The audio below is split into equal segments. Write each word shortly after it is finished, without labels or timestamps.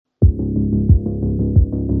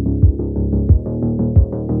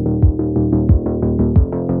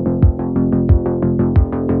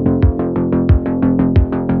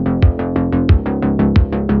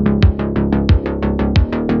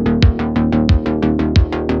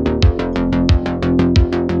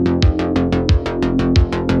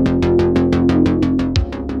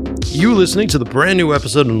listening to the brand new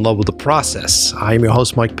episode In Love with the Process. I am your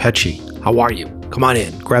host, Mike Pecci. How are you? Come on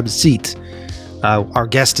in, grab a seat. Our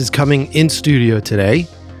guest is coming in studio today,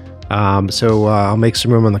 so I'll make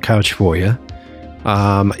some room on the couch for you.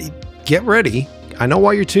 Get ready. I know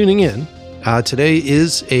why you're tuning in. Today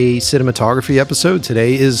is a cinematography episode.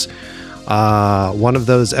 Today is one of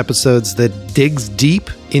those episodes that digs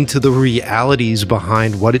deep into the realities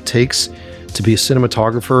behind what it takes to be a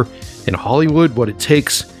cinematographer in Hollywood, what it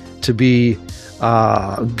takes to be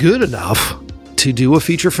good enough to do a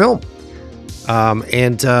feature film.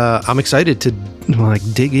 And I'm excited to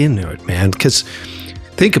dig into it, man, because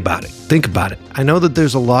think about it. I know that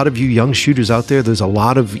there's a lot of you young shooters out there. There's a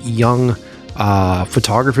lot of young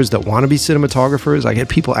photographers that want to be cinematographers. I get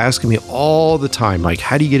people asking me all the time, like,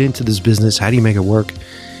 how do you get into this business? How do you make it work?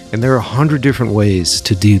 And there are 100 different ways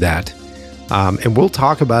to do that. And we'll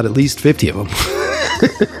talk about at least 50 of them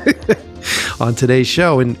on today's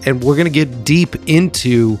show. And we're going to get deep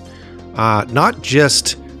into not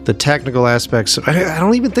just the technical aspects. I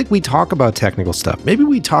don't even think we talk about technical stuff. Maybe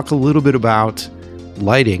we talk a little bit about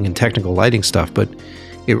lighting and technical lighting stuff, but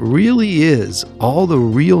it really is all the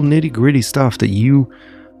real nitty-gritty stuff that you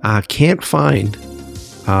can't find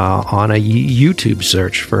on a YouTube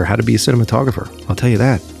search for how to be a cinematographer. I'll tell you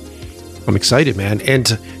that. I'm excited, man. And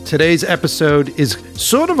today's episode is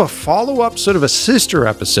sort of a follow-up, sort of a sister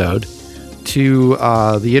episode to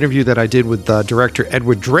the interview that I did with director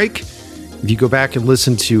Edward Drake. If you go back and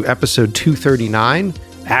listen to episode 239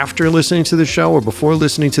 after listening to the show or before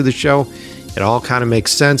listening to the show, it all kind of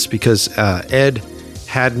makes sense because Ed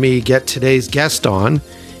had me get today's guest on,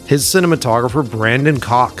 his cinematographer, Brandon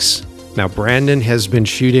Cox. Now, Brandon has been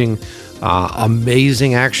shooting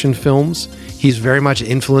amazing action films. He's very much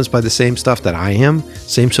influenced by the same stuff that I am,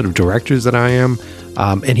 same sort of directors that I am.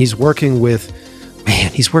 And he's working with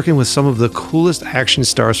some of the coolest action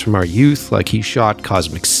stars from our youth. Like, he shot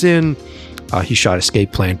Cosmic Sin. He shot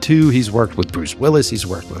Escape Plan 2. He's worked with Bruce Willis. He's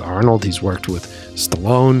worked with Arnold. He's worked with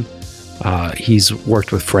Stallone. He's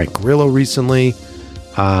worked with Frank Grillo recently.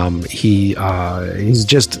 He's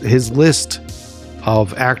just, his list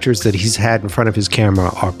of actors that he's had in front of his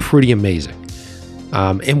camera are pretty amazing.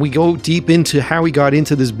 And we go deep into how he got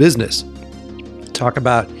into this business. Talk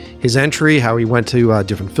about his entry, how he went to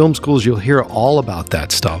different film schools. You'll hear all about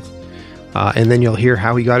that stuff. And then you'll hear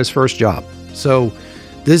how he got his first job. So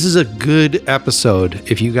this is a good episode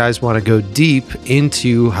if you guys want to go deep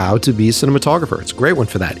into how to be a cinematographer. It's a great one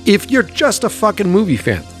for that. If you're just a fucking movie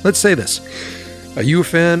fan, let's say this. Are you a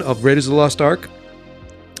fan of Raiders of the Lost Ark?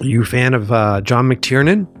 Are you a fan of John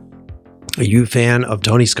McTiernan? Are you a fan of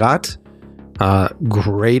Tony Scott?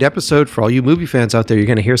 Great episode for all you movie fans out there. You're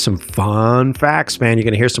going to hear some fun facts, man. You're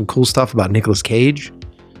going to hear some cool stuff about Nicolas Cage.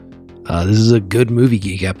 This is a good movie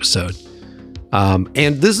geek episode.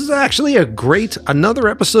 And this is actually another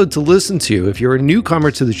episode to listen to. If you're a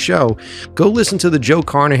newcomer to the show, go listen to the Joe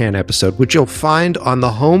Carnahan episode, which you'll find on the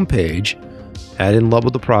homepage at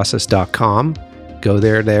inlovewiththeprocess.com. Go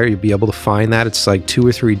there. You'll be able to find that. It's like 2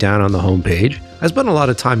 or 3 down on the homepage. I spent a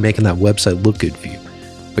lot of time making that website look good for you.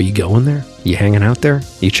 Are you going there? You hanging out there?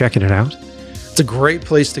 You checking it out? It's a great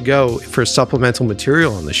place to go for supplemental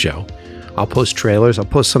material on the show. I'll post trailers. I'll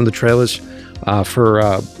post some of the trailers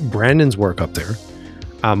for Brandon's work up there.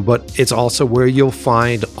 But it's also where you'll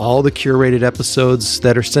find all the curated episodes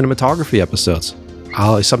that are cinematography episodes.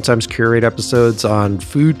 I'll sometimes curate episodes on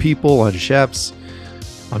food people, on chefs,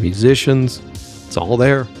 on musicians. It's all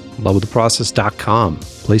there. Lovewiththeprocess.com.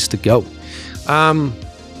 Place to go.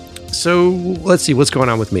 So let's see what's going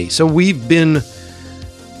on with me. So we've been,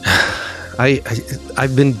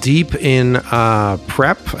 I've been deep in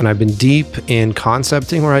prep, and I've been deep in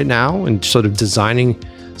concepting right now and sort of designing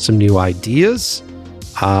some new ideas.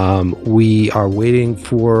 We are waiting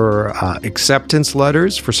for acceptance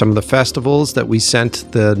letters for some of the festivals that we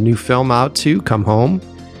sent the new film out to come home.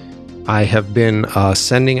 I have been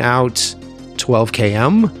sending out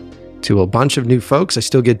 12KM to a bunch of new folks. I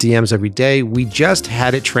still get DMs every day. We just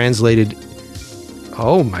had it translated.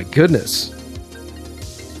 Oh my goodness.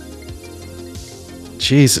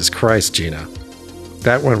 Jesus Christ, Gina.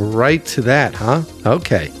 That went right to that, huh?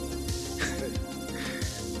 Okay.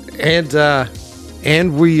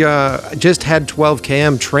 And we just had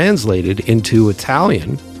 12KM translated into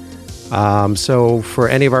Italian. So for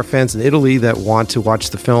any of our fans in Italy that want to watch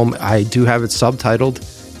the film, I do have it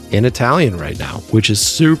subtitled in Italian right now, which is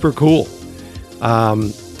super cool.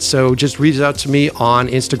 So just reach out to me on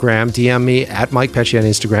Instagram, DM me at Mike Pecci on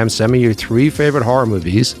Instagram, send me your 3 favorite horror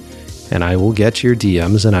movies, and I will get your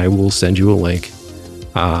DMs and I will send you a link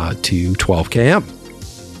to 12KM.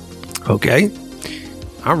 Okay.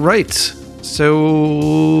 All right.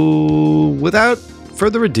 So without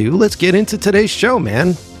further ado, let's get into today's show,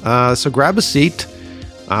 man. So grab a seat.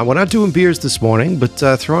 We're not doing beers this morning, but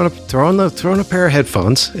throw on a pair of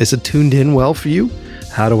headphones. Is it tuned in well for you?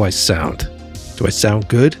 How do I sound? Do I sound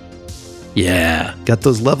good? Yeah, got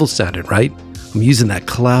those levels sounded right. I'm using that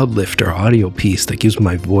cloud lifter audio piece that gives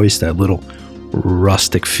my voice that little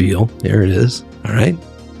rustic feel. There it is. All right,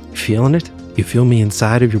 feeling it? You feel me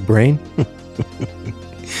inside of your brain?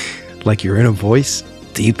 Like your inner voice,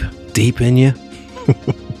 deep in you.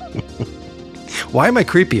 Why am I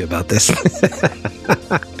creepy about this?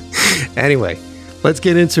 Anyway, let's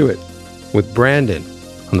get into it with Brandon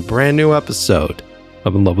on the brand new episode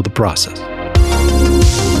of In Love with the Process.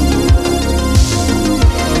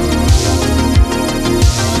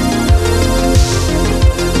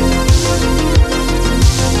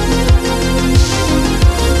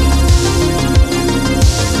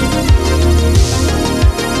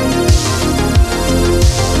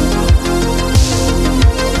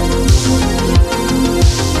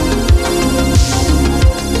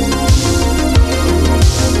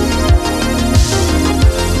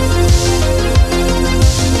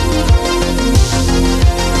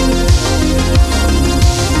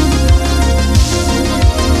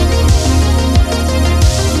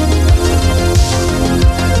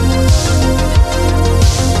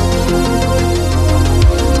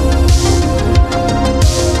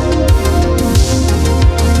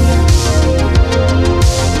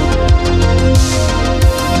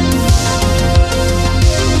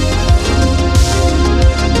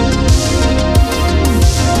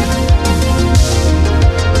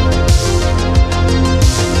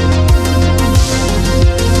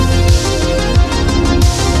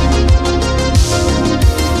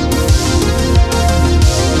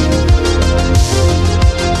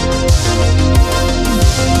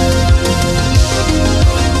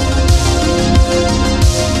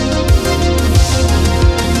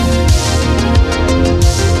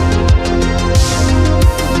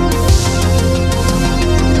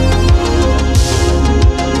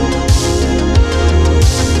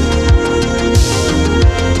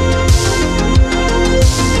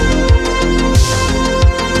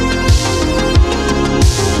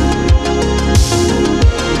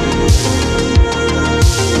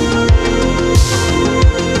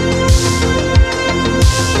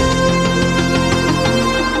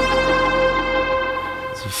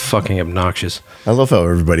 Fucking obnoxious. I love how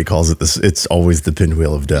everybody calls it this. It's always the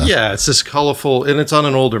pinwheel of death. Yeah, it's this colorful, and it's on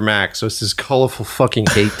an older Mac, so it's this colorful fucking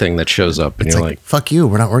hate thing that shows up, and it's you're like, fuck you,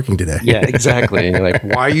 we're not working today. Yeah, exactly. And you're like,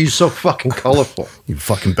 why are you so fucking colorful? You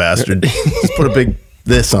fucking bastard. Just put a big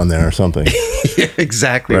this on there or something. Yeah,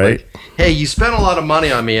 exactly. Right? Like, hey, you spent a lot of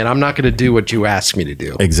money on me, and I'm not going to do what you asked me to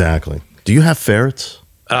do. Exactly. Do you have ferrets?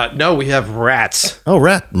 No, we have rats. Oh,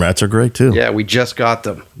 rats are great too. Yeah, we just got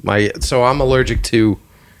them. So I'm allergic to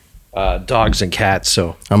dogs and cats,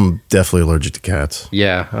 so I'm definitely allergic to cats.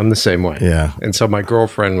 Yeah, I'm the same way. Yeah. And so my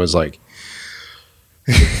girlfriend was like,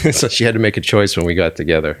 so she had to make a choice when we got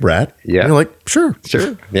together. Rat? Yeah. And you're like, sure.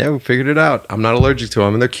 Yeah, we figured it out. I'm not allergic to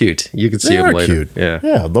them, and they're cute. You can see them later. Cute. Yeah,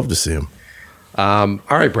 I'd love to see them. All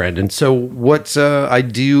right, Brandon. So what I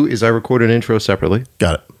do is I record an intro separately.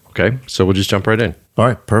 Got it. Okay, so we'll just jump right in. All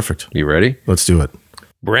right, perfect. You ready? Let's do it.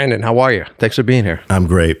 Brandon, how are you? Thanks for being here. I'm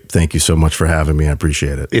great. Thank you so much for having me. I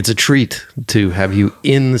appreciate it. It's a treat to have you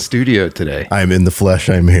in the studio today. I'm in the flesh.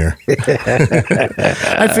 I'm here.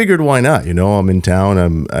 I figured, why not? I'm in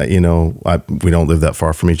town. We don't live that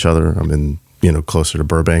far from each other. I'm in, closer to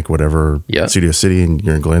Burbank, whatever, Studio City, and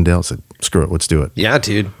you're in Glendale. I said, screw it. Let's do it. Yeah,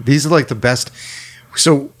 dude. These are like the best.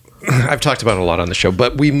 So I've talked about it a lot on the show,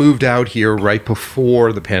 but we moved out here right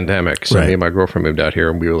before the pandemic. So me and my girlfriend moved out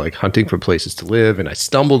here, and we were like hunting for places to live, and I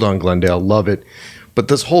stumbled on Glendale, love it. But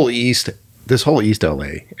this whole East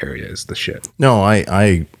LA area is the shit. No,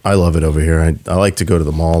 I love it over here. I like to go to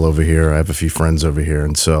the mall over here. I have a few friends over here,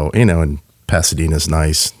 and so, and Pasadena's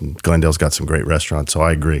nice. Glendale's got some great restaurants, so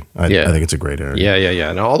I agree. I think it's a great area.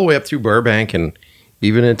 Yeah. And all the way up through Burbank and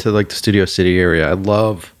even into like the Studio City area. I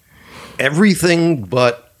love everything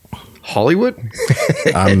but Hollywood,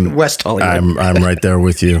 West Hollywood. I'm right there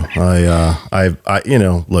with you. Look,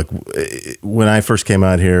 when I first came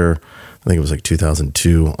out here, I think it was like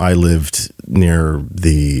 2002. I lived near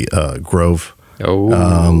the Grove.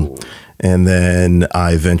 And then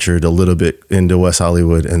I ventured a little bit into West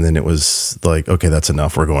Hollywood, and then it was like, okay, that's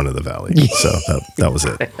enough. We're going to the Valley. So that was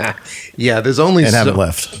it. Yeah, there's only and haven't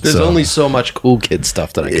left. There's only so much cool kid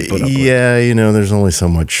stuff that I can put up with. Yeah, there's only so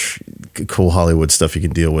much cool Hollywood stuff you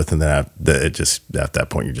can deal with, and that it just at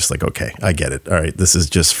that point you're just like, okay, I get it. All right, this is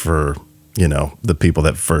just for the people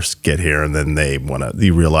that first get here, and then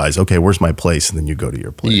you realize, okay, where's my place? And then you go to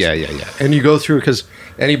your place. Yeah. And you go through, because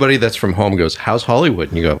anybody that's from home goes, how's Hollywood?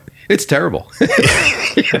 And you go, it's terrible.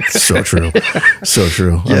 So true. So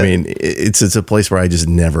true. Yeah. I mean, it's a place where I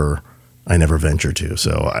never venture to.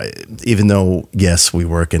 So even though, yes, we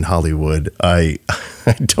work in Hollywood, I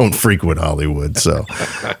don't frequent Hollywood. So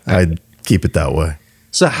I'd keep it that way.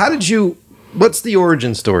 So what's the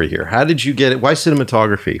origin story here? How did you get it? Why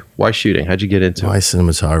cinematography? Why shooting? How'd you get into it? Why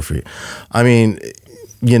cinematography? I mean,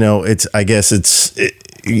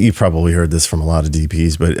 you probably heard this from a lot of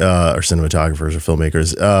DPs, or cinematographers or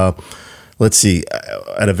filmmakers. Let's see.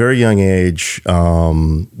 At a very young age,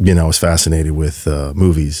 I was fascinated with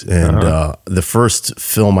movies. And the first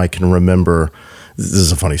film I can remember, this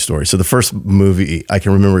is a funny story. So the first movie I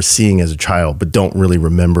can remember seeing as a child, but don't really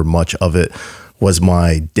remember much of it, was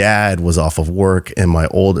my dad was off of work and my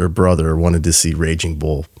older brother wanted to see Raging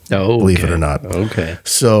Bull, believe it or not. Okay.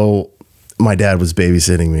 So my dad was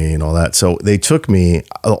babysitting me and all that. So they took me.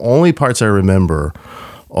 The only parts I remember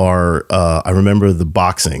are, I remember the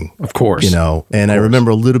boxing. Of course. I remember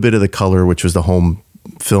a little bit of the color, which was the home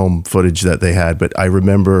film footage that they had. But I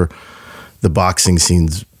remember the boxing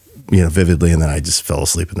scenes, vividly, and then I just fell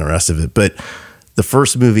asleep in the rest of it. But the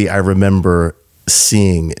first movie I remember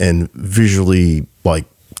seeing and visually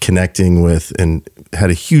connecting with and had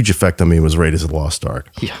a huge effect on me was Raiders of the Lost Ark.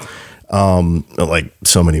 Yeah. Like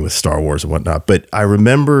so many with Star Wars and whatnot. But I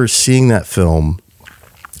remember seeing that film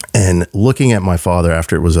and looking at my father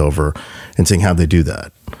after it was over and saying, how'd they do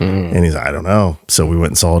that? And he's like, I don't know. So we went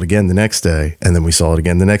and saw it again the next day, and then we saw it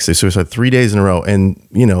again the next day. So we saw it 3 days in a row. And,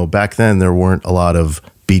 back then there weren't a lot of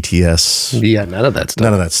BTS. Yeah, none of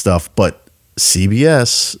that stuff. But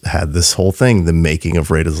CBS had this whole thing, the making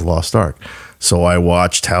of Raiders of the Lost Ark. So I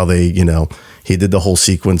watched how they, he did the whole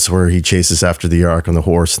sequence where he chases after the Ark on the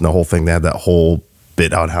horse and the whole thing. They had that whole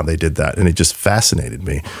bit on how they did that. And it just fascinated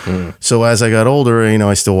me. So as I got older,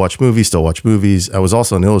 I still watch movies. I was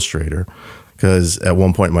also an illustrator because at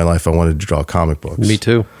one point in my life, I wanted to draw comic books. Me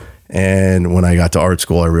too. And when I got to art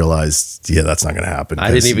school, I realized, that's not going to happen.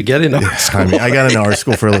 I didn't even get into art school. I mean, I got into art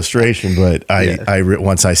school for illustration, but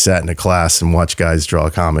once I sat in a class and watched guys draw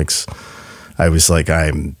comics, I was like,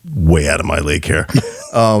 I'm way out of my league here.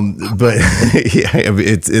 But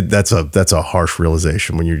that's a harsh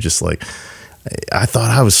realization when you're just like, I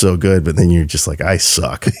thought I was so good, but then you're just like, I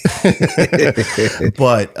suck.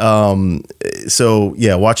 But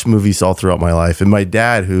watched movies all throughout my life. And my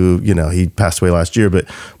dad, who, he passed away last year, but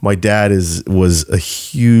my dad was a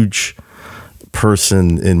huge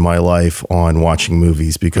person in my life on watching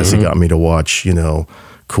movies because he got me to watch,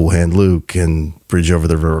 Cool Hand Luke and Bridge Over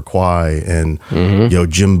the River Kwai and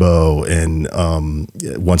Yojimbo and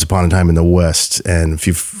Once Upon a Time in the West and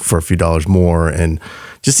For a Few Dollars More, and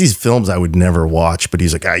just these films I would never watch. But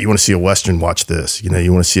he's like, you want to see a Western, watch this. You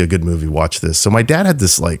want to see a good movie, watch this. So my dad had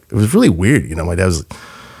this, it was really weird. My dad was a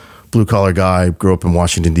blue collar guy, grew up in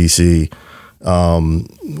Washington, D.C.,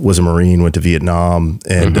 was a Marine, went to Vietnam,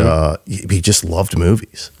 and he just loved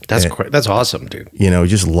movies. That's awesome, dude. He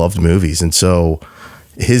just loved movies. And so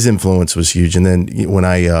his influence was huge. And then when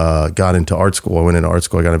I got into art school, I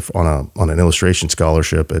got on an illustration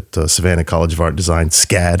scholarship at Savannah College of Art and Design,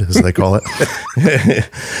 SCAD, as they call it.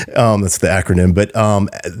 That's the acronym. But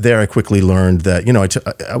there I quickly learned that,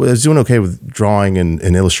 I was doing okay with drawing and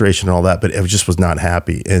illustration and all that, but I just was not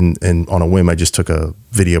happy. And on a whim, I just took a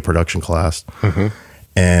video production class.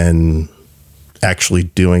 And actually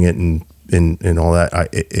doing it and all that,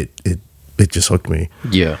 it just hooked me.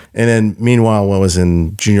 Yeah. And then meanwhile, when I was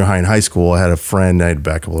in junior high and high school, I had a friend, I'd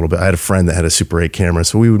back up a little bit. I had a friend that had a Super 8 camera.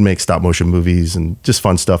 So we would make stop motion movies and just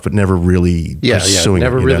fun stuff, but never really pursuing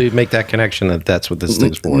never it, really make that connection that that's what this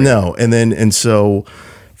thing's for. No. And so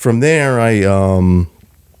from there, I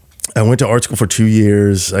went to art school for 2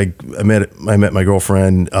 years. I met my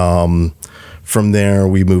girlfriend. From there,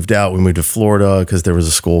 we moved out. We moved to Florida because there was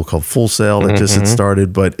a school called Full Sail that just had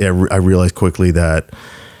started. But I realized quickly that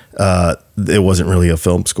it wasn't really a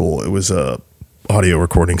film school. It was a audio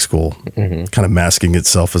recording school, kind of masking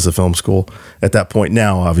itself as a film school at that point.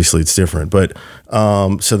 Now, obviously, it's different. But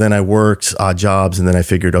so then I worked odd jobs, and then I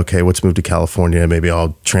figured, okay, let's move to California. Maybe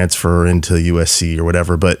I'll transfer into USC or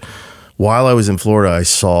whatever. But while I was in Florida, I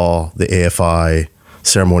saw the AFI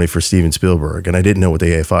ceremony for Steven Spielberg, and I didn't know what the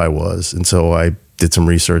AFI was. And so I did some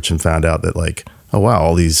research and found out that, oh wow,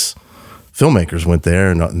 all these filmmakers went there,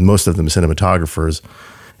 and most of them cinematographers.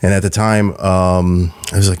 And at the time, it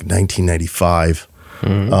was 1995.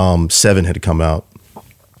 Seven had come out,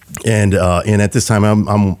 And at this time,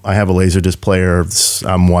 I have a Laserdisc player.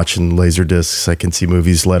 I'm watching Laserdiscs. I can see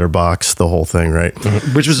movies, letterbox, the whole thing, right?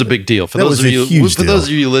 Which was a big deal for those of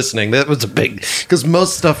you listening. That was a big, because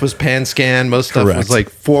most stuff was pan scan. Most stuff was like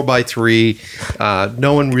 4x3.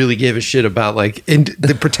 No one really gave a shit about like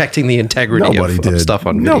protecting the integrity of stuff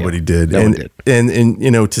on video. Nobody did. No one did.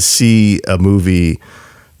 And to see a movie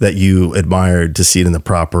that you admired, to see it in the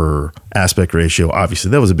proper aspect ratio, obviously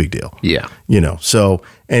that was a big deal. Yeah. So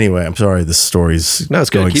anyway, I'm sorry this story's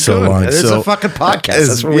going so long. It's a fucking podcast.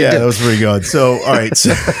 That's what we do. That was pretty good. So, all right.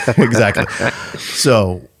 So, exactly.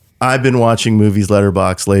 So I've been watching movies,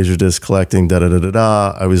 letterbox, Laserdisc, collecting,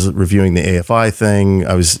 da-da-da-da-da. I was reviewing the AFI thing.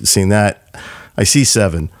 I was seeing that. I see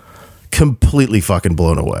Seven. Completely fucking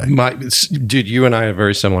blown away. Dude, you and I are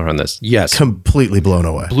very similar on this. Yes. Completely blown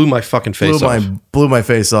away. Blew my fucking face off. Blew my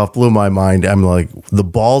face off, blew my mind. I'm like, the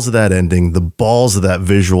balls of that ending, the balls of that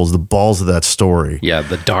visuals, the balls of that story. Yeah,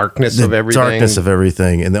 the darkness of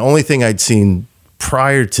everything. And the only thing I'd seen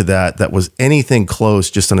prior to that was anything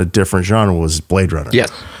close, just on a different genre, was Blade Runner.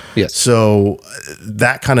 Yes. So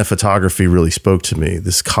that kind of photography really spoke to me.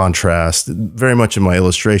 This contrast, very much in my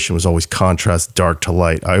illustration, was always contrast, dark to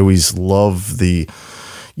light. I always love the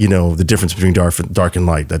difference between dark and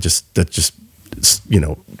light. That just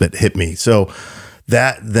that hit me. So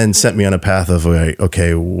that then sent me on a path of,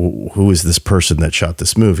 okay, who is this person that shot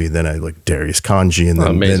this movie? Then I like Darius Kanji, and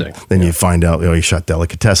then you find out, he shot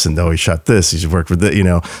Delicatessen. He shot this. He's worked with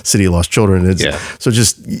City of Lost Children. So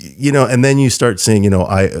just, and then you start seeing,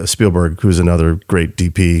 Spielberg, who's another great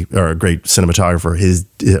DP or a great cinematographer.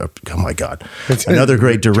 Oh my God, another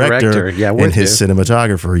great director and his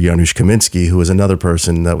cinematographer, Janusz Kaminski, who was another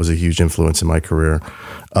person that was a huge influence in my career.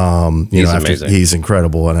 He's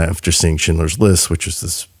incredible. And after seeing Schindler's List, which is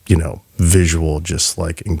this, visual, just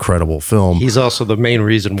like incredible film. He's also the main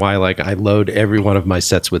reason why, like, I load every one of my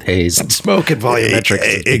sets with haze and smoke and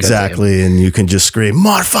volumetrics. Exactly. And you can just scream,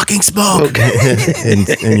 more fucking smoke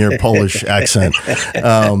in your Polish accent.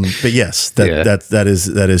 But yes,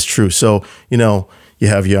 that is true. So, you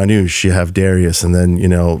have Janusz, you have Darius, and then,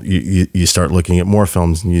 you start looking at more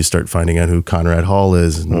films and you start finding out who Conrad Hall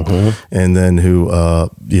is and then who,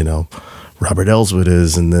 Robert Elswit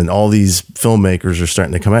is, and then all these filmmakers are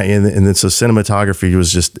starting to come out. And then so cinematography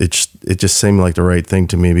was it just seemed like the right thing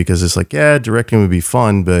to me, because it's like, directing would be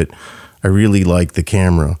fun, but I really like the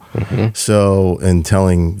camera. So, and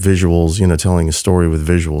telling visuals, telling a story with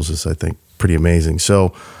visuals is, I think, pretty amazing.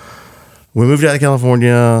 So we moved out of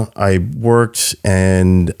California. I worked,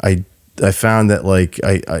 and I found that, like,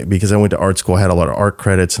 I because I went to art school, I had a lot of art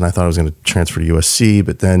credits, and I thought I was going to transfer to USC,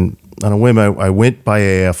 but then on a whim, I went by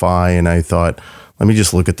AFI, and I thought, let me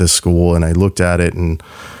just look at this school. And I looked at it and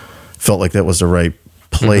felt like that was the right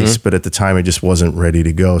place, but at the time I just wasn't ready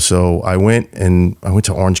to go. So I went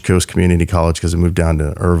to Orange Coast Community College because I moved down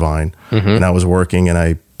to Irvine, and I was working, and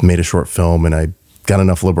I made a short film, and I got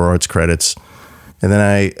enough liberal arts credits. And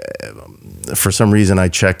then for some reason, I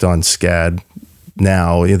checked on SCAD.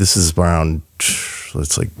 Now, this is around,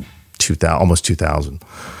 it's like 2000, almost 2000.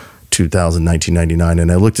 1999,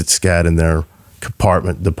 and I looked at SCAD, and their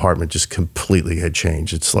department just completely had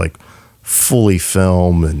changed. It's like fully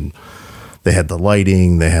film, and they had the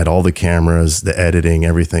lighting, they had all the cameras, the editing,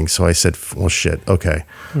 everything. So I said, well, shit, okay.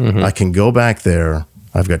 I can go back there.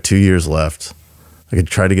 I've got 2 years left. I could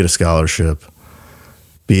try to get a scholarship,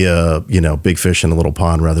 be a big fish in a little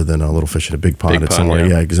pond rather than a little fish in a big pond somewhere.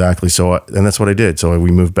 Yeah, exactly. So and that's what I did. So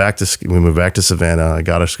we moved back to Savannah. I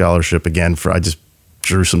got a scholarship again I just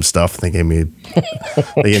drew some stuff. They gave me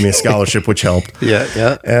a scholarship, which helped.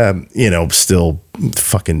 Still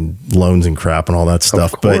fucking loans and crap and all that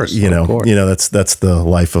stuff. But that's the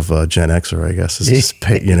life of a Gen Xer, I guess. Is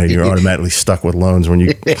just you're automatically stuck with loans when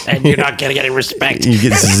you and you're not getting any respect. You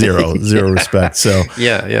get zero respect. So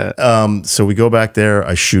so we go back there.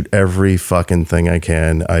 I shoot every fucking thing I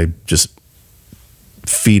can. I just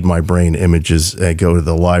feed my brain images. I go to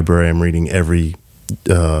the library. I'm reading every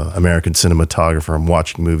American cinematographer. I'm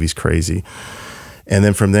watching movies crazy. And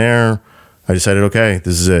then from there, I decided, okay,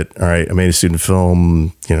 this is it. All right, I made a student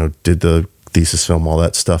film, did the thesis film, all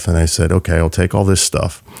that stuff. And I said, okay, I'll take all this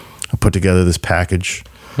stuff. I put together this package.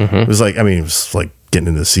 It was like getting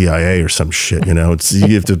into the CIA or some shit, It's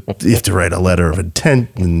you have to write a letter of intent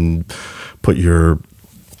and put your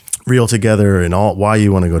reel together and all why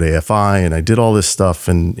you want to go to AFI. And I did all this stuff,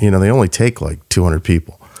 and they only take like 200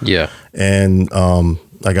 people. Yeah. And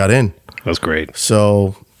I got in. That's great.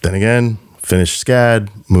 So then again, finished SCAD,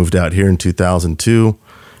 moved out here in 2002.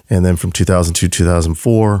 And then from 2002,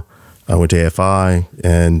 2004, I went to AFI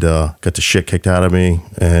and got the shit kicked out of me.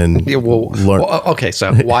 And okay,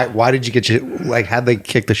 so why did you get like? How'd they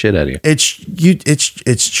kick the shit out of you?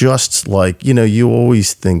 It's just like, you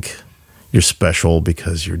always think you're special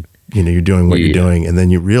because you're doing what you're doing, and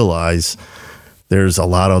then you realize there's a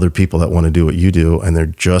lot of other people that want to do what you do, and they're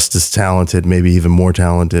just as talented, maybe even more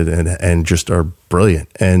talented, and just are brilliant.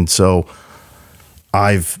 And so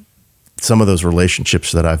some of those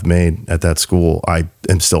relationships that I've made at that school, I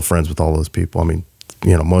am still friends with all those people. I mean,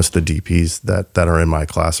 most of the DPs that are in my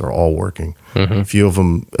class are all working. A few of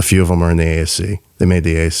them are in the ASC. They made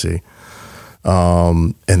the ASC.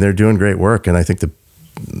 And they're doing great work. And I think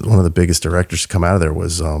one of the biggest directors to come out of there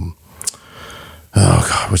was,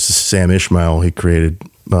 was Sam Ishmael. He created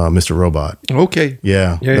Mr. Robot. Okay.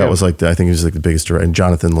 Yeah. That was I think he was like the biggest director. And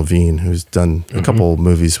Jonathan Levine, who's done a couple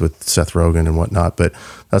movies with Seth Rogen and whatnot. But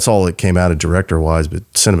that's all that came out of director-wise. But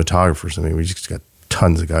cinematographers, I mean, we just got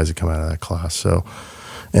tons of guys that come out of that class. So,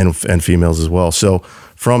 and females as well. So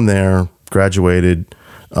from there, graduated.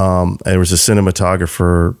 There was a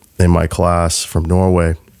cinematographer in my class from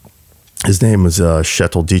Norway. His name was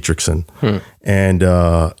Kjetil Dietrichson. And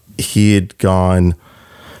he had gone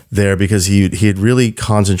there because he had really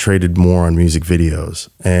concentrated more on music videos,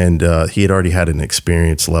 and he had already had an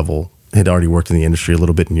experience level. Had already worked in the industry a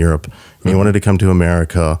little bit in Europe, and he wanted to come to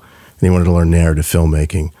America, and he wanted to learn narrative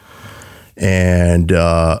filmmaking. And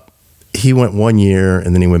he went 1 year,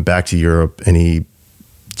 and then he went back to Europe, and he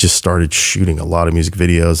just started shooting a lot of music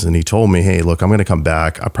videos. And he told me, "Hey, look, I'm going to come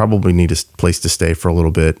back. I probably need a place to stay for a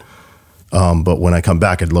little bit, but when I come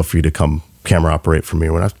back, I'd love for you to come camera operate for me."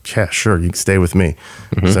 Yeah, sure, you can stay with me.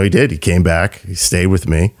 So he did. He came back, he stayed with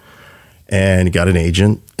me, and he got an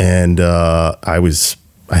agent. And I was,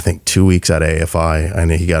 I think, 2 weeks out of AFI,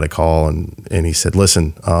 and he got a call, and he said,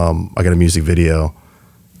 "Listen, I got a music video.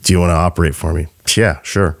 Do you want to operate for me?" Yeah,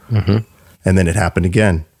 sure. And then it happened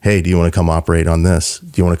again. "Hey, do you want to come operate on this?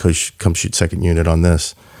 Do you want to come shoot second unit on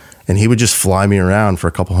this?" And he would just fly me around for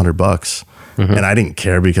a couple $100. And I didn't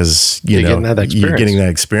care because, you're getting that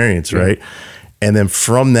experience, right? And then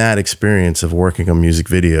from that experience of working on music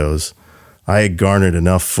videos, I had garnered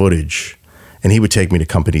enough footage, and he would take me to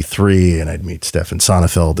Company 3, and I'd meet Stefan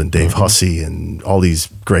Sonnefeld and Dave Hussey and all these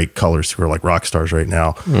great colors who are like rock stars right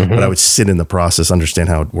now. But I would sit in the process, understand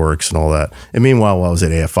how it works and all that. And meanwhile, while I was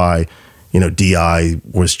at AFI, DI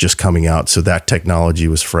was just coming out. So that technology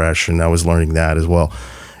was fresh, and I was learning that as well.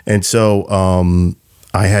 And so,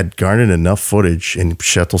 I had garnered enough footage, and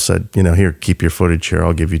Kjetil said, "Here, keep your footage here.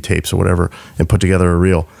 I'll give you tapes or whatever," and put together a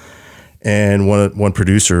reel. And one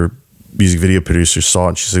producer, music video producer, saw it,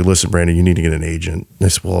 and she said, "Listen, Brandon, you need to get an agent." And I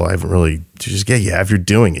said, "Well, I haven't really." She said, "Yeah, if you're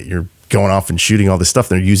doing it, you're going off and shooting all this stuff.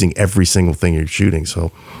 They're using every single thing you're shooting."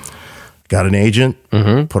 So got an agent,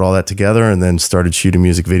 put all that together, and then started shooting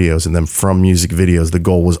music videos. And then from music videos, the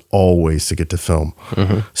goal was always to get to film.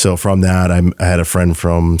 So from that, I had a friend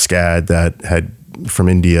from SCAD from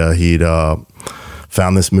India. He'd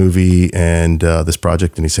found this movie and this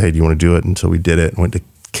project, and he said, "Hey, do you want to do it?" And so we did it. Went to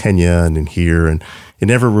Kenya and then here, and it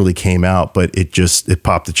never really came out, but it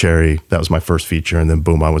popped the cherry. That was my first feature, and then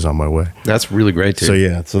boom, I was on my way. That's really great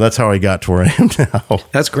too. So that's how I got to where I am now.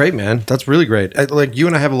 That's great, man. That's really great. Like, you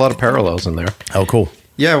and I have a lot of parallels in there. Oh, cool.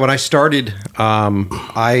 Yeah, when I started,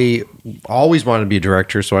 I always wanted to be a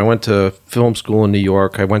director, so I went to film school in New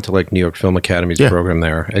York. I went to New York Film Academy's program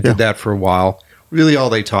there. I did that for a while. Really, all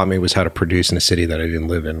they taught me was how to produce in a city that I didn't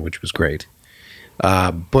live in, which was great.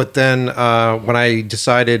 But then when I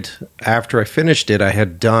decided, after I finished it,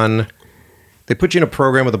 they put you in a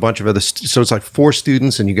program with a bunch of other, so it's like 4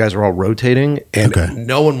 students, and you guys are all rotating, and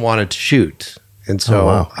no one wanted to shoot. And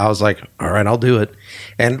so I was like, all right, I'll do it.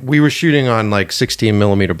 And we were shooting on 16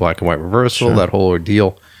 millimeter black and white reversal, that whole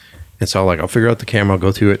ordeal. And so I'll figure out the camera, I'll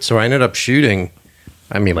go through it. So I ended up shooting,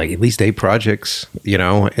 at least 8 projects,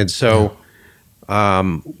 And so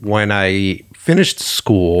when I finished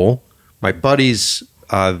school, my buddies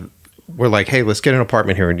were like, "Hey, let's get an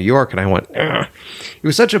apartment here in New York." And I went, "Ugh. It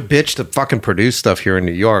was such a bitch to fucking produce stuff here in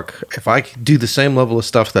New York. If I could do the same level of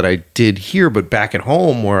stuff that I did here, but back at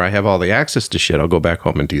home where I have all the access to shit, I'll go back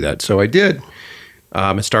home and do that." So I did.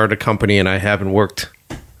 I started a company, and I haven't worked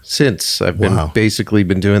since. I've basically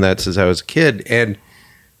been doing that since I was a kid. And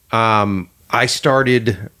I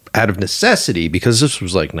started out of necessity because this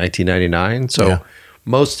was 1999. So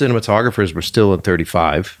most cinematographers were still in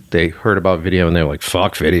 35. They heard about video, and they were like,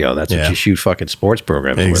 "Fuck video. That's what you shoot fucking sports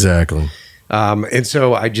programs with." Exactly. And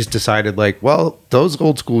so I just decided well, those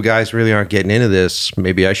old school guys really aren't getting into this.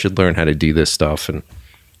 Maybe I should learn how to do this stuff. And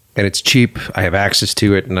it's cheap. I have access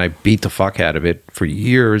to it, and I beat the fuck out of it for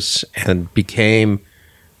years and became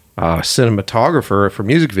cinematographer for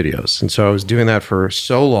music videos. And so I was doing that for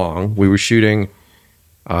so long. We were shooting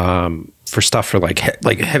for stuff for like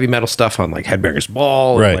heavy metal stuff on like Headbangers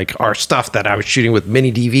Ball, right. and like our stuff that I was shooting with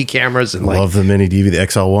mini DV cameras and love the mini DV, the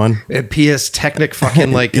XL1 and PS Technic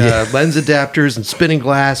fucking like lens adapters and spinning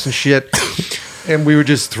glass and shit. And we were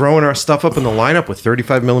just throwing our stuff up in the lineup with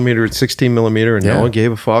 35 millimeter and 16 millimeter, and no one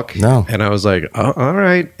gave a fuck. No. And I was like, oh, all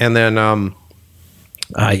right. And then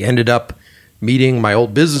I ended up meeting my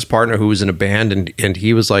old business partner who was in a band, and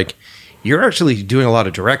he was like, you're actually doing a lot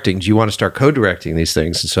of directing. Do you want to start co-directing these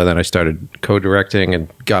things? And so then I started co-directing and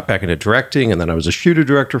got back into directing, and then I was a shooter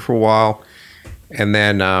director for a while. And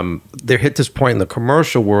then there hit this point in the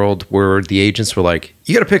commercial world where the agents were like,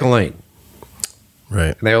 you got to pick a lane.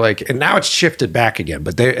 Right. And they were like, and now it's shifted back again.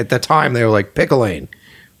 But at the time, they were like, pick a lane.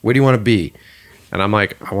 Where do you want to be? And I'm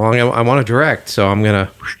like, well, I want to direct, so I'm going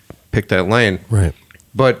to pick that lane. Right.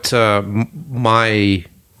 But my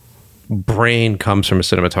brain comes from a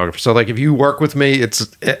cinematographer. So like if you work with me,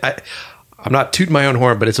 I'm not tooting my own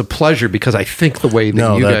horn, but it's a pleasure because I think the way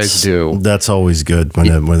that you guys do. That's always good when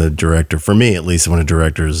a director, for me at least, when a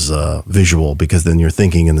director's visual, because then you're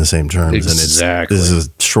thinking in the same terms. Exactly. And this is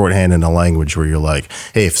shorthand in a language where you're like,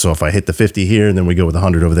 hey, so if I hit the 50 here and then we go with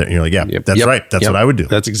 100 over there, and you're like, that's right. That's what I would do.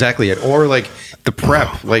 That's exactly it. Or like the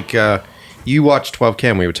prep, like you watched 12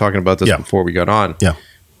 Cam. We were talking about this before we got on. Yeah.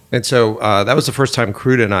 And so that was the first time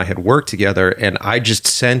Cruda and I had worked together, and I just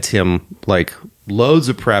sent him like loads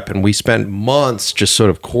of prep, and we spent months just sort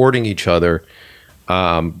of courting each other.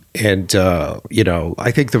 I think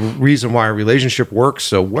the reason why our relationship works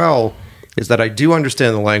so well is that I do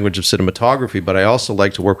understand the language of cinematography, but I also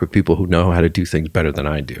like to work with people who know how to do things better than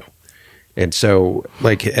I do. And so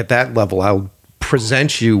like at that level, I'll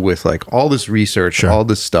present you with like all this research, all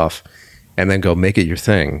this stuff, and then go make it your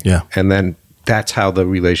thing. Yeah. And then that's how the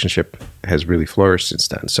relationship has really flourished since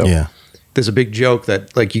then. So there's a big joke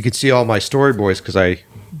that like you could see all my storyboards because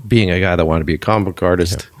being a guy that wanted to be a comic book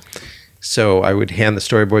artist. Yeah. So I would hand the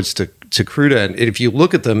storyboards to Cruda, and if you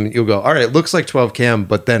look at them, you'll go, all right, it looks like 12 Cam,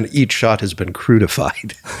 but then each shot has been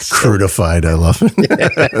crudified. Crudified, I love it.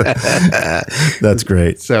 That's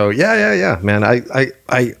great. So yeah, man. I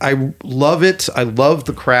love it. I love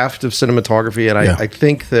the craft of cinematography, and I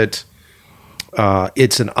think that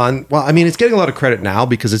it's it's getting a lot of credit now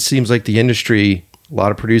because it seems like the industry, a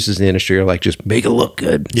lot of producers in the industry are like, just make it look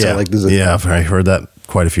good. Yeah. So like I've heard that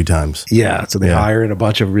quite a few times. Yeah. So they hire in a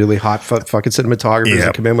bunch of really hot fucking cinematographers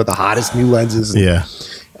that come in with the hottest new lenses.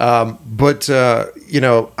 But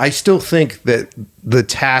I still think that the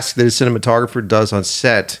task that a cinematographer does on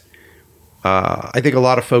set, I think a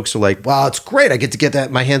lot of folks are like, wow, it's great. I get to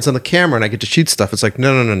get my hands on the camera and I get to shoot stuff. It's like,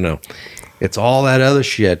 no. It's all that other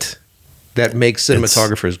shit that makes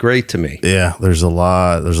cinematographers great to me. Yeah, there's a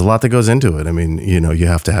lot that goes into it. I mean, you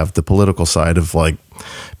have to have the political side of like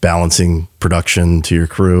balancing production to your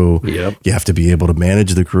crew. Yep. You have to be able to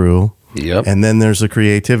manage the crew. Yep. And then there's the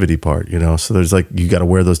creativity part, so there's like, you got to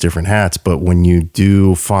wear those different hats. But when you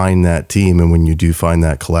do find that team and when you do find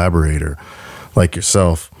that collaborator like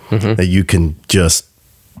yourself, that you can just,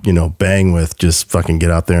 bang with, just fucking get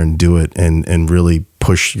out there and do it and really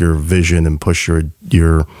push your vision and push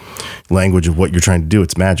your language of what you're trying to do.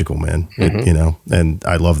 It's magical, man. And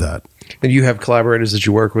I love that. And you have collaborators that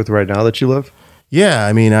you work with right now that you love? Yeah,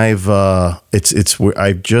 I mean, I've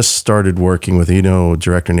just started working with a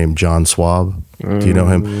director named John Swab. Do you know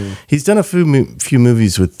him? He's done a few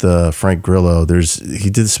movies with Frank Grillo. He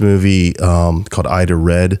did this movie called Ida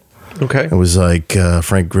Red. Okay. It was like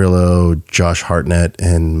Frank Grillo, Josh Hartnett,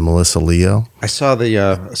 and Melissa Leo. I saw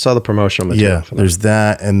the promotional material. Yeah, there's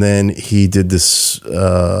that, and then he did this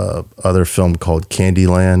other film called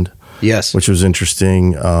Candyland. Yes, which was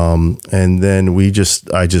interesting. And then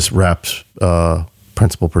I just wrapped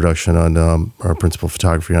principal production on our principal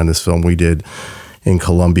photography on this film we did in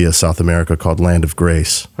Colombia, South America, called Land of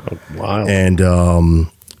Grace. Oh, wow! And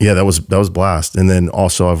that was blast. And then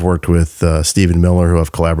also I've worked with Stephen Miller, who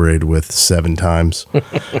I've collaborated with 7 times.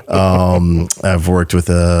 I've worked with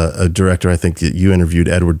a director. I think that you interviewed,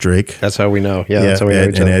 Edward Drake. That's how we know. Yeah, that's how we know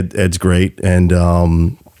each other. And Ed's great. And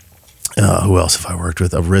who else have I worked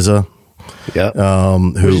with? RZA. Yeah.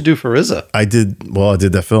 What did you do for RZA? I did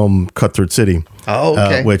that film Cutthroat City. Oh,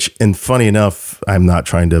 okay. And funny enough, I'm not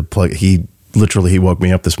trying to plug. He woke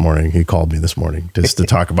me up this morning. He called me this morning just to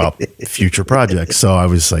talk about future projects. So I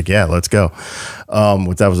was like, yeah, let's go.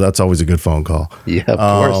 That's always a good phone call. Yeah, of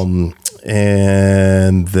course.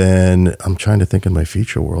 And then I'm trying to think in my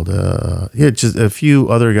future world. Just a few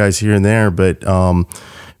other guys here and there, but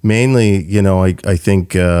mainly, I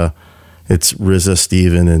think it's RZA,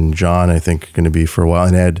 Steven, and John, I think, are going to be for a while,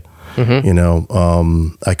 and Ed.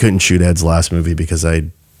 I couldn't shoot Ed's last movie because I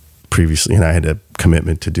previously, I had a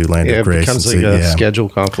commitment to do Land of Grace. It becomes like a schedule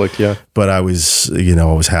conflict, But I was, I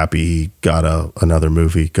was happy he got another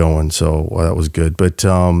movie going, so that was good. But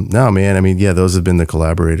no, man, I mean, those have been the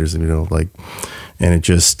collaborators, and it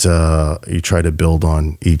just you try to build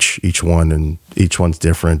on each one, and each one's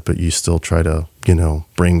different, but you still try to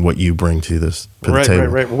bring what you bring to the table.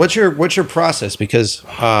 Right. What's your process? Because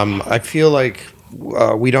I feel like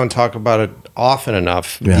we don't talk about it often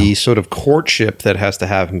enough, the sort of courtship that has to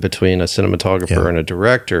happen between a cinematographer and a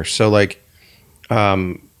director. So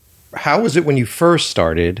how was it when you first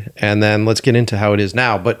started? And then let's get into how it is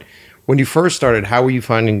now. But when you first started, how were you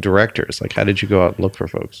finding directors? Like, how did you go out and look for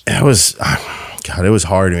folks? It was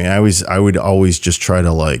hard. I mean, I would always just try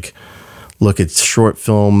to look at short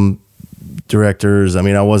film directors. I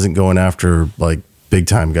mean, I wasn't going after big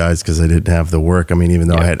time guys because I didn't have the work. I mean, even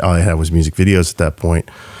though all I had was music videos at that point.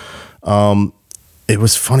 It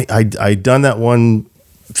was funny. I'd done that one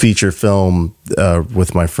feature film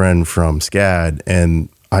with my friend from SCAD, and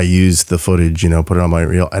I used the footage, put it on my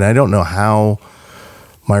reel. And I don't know how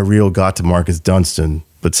my reel got to Marcus Dunstan,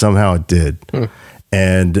 but somehow it did.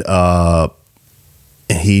 And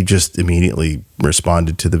he just immediately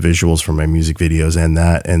responded to the visuals from my music videos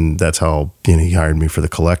and that's how he hired me for The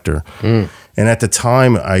Collector. And at the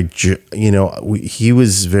time, he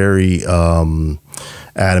was very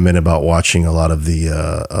adamant about watching a lot of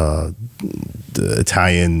the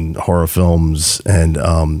Italian horror films, and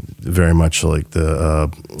very much like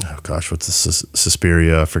the what's the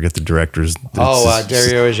Suspiria? I forget the directors.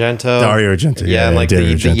 Dario Argento. Dario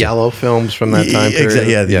Argento, the yellow films from that time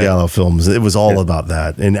period. The yellow films. It was all about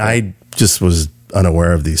that, and I just was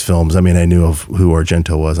unaware of these films. I mean, I knew of who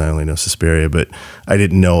Argento was. I only know Suspiria, but I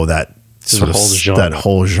didn't know that that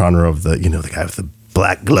whole genre of the the guy with the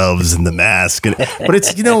black gloves and the mask, but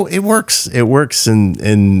it's it works, and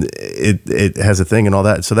it has a thing and all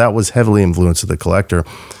that. So that was heavily influenced of The Collector,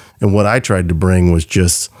 and what I tried to bring was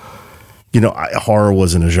just horror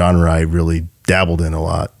wasn't a genre I really dabbled in a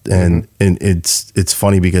lot, and it's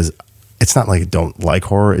funny because it's not like I don't like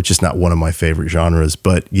horror, it's just not one of my favorite genres,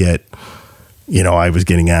 but yet I was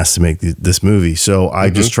getting asked to make this movie, so I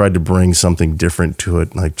just tried to bring something different to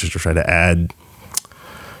it, like just to try to add.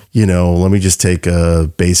 Let me just take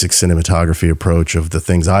a basic cinematography approach of the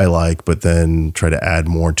things I like, but then try to add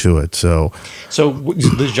more to it. So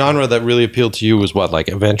the genre that really appealed to you was what, like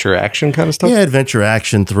adventure action kind of stuff? Yeah, adventure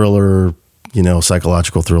action, thriller,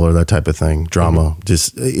 psychological thriller, that type of thing, drama.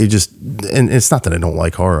 And it's not that I don't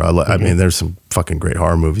like horror. I mean, there's some fucking great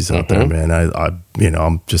horror movies out there, man.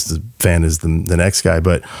 I'm just as fan as the next guy,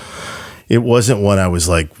 but it wasn't one I was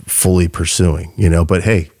fully pursuing, but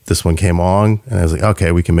hey, this one came on and I was like,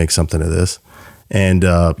 okay, we can make something of this. And,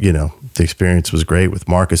 the experience was great with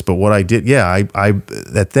Marcus. But what I did, at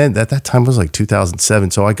that time was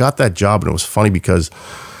 2007. So I got that job, and it was funny because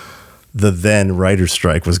the then writer's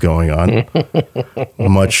strike was going on,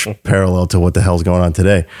 much parallel to what the hell's going on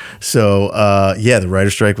today. So, the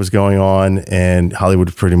writer's strike was going on, and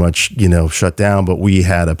Hollywood pretty much, shut down, but we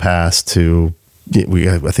had a pass to,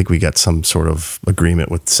 I think we got some sort of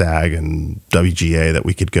agreement with SAG and WGA that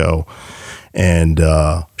we could go and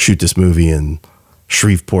shoot this movie in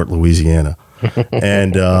Shreveport, Louisiana.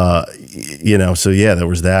 And, there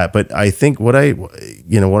was that. But I think what I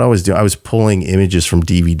was doing, I was pulling images from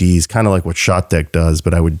DVDs, kind of like what Shot Deck does,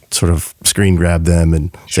 but I would sort of screen grab them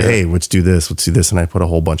and say, hey, let's do this. And I put a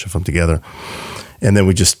whole bunch of them together. And then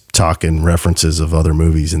we just talk in references of other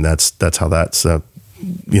movies. And that's how that's,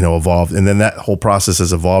 evolved. And then that whole process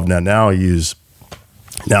has evolved. Now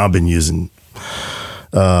I've been using,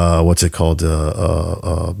 what's it called?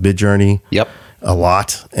 Bid Journey. Yep. A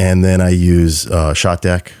lot. And then I use Shot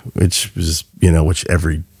Deck, which is, which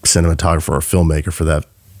every cinematographer or filmmaker for that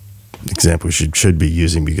example should be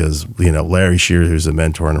using, because, Larry Shearer, who's a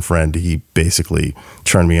mentor and a friend, he basically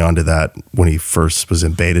turned me on to that when he first was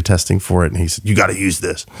in beta testing for it. And he said, you got to use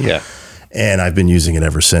this. Yeah. And I've been using it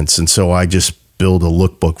ever since. And so I just build a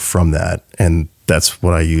lookbook from that. And that's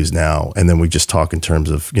what I use now. And then we just talk in terms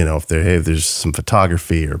of, if there's some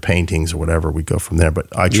photography or paintings or whatever, we go from there. But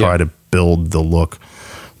I try to build the look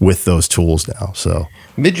with those tools now. So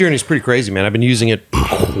Midjourney is pretty crazy, man. I've been using it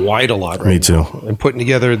quite a lot. Me too. And putting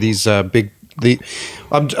together these I'm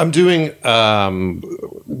doing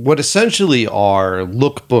what essentially are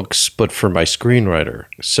lookbooks, but for my screenwriter.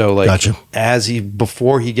 So gotcha.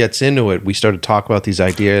 Before he gets into it, we started to talk about these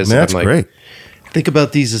ideas. Man, that's great. Think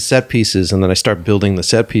about these as set pieces, and then I start building the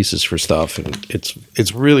set pieces for stuff, and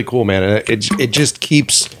it's really cool, man. And it just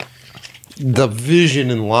keeps the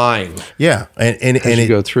vision in line. Yeah, and you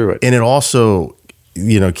go through it, and it also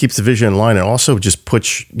keeps the vision in line, and also just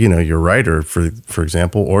puts, your writer, for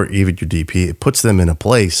example, or even your DP, it puts them in a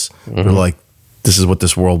place where like, this is what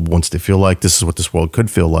this world wants to feel like. This is what this world could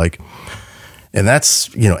feel like. And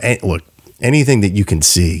that's, look, anything that you can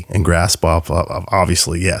see and grasp off of,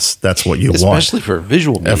 obviously, yes, that's what you want. Especially for a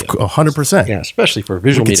visual medium. 100%. Yeah, especially for a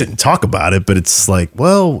visual medium. We can talk about it, but it's like,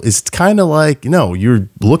 well, it's kind of like, you're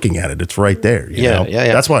looking at it. It's right there. You know?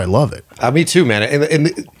 That's why I love it. Me too, man.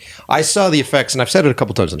 And I saw the effects, and I've said it a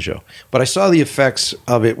couple times on the show, but I saw the effects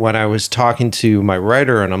of it when I was talking to my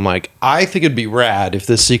writer, and I'm like, I think it'd be rad if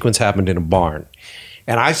this sequence happened in a barn.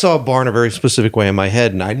 And I saw a barn a very specific way in my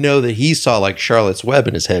head, and I know that he saw like Charlotte's Web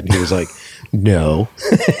in his head, and he was like, no.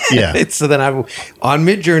 Yeah. So then on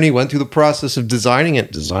Midjourney, went through the process of designing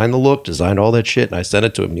it, designed the look, designed all that shit, and I sent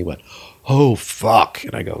it to him, and he went, oh, fuck.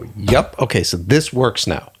 And I go, yep, okay, so this works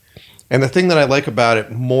now. And the thing that I like about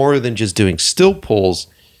it more than just doing still pulls,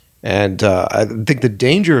 and I think the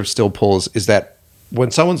danger of still pulls is that when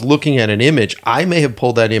someone's looking at an image, I may have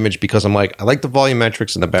pulled that image because I'm like, I like the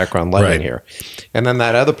volumetrics and the background lighting here. And then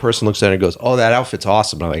that other person looks at it and goes, oh, that outfit's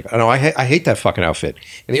awesome. And I'm like, oh, no, I hate that fucking outfit.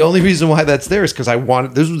 And the only reason why that's there is because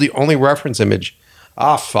this was the only reference image.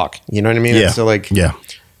 Ah, fuck. You know what I mean? Yeah. And so like,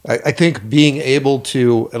 I think being able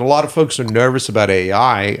to, and a lot of folks are nervous about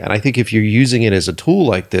AI. And I think if you're using it as a tool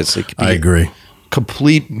like this, it could be I agree. a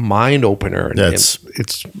complete mind opener.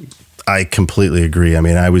 I completely agree. I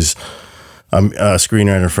mean, a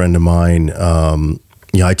screenwriter friend of mine,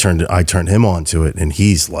 I turned him onto it, and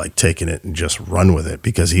he's like taking it and just run with it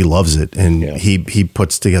because he loves it, and he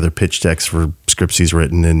puts together pitch decks for scripts he's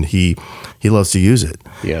written, and he loves to use it.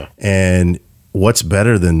 Yeah. And what's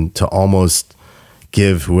better than to almost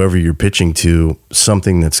give whoever you're pitching to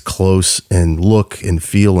something that's close in look and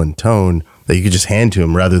feel and tone that you could just hand to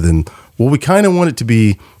him rather than, well, we kind of want it to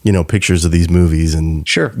be, pictures of these movies, and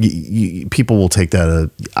sure, people will take that.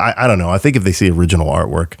 I don't know. I think if they see original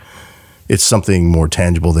artwork, it's something more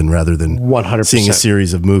tangible rather than 100% seeing a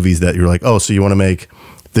series of movies that you're like, oh, so you want to make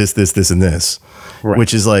this, and this, right.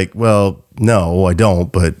 Which is like, well, no, I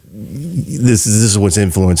don't. But this is what's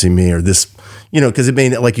influencing me, or this, because it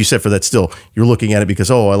may, like you said, for that still, you're looking at it because,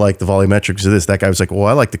 oh, I like the volumetrics of this. That guy was like, well,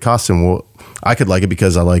 I like the costume. Well, I could like it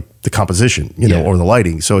because I like the composition, or the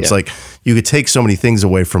lighting. So it's like you could take so many things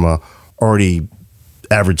away from a already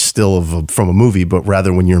average still from a movie, but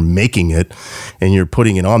rather when you're making it and you're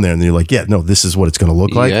putting it on there and you're like, yeah, no, this is what it's going to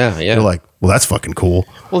look like. Yeah. You're like, well, that's fucking cool.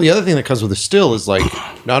 Well, the other thing that comes with a still is like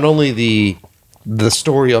not only the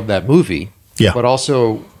story of that movie, but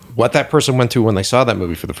also what that person went through when they saw that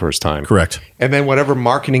movie for the first time. Correct. And then whatever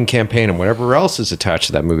marketing campaign and whatever else is attached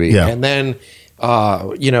to that movie. Yeah. And then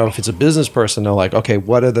if it's a business person, they're like, okay,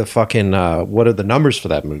 what are the numbers for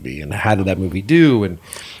that movie, and how did that movie do? And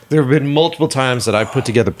there have been multiple times that I've put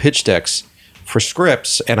together pitch decks for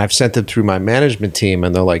scripts, and I've sent them through my management team,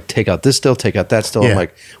 and they're like, take out this still, take out that still. I'm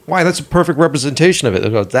like, why? That's a perfect representation of it. They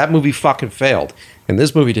go, that movie fucking failed, and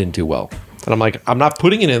this movie didn't do well. And I'm like, I'm not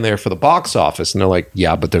putting it in there for the box office. And they're like,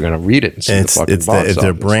 yeah, but they're going to read it and see the fucking box office.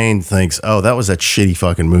 Their brain thinks, oh, that was that shitty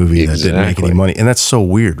fucking movie that didn't make any money. And that's so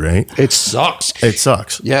weird, right? It sucks.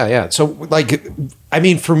 Yeah. So, like, I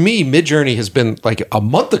mean, for me, Midjourney has been like a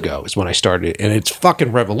month ago is when I started. And it's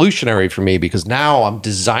fucking revolutionary for me because now I'm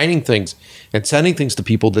designing things and sending things to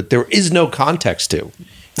people that there is no context to.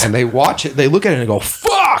 And they watch it, they look at it and go,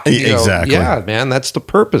 fuck. And exactly. Go, yeah, man, that's the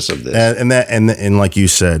purpose of this. And like you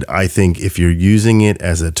said, I think if you're using it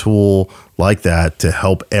as a tool like that to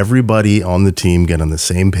help everybody on the team get on the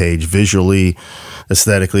same page, visually,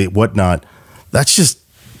 aesthetically, whatnot, that's just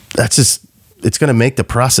it's going to make the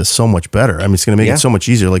process so much better. I mean, it's going to make it so much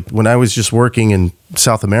easier. Like when I was just working in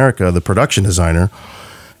South America, the production designer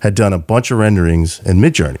had done a bunch of renderings in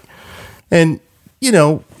Midjourney. And,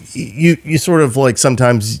 you sort of like,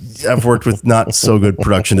 sometimes I've worked with not so good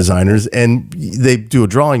production designers, and they do a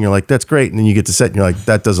drawing, you're like, that's great. And then you get to set and you're like,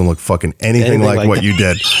 that doesn't look fucking anything like what you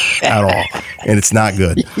did at all. And it's not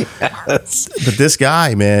good. Yes. But this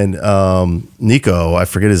guy, man, Nico, I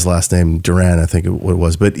forget his last name, Duran, I think what it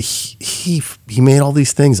was, but he made all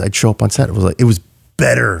these things. I'd show up on set. It was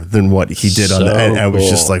better than what he did on that. And I was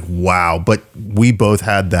just like, wow. But we both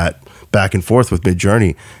had that back and forth with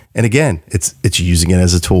Midjourney. And again, it's using it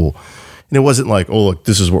as a tool. And it wasn't like, oh, look,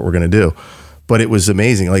 this is what we're going to do. But it was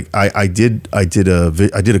amazing. Like I did a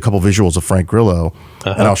couple visuals of Frank Grillo,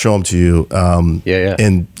 and I'll show them to you.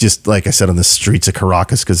 And just like I said, on the streets of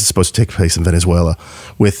Caracas, because it's supposed to take place in Venezuela,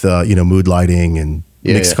 with mood lighting and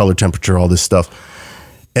mixed color temperature, all this stuff.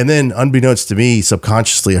 And then unbeknownst to me,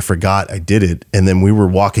 subconsciously, I forgot I did it. And then we were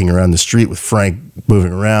walking around the street with Frank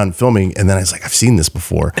moving around, filming. And then I was like, I've seen this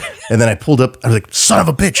before. And then I pulled up, I was like, son of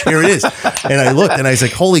a bitch, here it is. And I looked and I was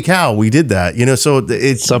like, holy cow, we did that. You know, so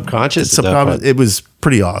it's subconscious. It was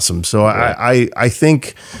pretty awesome. So I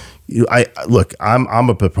think, I'm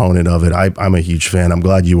a proponent of it. I'm a huge fan. I'm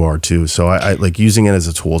glad you are too. So I like using it as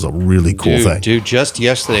a tool is a really cool thing. Dude, just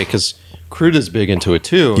yesterday, because Cruda's big into it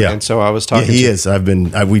too. Yeah. And so I was talking he is.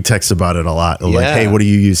 We text about it a lot. Like, hey, what do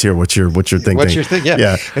you use here? What's your thing? What's your thing?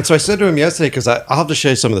 Yeah. And so I said to him yesterday, because I'll have to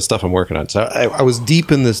show you some of the stuff I'm working on. So I was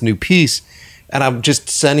deep in this new piece, and I'm just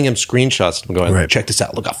sending him screenshots. I'm going, check this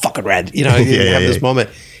out. Look how fucking rad. You know, have this moment.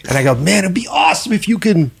 And I go, man, it'd be awesome if you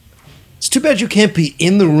can. It's too bad you can't be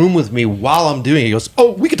in the room with me while I'm doing it. He goes,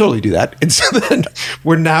 oh, we could totally do that. And so then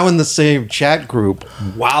we're now in the same chat group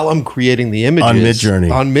while I'm creating the images. On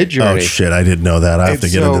Midjourney. Oh, shit. I didn't know that. I have to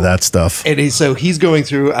get into that stuff. And so he's going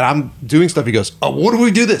through, and I'm doing stuff. He goes, oh, what do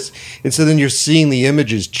we do this? And so then you're seeing the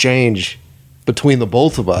images change between the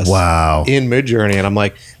both of us. Wow. In Midjourney. And I'm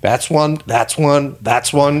like, that's one.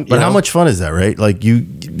 But how much fun is that, right? Like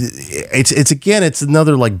it's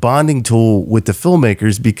another like bonding tool with the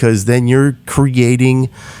filmmakers, because then you're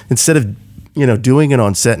creating, instead of, doing it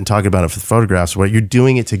on set and talking about it for the photographs, right? You're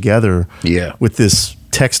doing it together with this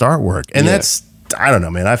text artwork. And that's, I don't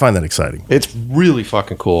know, man. I find that exciting. It's really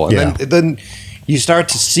fucking cool. And then you start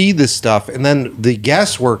to see this stuff, and then the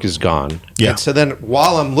guesswork is gone. Yeah. And so then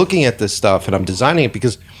while I'm looking at this stuff and I'm designing it,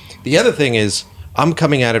 because the other thing is I'm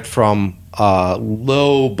coming at it from a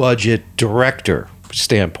low budget director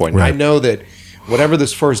standpoint. Right. I know that whatever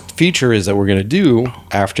this first feature is that we're going to do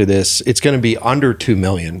after this, it's going to be under $2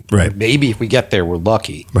 million. Right. Maybe if we get there, we're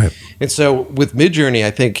lucky. Right. And so with Midjourney,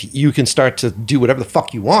 I think you can start to do whatever the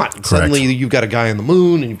fuck you want. And suddenly you've got a guy on the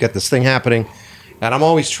moon and you've got this thing happening. And I'm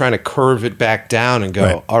always trying to curve it back down and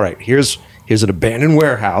go, all right, here's an abandoned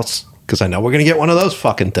warehouse, because I know we're going to get one of those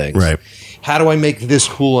fucking things. Right. How do I make this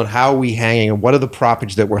cool, and how are we hanging, and what are the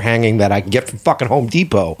proppage that we're hanging that I can get from fucking Home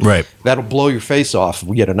Depot? Right. That'll blow your face off if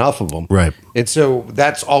we get enough of them. Right. And so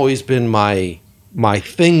that's always been my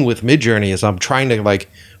thing with Midjourney, is I'm trying to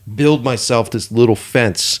like build myself this little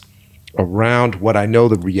fence around what I know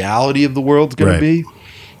the reality of the world's going to be.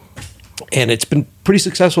 And it's been pretty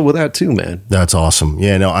successful with that too, man. That's awesome.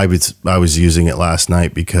 Yeah, no, I was using it last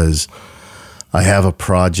night because I have a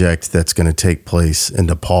project that's going to take place in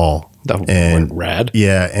Nepal. And rad.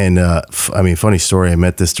 Yeah, and funny story. I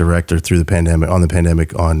met this director through the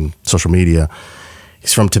pandemic on social media.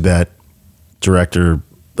 He's from Tibet. Director,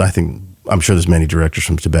 I'm sure there's many directors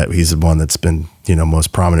from Tibet. He's the one that's been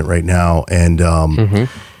most prominent right now, and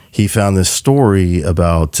he found this story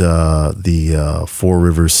about the Four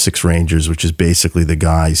Rivers Six Rangers, which is basically the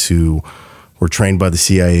guys who were trained by the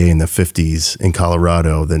CIA in the 50s in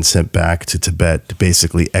Colorado, then sent back to Tibet to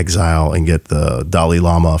basically exile and get the Dalai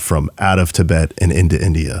Lama from out of Tibet and into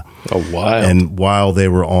India. Oh, wow. And while they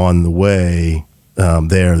were on the way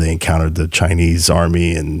there, they encountered the Chinese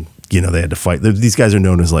army, and they had to fight. These guys are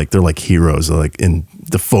known as they're like heroes, like in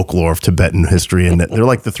the folklore of Tibetan history, and they're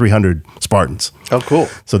like the 300 Spartans. Oh, cool.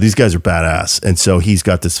 So these guys are badass. And so he's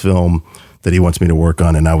got this film that he wants me to work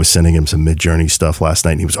on, and I was sending him some Midjourney stuff last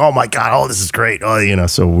night, and he was, oh my God, this is great. Oh,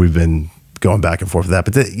 so we've been going back and forth with that.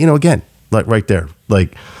 But again, like right there,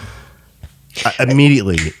 like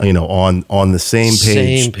immediately, on the same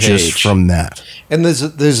page just from that. And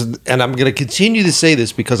and I'm going to continue to say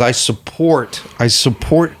this because I support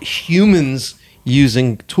humans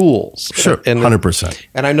using tools. Sure, and 100%.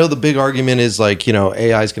 And I know the big argument is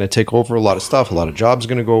AI is going to take over a lot of stuff. A lot of jobs are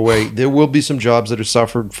going to go away. There will be some jobs that are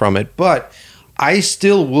suffered from it, but I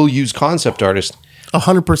still will use concept artists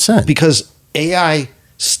 100%, because AI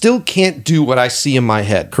still can't do what I see in my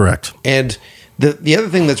head. Correct. And the other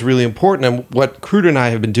thing that's really important, and what Cruder and I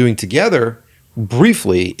have been doing together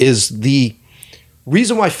briefly, is the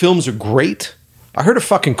reason why films are great. I heard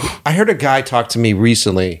a guy talk to me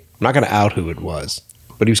recently. I'm not going to out who it was,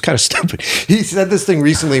 but he was kind of stupid. He said this thing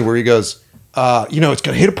recently where he goes, it's going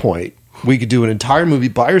to hit a point. We could do an entire movie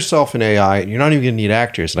by yourself in AI, and you're not even going to need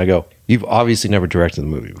actors. And I go, you've obviously never directed a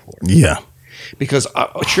movie before. Yeah. Because,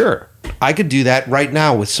 sure, I could do that right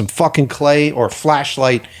now with some fucking clay or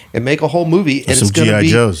flashlight and make a whole movie. And it's going to be,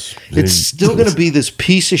 Joes. It's still going to be this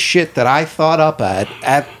piece of shit that I thought up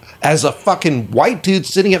at as a fucking white dude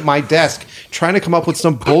sitting at my desk trying to come up with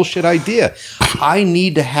some bullshit idea. I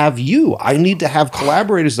need to have you. I need to have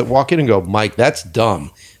collaborators that walk in and go, Mike, that's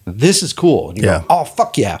dumb. This is cool. And you go, oh,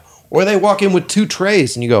 fuck yeah. Or they walk in with two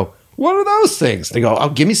trays and you go, what are those things? They go, oh,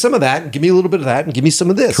 give me some of that, and give me a little bit of that, and give me some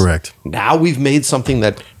of this. Correct. Now we've made something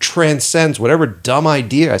that transcends whatever dumb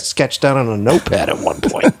idea I sketched down on a notepad at one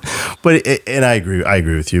point. But I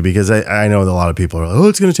agree with you, because I know that a lot of people are like, oh,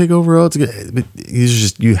 it's going to take over. Oh, it's gonna, but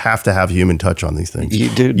you have to have human touch on these things. You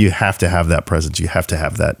do. You have to have that presence. You have to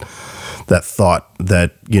have that thought,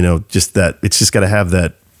 that, just that it's just got to have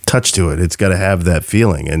that touch to it. It's got to have that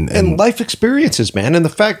feeling and life experiences, man. And the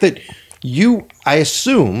fact that I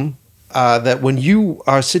assume that when you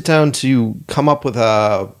sit down to come up with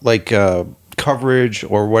a coverage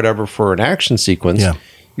or whatever for an action sequence,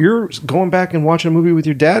 you're going back and watching a movie with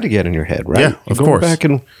your dad again in your head, right? Yeah, of course. Going back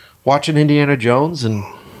and watching Indiana Jones. And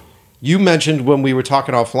you mentioned when we were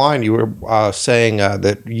talking offline, you were saying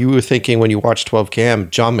that you were thinking when you watched 12 Cam,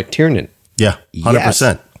 John McTiernan. Yeah,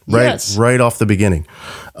 100%. Yes. Right off the beginning.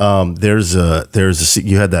 There's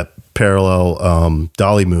you had that parallel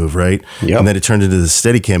dolly move, right? Yep. And then it turned into the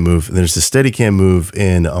Steadicam move. And there's the Steadicam move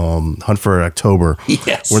in Hunt for Red October,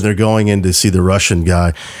 where they're going in to see the Russian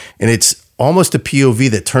guy, and it's almost a POV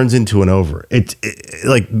that turns into an over. It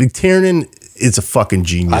like McTiernan is a fucking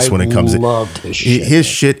genius when it comes to his shit. His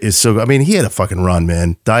shit is so good. I mean, he had a fucking run,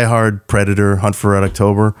 man. Die Hard, Predator, Hunt for Red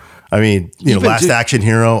October. I mean, Last Action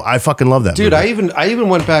Hero. I fucking love that movie. I even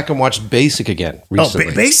went back and watched Basic again recently.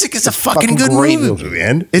 Oh, Basic is a fucking good movie,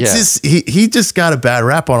 man. It's he just got a bad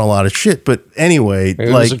rap on a lot of shit. But anyway, he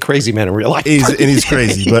was a crazy man in real life. He's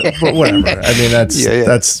crazy, but whatever. I mean,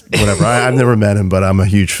 that's whatever. I've never met him, but I'm a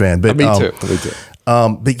huge fan. But Me too.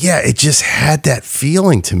 But yeah, it just had that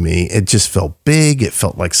feeling to me. It just felt big. It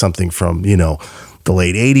felt like something from, the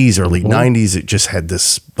late 80s, early 90s. It just had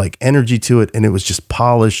this like energy to it, and it was just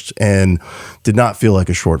polished and did not feel like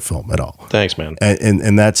a short film at all. Thanks, man.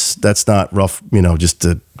 And that's not rough, just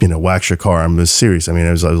to, wax your car. I'm serious. I mean,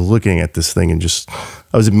 I was looking at this thing and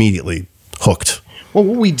I was immediately hooked. Well,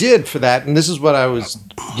 what we did for that, and this is what I was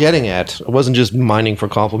getting at, I wasn't just mining for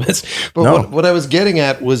compliments, but what I was getting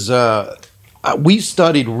at was we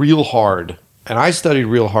studied real hard, and I studied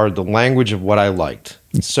real hard the language of what I liked.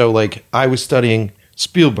 So, like, I was studying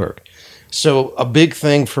Spielberg. So a big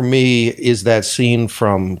thing for me is that scene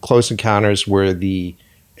from Close Encounters where the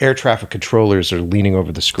air traffic controllers are leaning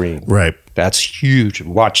over the screen. Right. That's huge.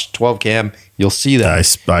 Watch 12 Cam, you'll see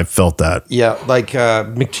that. I felt that. Yeah, like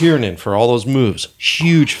McTiernan for all those moves.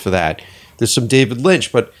 Huge for that. There's some David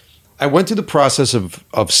Lynch, but I went through the process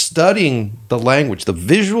of studying the language, the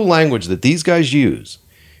visual language that these guys use.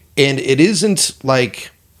 And it isn't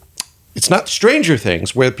like... It's not Stranger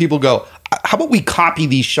Things where people go, how about we copy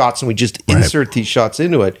these shots and we just insert these shots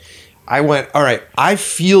into it? I went, all right, I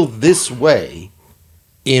feel this way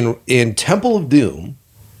in Temple of Doom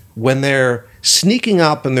when they're sneaking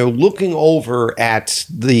up and they're looking over at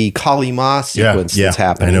the Kali Ma sequence that's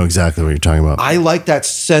happening. I know exactly what you're talking about. I like that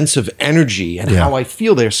sense of energy and how I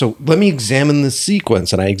feel there. So let me examine the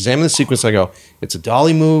sequence. And I examine the sequence. I go, it's a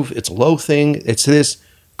dolly move. It's a low thing. It's this.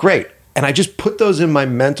 Great. And I just put those in my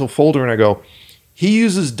mental folder and I go, he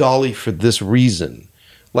uses dolly for this reason.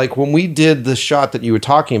 Like when we did the shot that you were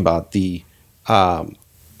talking about, the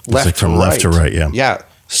left to right. Yeah.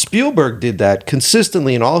 Spielberg did that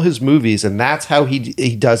consistently in all his movies, and that's how he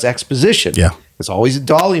does exposition. Yeah. It's always a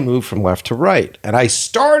dolly move from left to right. And I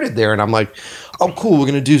started there and I'm like, oh, cool,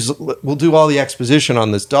 we'll do all the exposition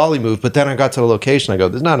on this dolly move. But then I got to the location. I go,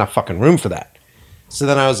 there's not enough fucking room for that. So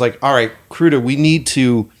then I was like, all right, Kruta, we need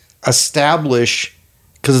to establish,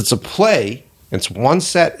 because it's a play, it's one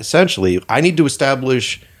set essentially, I need to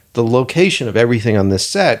establish the location of everything on this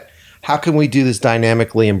set. How can we do this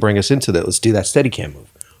dynamically and bring us into that? Let's do that Steadicam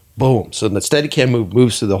move. Boom. So the Steadicam move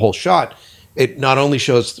moves through the whole shot. It not only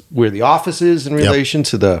shows where the office is in relation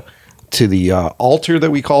to the altar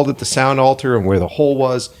that we called it, the sound altar, and where the hole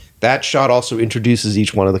was. That shot also introduces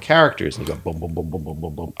each one of the characters. And you go boom, boom, boom, boom, boom,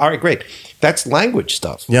 boom, boom. All right, great. That's language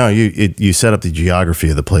stuff. Yeah, you set up the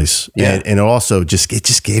geography of the place, and it also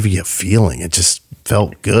just gave you a feeling. It just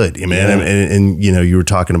felt good. I mean, and you were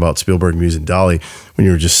talking about Spielberg music, dolly. When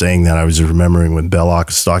you were just saying that, I was remembering when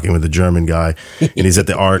Belloc is talking with the German guy, and he's at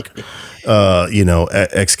the Ark.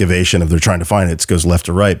 Excavation of they're trying to find it goes left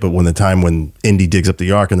to right, but when Indy digs up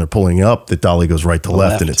the Ark and they're pulling up, the dolly goes right to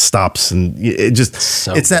left and it stops, and it just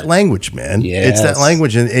it's that language, man. Yes. It's that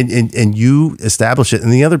language, and you establish it.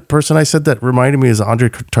 And the other person I said that reminded me is Andrei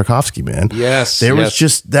Tarkovsky, man. Yes, there was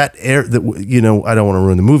just that air that I don't want to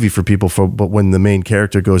ruin the movie for people, but when the main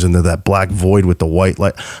character goes into that black void with the white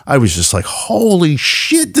light, I was just like, holy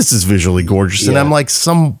shit, this is visually gorgeous, and I'm like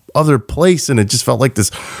some other place, and it just felt like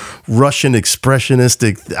this Russian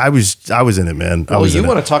expressionistic. I was in it, man. Well, you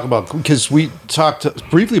want to talk about, because we talked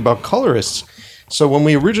briefly about colorists. So when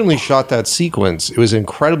we originally shot that sequence, it was an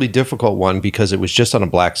incredibly difficult one because it was just on a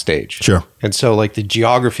black stage. Sure. And so like the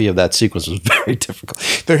geography of that sequence was very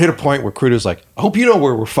difficult. There hit a point where Crudu's like, I hope you know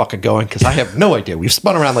where we're fucking going because I have no idea. We've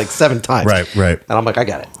spun around like 7 times. Right. And I'm like, I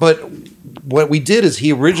got it. But what we did is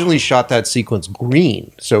he originally shot that sequence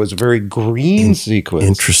green. So it was a very green sequence.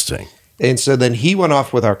 Interesting. And so then he went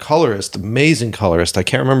off with our colorist, amazing colorist. I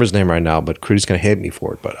can't remember his name right now, but Crudu's going to hate me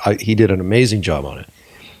for it. But he did an amazing job on it.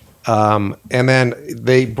 And then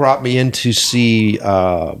they brought me in to see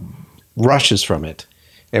rushes from it.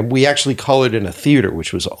 And we actually colored in a theater,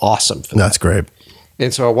 which was awesome. That's great.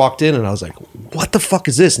 And so I walked in and I was like, what the fuck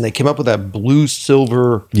is this? And they came up with that blue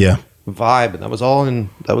silver vibe. And that was all in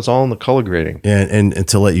the color grading. And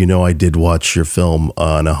to let you know, I did watch your film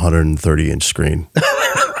on a 130-inch screen.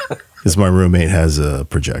 Because my roommate has a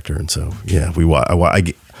projector. And so, yeah,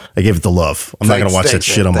 I gave it the love. I'm not going to watch that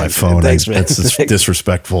shit on my phone. Thanks, man. It's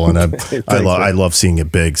disrespectful, and I love seeing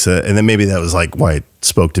it big. So, and then maybe that was like why it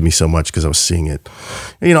spoke to me so much because I was seeing it.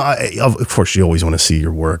 You know, of course, you always want to see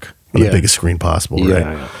your work on the biggest screen possible,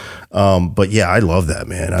 right? Yeah. But yeah, I love that,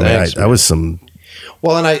 man. That was some.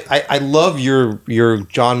 Well, and I love your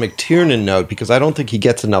John McTiernan note because I don't think he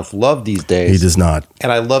gets enough love these days. He does not.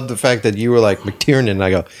 And I love the fact that you were like, McTiernan, and I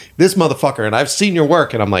go, this motherfucker, and I've seen your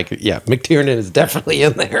work, and I'm like, yeah, McTiernan is definitely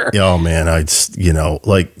in there. Oh, man,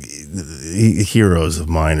 like heroes of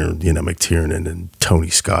mine are, McTiernan and Tony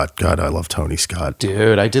Scott. God, I love Tony Scott.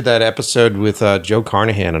 Dude, I did that episode with Joe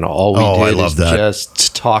Carnahan, and all we did is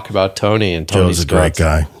just talk about Tony and Tony Scott. Joe's a great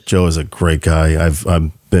guy. Joe is a great guy. I've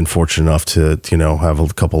been fortunate enough to have a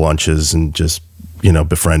couple lunches and just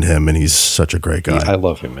befriend him, and he's such a great guy. I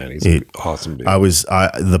love him, man. He's an awesome dude.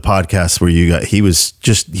 The podcast where he was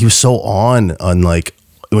so on like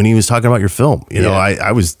when he was talking about your film.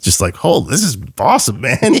 I was just like, oh, this is awesome,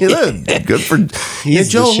 man. Good for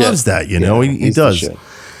Joe loves that. He does.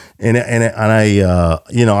 And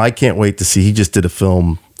I can't wait to see. He just did a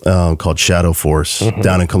film called Shadow Force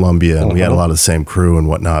down in Colombia, and we had a lot of the same crew and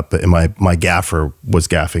whatnot. But my gaffer was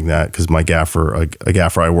gaffing that because my gaffer, a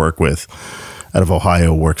gaffer I work with out of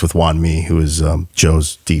Ohio, worked with Juan Mi, who is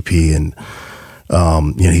Joe's DP, and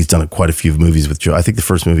he's done quite a few movies with Joe. I think the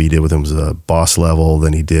first movie he did with him was Boss Level.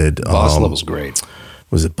 Then he did Boss Level's great.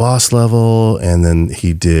 Was it Boss Level? And then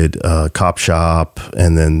he did Cop Shop,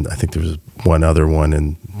 and then I think there was one other one,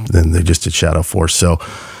 and then they just did Shadow Force. So.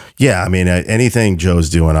 Yeah, I mean, anything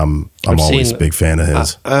Joe's doing, I'm always a big fan of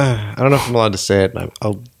his. I don't know if I'm allowed to say it.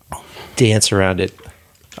 I'll dance around it.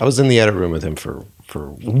 I was in the edit room with him for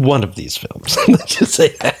one of these films. Let's just say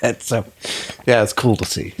that. So, yeah, it's cool to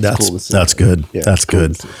see. That's good. Yeah, that's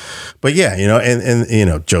good. But yeah,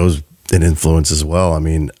 and Joe's an influence as well. I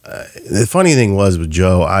mean, the funny thing was with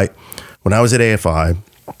Joe, when I was at AFI,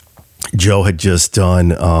 Joe had just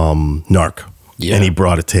done Narc, and he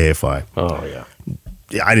brought it to AFI. Oh yeah.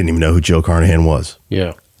 I didn't even know who Joe Carnahan was.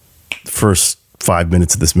 Yeah. The first 5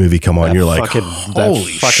 minutes of this movie come on, you're like, holy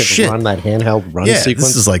shit. Run, that handheld run sequence.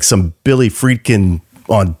 This is like some Billy Friedkin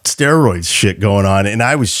on steroids shit going on. And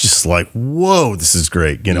I was just like, whoa, this is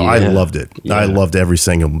great. I loved it. Yeah. I loved every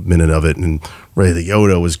single minute of it. And Ray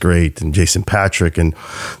Liotta was great, and Jason Patrick. And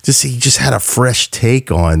he just had a fresh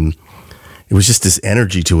take on, it was just this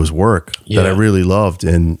energy to his work that I really loved.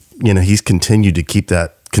 And, he's continued to keep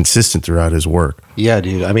that consistent throughout his work. Yeah,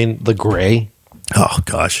 dude. I mean, The Gray. Oh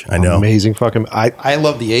gosh, I know. Amazing fucking. I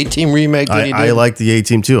love the A-Team remake that he did. I like the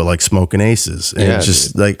A-Team too. I like Smoking Aces. And it's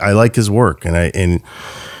just like I like his work, and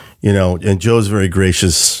Joe's very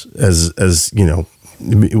gracious as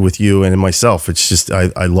with you and myself. It's just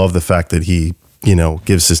I love the fact that he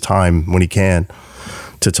gives his time when he can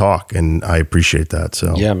to talk, and I appreciate that.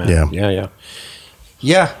 So yeah, man.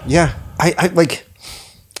 Yeah. I like.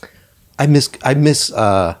 I miss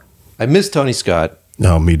Tony Scott.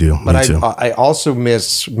 No, me too. But I also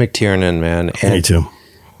miss McTiernan, man. And me too.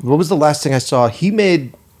 What was the last thing I saw? He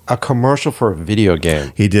made a commercial for a video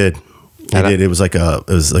game. He did. It was like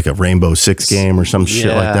a Rainbow Six game or some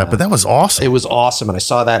shit like that. But that was awesome. It was awesome, and I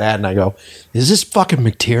saw that ad and I go, "Is this fucking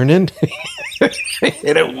McTiernan?"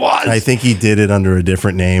 And it was. I think he did it under a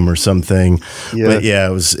different name or something. Yeah. But yeah,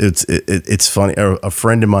 it's funny. A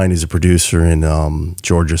friend of mine is a producer in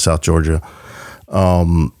South Georgia.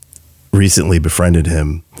 Recently befriended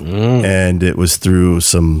him, and it was through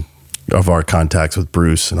some of our contacts with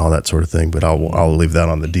Bruce and all that sort of thing. But I'll leave that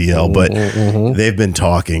on the DL. But they've been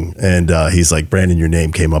talking, and he's like, "Brandon, your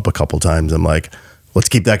name came up a couple times." I'm like, let's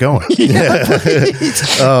keep that going.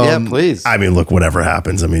 Yeah, please. I mean, look, whatever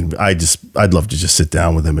happens. I mean, I'd love to just sit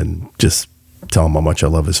down with him and just tell him how much I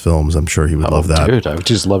love his films. I'm sure he would love that. Dude, I would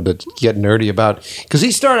just love to get nerdy about, because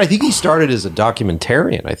I think he started as a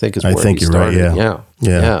documentarian. I think you're started. Right.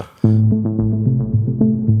 Yeah.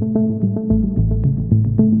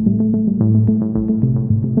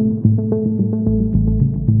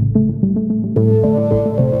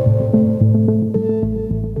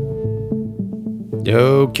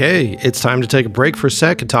 Okay, it's time to take a break for a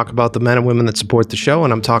sec and talk about the men and women that support the show.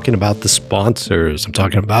 And I'm talking about the sponsors. I'm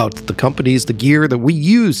talking about the companies, the gear that we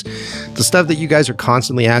use, the stuff that you guys are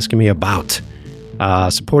constantly asking me about.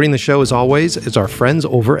 Supporting the show, as always, is our friends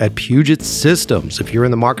over at Puget Systems. If you're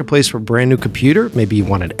in the marketplace for a brand new computer, maybe you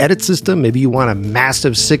want an edit system, maybe you want a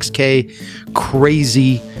massive 6K,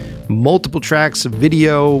 crazy, multiple tracks of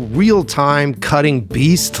video, real-time cutting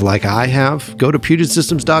beast like I have, go to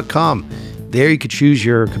PugetSystems.com. There you could choose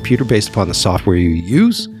your computer based upon the software you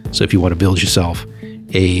use. So if you want to build yourself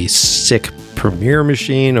a sick Premiere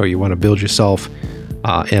machine, or you want to build yourself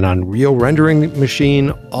an Unreal rendering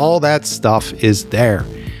machine, all that stuff is there.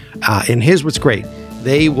 And here's what's great.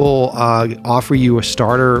 They will offer you a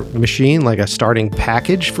starter machine, like a starting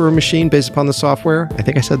package for a machine based upon the software. I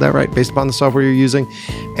think I said that right, based upon the software you're using.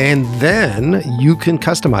 And then you can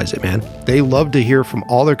customize it, man. They love to hear from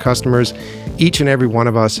all their customers. Each and every one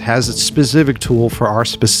of us has a specific tool for our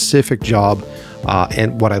specific job.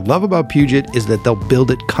 And what I love about Puget is that they'll build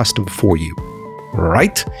it custom for you.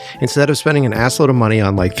 Right? Instead of spending an assload of money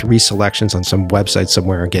on like 3 selections on some website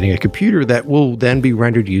somewhere and getting a computer that will then be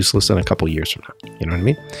rendered useless in a couple of years from now. You know what I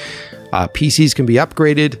mean? PCs can be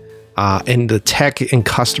upgraded, and the tech and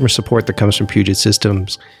customer support that comes from Puget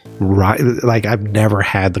Systems, right? Like, I've never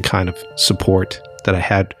had the kind of support that I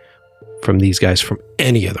had from these guys from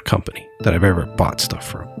any other company that I've ever bought stuff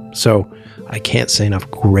from. So I can't say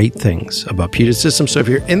enough great things about Puget Systems. So if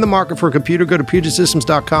you're in the market for a computer, go to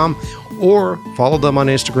PugetSystems.com or follow them on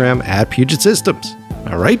Instagram at Puget Systems.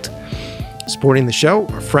 All right. Supporting the show,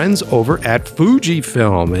 our friends over at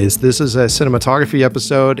Fujifilm. This is a cinematography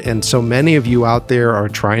episode, and so many of you out there are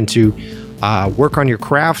trying to work on your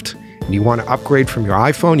craft. You want to upgrade from your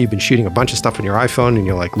iPhone. You've been shooting a bunch of stuff on your iPhone and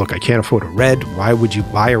you're like, look, I can't afford a Red. Why would you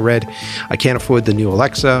buy a Red? I can't afford the new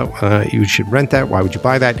Alexa. You should rent that. Why would you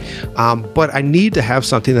buy that? But I need to have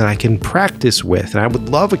something that I can practice with. And I would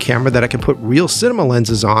love a camera that I can put real cinema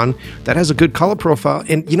lenses on that has a good color profile.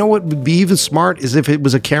 And you know what would be even smart is if it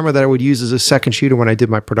was a camera that I would use as a second shooter when I did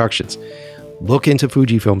my productions. Look into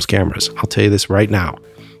Fujifilm's cameras. I'll tell you this right now.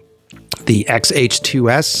 The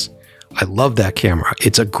XH2S, I love that camera.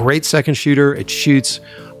 It's a great second shooter. It shoots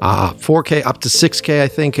 4K up to 6K, I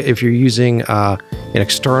think, if you're using an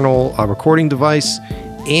external recording device.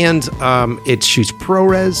 And it shoots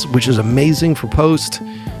ProRes, which is amazing for post.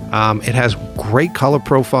 It has great color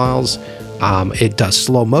profiles. It does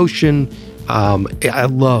slow motion. I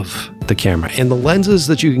love the camera. And the lenses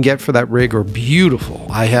that you can get for that rig are beautiful.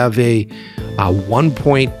 I have a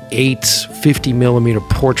 1.8 50 millimeter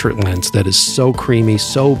portrait lens that is so creamy,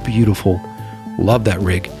 so beautiful. Love that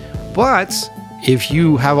rig. But if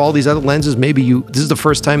you have all these other lenses, this is the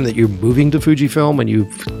first time that you're moving to Fujifilm, and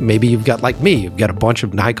you've got, like me, you've got a bunch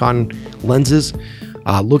of Nikon lenses.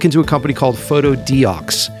 Look into a company called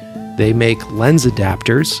PhotoDiox. They make lens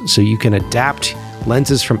adapters, so you can adapt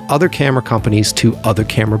lenses from other camera companies to other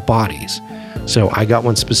camera bodies. So I got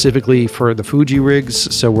one specifically for the Fuji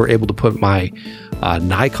rigs, so we're able to put my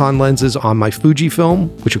Nikon lenses on my Fujifilm,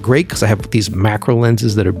 which are great because I have these macro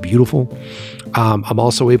lenses that are beautiful. I'm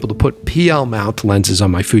also able to put PL mount lenses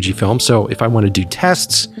on my Fujifilm, so if I want to do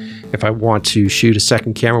tests, if I want to shoot a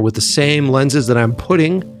second camera with the same lenses that I'm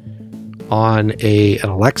putting on an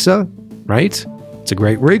Alexa, right? It's a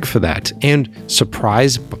great rig for that. And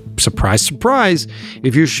surprise,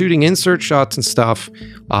 if you're shooting insert shots and stuff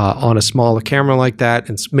on a smaller camera like that,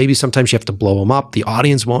 and maybe sometimes you have to blow them up, the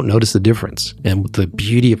audience won't notice the difference. And with the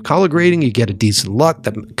beauty of color grading, you get a decent look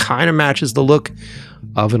that kind of matches the look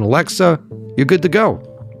of an Alexa. You're good to go.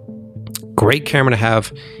 Great camera to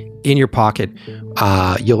have in your pocket.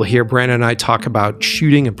 You'll hear Brandon and I talk about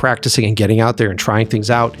shooting and practicing and getting out there and trying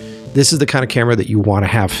things out. This is the kind of camera that you want to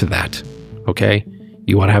have for that. Okay?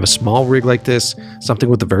 You want to have a small rig like this, something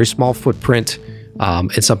with a very small footprint.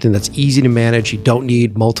 It's something that's easy to manage. You don't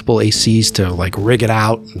need multiple ACs to like rig it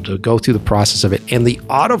out and to go through the process of it. And the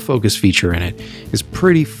autofocus feature in it is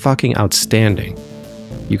pretty fucking outstanding.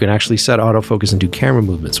 You can actually set autofocus and do camera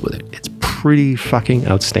movements with it. It's pretty fucking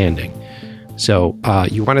outstanding. So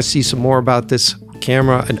you want to see some more about this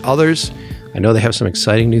camera and others. I know they have some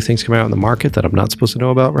exciting new things coming out in the market that I'm not supposed to know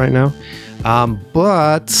about right now.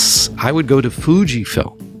 But I would go to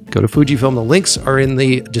Fujifilm. Go to Fujifilm. The links are in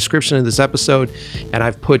the description of this episode. And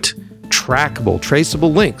I've put trackable,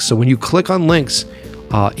 traceable links. So when you click on links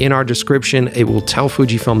in our description, it will tell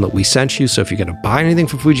Fujifilm that we sent you. So if you're going to buy anything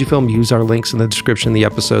from Fujifilm, use our links in the description of the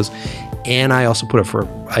episodes. And I also put it for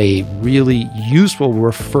a really useful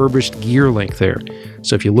refurbished gear link there.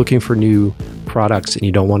 So if you're looking for new products and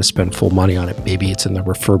you don't want to spend full money on it, maybe it's in the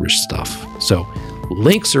refurbished stuff. So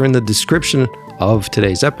links are in the description of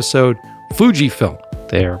today's episode. Fujifilm,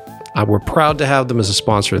 we're proud to have them as a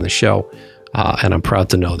sponsor in the show, and I'm proud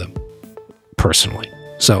to know them personally.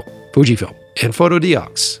 So Fujifilm and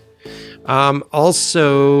Photodiox.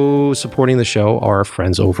 Also supporting the show are our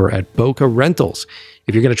friends over at Bokeh Rentals.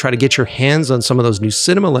 If you're going to try to get your hands on some of those new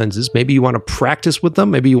cinema lenses, maybe you want to practice with them.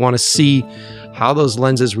 Maybe you want to see how those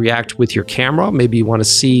lenses react with your camera. Maybe you want to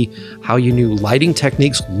see how your new lighting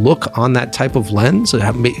techniques look on that type of lens.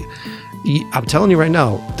 I'm telling you right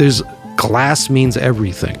now, glass means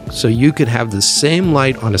everything. So you could have the same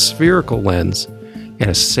light on a spherical lens and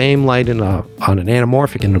a same light on an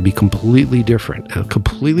anamorphic, and it'll be completely different. A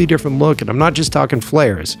completely different look. And I'm not just talking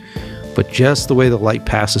flares, but just the way the light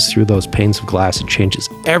passes through those panes of glass, it changes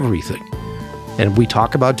everything. And we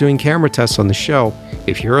talk about doing camera tests on the show.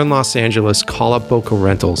 If you're in Los Angeles, call up Bokeh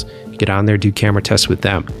Rentals. Get on there, do camera tests with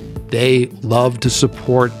them. They love to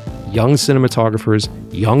support young cinematographers,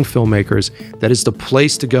 young filmmakers. That is the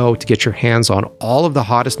place to go to get your hands on all of the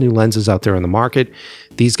hottest new lenses out there on the market.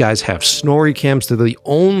 These guys have Snorri cams. They're the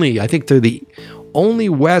only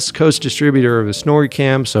West Coast distributor of a Snorri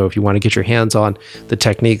cam. So if you want to get your hands on the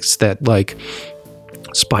techniques that like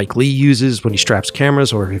Spike Lee uses when he straps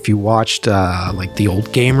cameras, or if you watched like the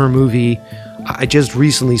old Gamer movie, I just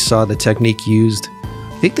recently saw the technique used.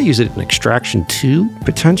 I think they use it in Extraction 2,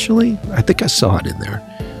 potentially. I think I saw it in there.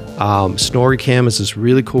 Snorri cam is this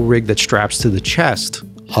really cool rig that straps to the chest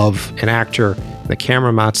of an actor. The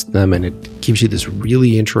camera mounts them, and it gives you this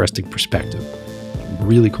really interesting perspective.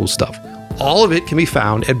 Really cool stuff. All of it can be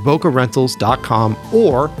found at bokehrentals.com,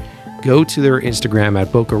 or go to their Instagram at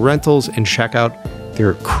Bokeh Rentals and check out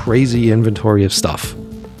their crazy inventory of stuff.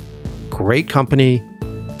 Great company,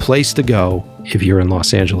 place to go if you're in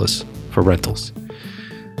Los Angeles for rentals.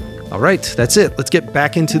 All right, that's it. Let's get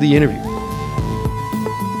back into the interview.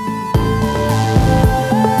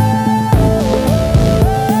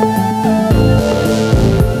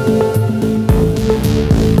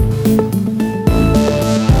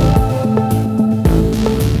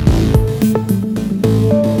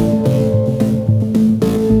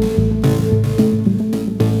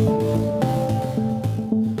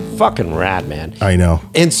 Fucking rad, man. I know.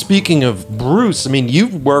 And speaking of Bruce, I mean,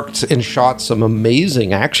 you've worked and shot some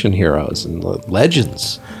amazing action heroes and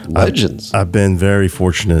legends. I've been very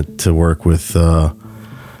fortunate to work with,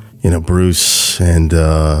 Bruce and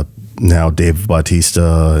now Dave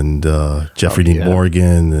Bautista and Jeffrey Dean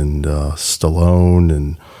Morgan and Stallone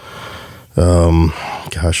and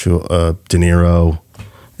De Niro.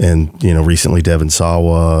 And, recently Devon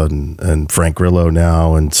Sawa and Frank Grillo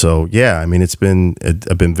now. And so, yeah, I mean, I've been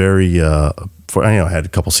very, I had a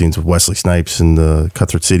couple scenes with Wesley Snipes in the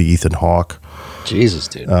Cutthroat City, Ethan Hawke. Jesus,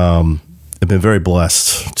 dude. I've been very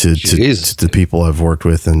blessed to the people I've worked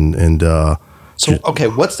with. Okay,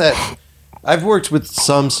 what's that? I've worked with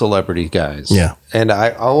some celebrity guys. Yeah. And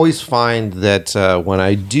I always find that when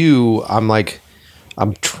I do,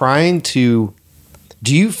 I'm trying to,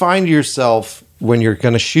 do you find yourself, when you're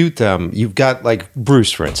going to shoot them, you've got like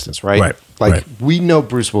Bruce, for instance, right? Right. We know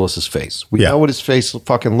Bruce Willis's face. We know what his face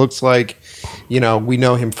fucking looks like. We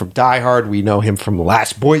know him from Die Hard. We know him from The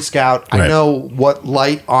Last Boy Scout. Right. I know what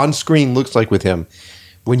light on screen looks like with him.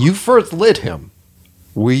 When you first lit him,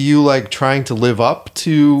 were you like trying to live up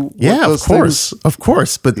to of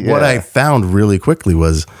course. But what I found really quickly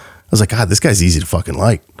was, I was like, God, this guy's easy to fucking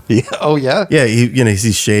light. Yeah. Oh yeah. Yeah.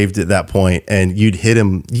 He's shaved at that point, and you'd hit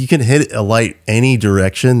him. You can hit a light any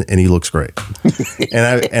direction, and he looks great.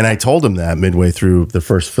 and I told him that midway through the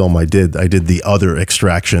first film I did the other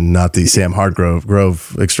Extraction, not the Sam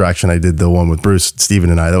Hargrove Extraction. I did the one with Bruce, Steven,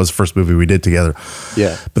 and I. That was the first movie we did together.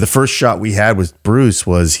 Yeah. But the first shot we had with Bruce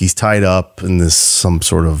was he's tied up in some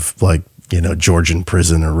sort of like, Georgian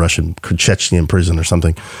prison or Russian Chechnyan prison or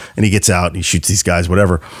something. And he gets out and he shoots these guys,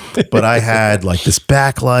 whatever. But I had like this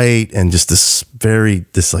backlight and just this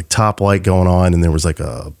like top light going on. And there was like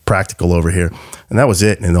a practical over here. And that was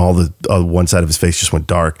it. And all the one side of his face just went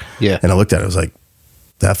dark. Yeah. And I looked at it. I was like,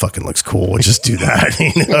 that fucking looks cool. Let's just do that,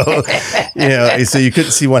 So you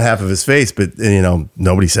couldn't see one half of his face, but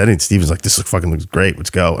nobody said anything. Steven's like, this fucking looks great.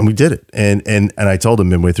 Let's go. And we did it. And I told him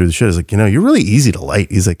midway through the show, I was like, you're really easy to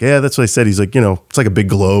light. He's like, yeah, that's what I said. He's like, it's like a big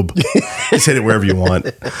globe. Just hit it wherever you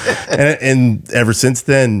want. And ever since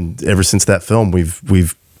that film,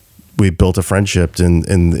 we've we built a friendship,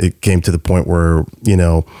 and it came to the point where, you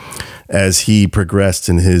know, as he progressed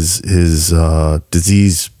and his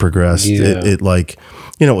disease progressed, it like,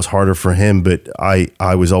 you know, it was harder for him, but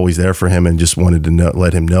I was always there for him and just wanted to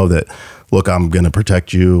let him know that, look, I'm going to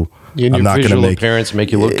protect you. And I'm not going to make appearance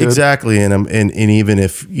make you look good. Exactly. And even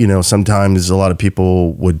if, you know, sometimes a lot of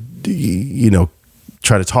people would, you know,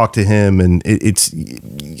 try to talk to him, and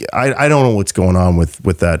I don't know what's going on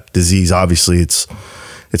with that disease. Obviously it's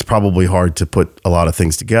probably hard to put a lot of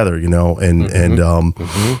things together, you know, and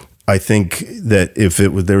I think that if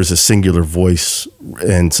there was a singular voice,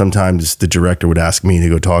 and sometimes the director would ask me to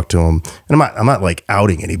go talk to him, and I'm not like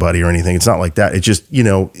outing anybody or anything. It's not like that. It's just, you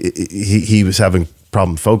know, he was having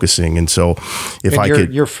problem focusing, and so if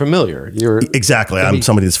you're familiar, exactly. I'm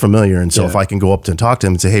somebody that's familiar, and so if I can go up to and talk to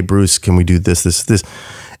him and say, hey, Bruce, can we do this,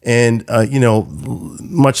 and you know,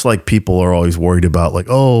 much like people are always worried about, like,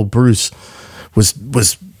 oh, Bruce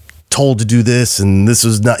was told to do this, and this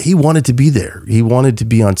was not. He wanted to be there. He wanted to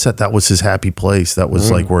be on set. That was his happy place. That was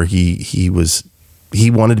like where he was. He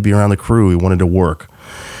wanted to be around the crew. He wanted to work.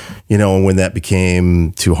 You know, and when that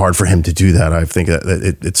became too hard for him to do that, I think that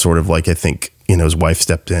it's sort of like, I think, you know, his wife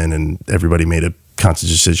stepped in and everybody made a conscious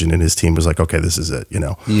decision, and his team was like, okay, this is it, you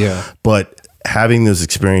know? Yeah. But having those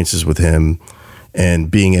experiences with him and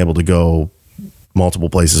being able to go multiple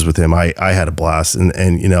places with him, I had a blast.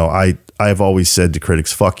 And, you know, I've always said to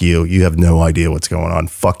critics, fuck you. You have no idea what's going on.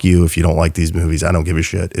 Fuck you. If you don't like these movies, I don't give a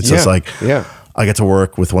shit. It's just like, I get to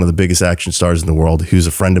work with one of the biggest action stars in the world, who's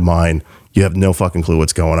a friend of mine. You have no fucking clue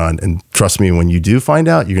what's going on. And trust me, when you do find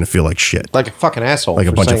out, you're going to feel like shit. Like a fucking asshole. Like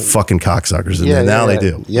a bunch of fucking cocksuckers. And now they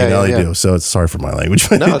do. Now they do. So it's sorry for my language.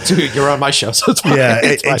 No, dude, you're on my show, so it's fine. Yeah,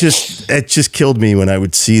 it just killed me when I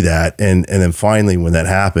would see that. And then finally when that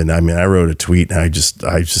happened, I mean, I wrote a tweet and I just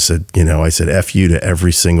said, you know, I said, F you to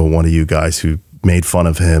every single one of you guys who made fun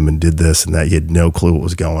of him and did this and that. You had no clue what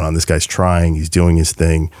was going on. This guy's trying. He's doing his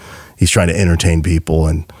thing. He's trying to entertain people,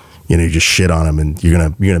 and you know, you just shit on him, and you're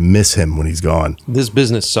gonna miss him when he's gone. This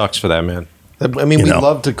business sucks for that man. I mean, we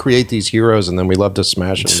love to create these heroes, and then we love to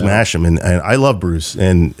smash them. And I love Bruce,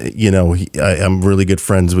 and you know, I'm really good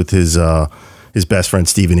friends with his best friend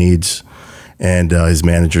Stephen Eads, and his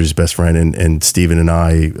manager's best friend, and Stephen and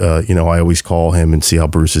I, you know, I always call him and see how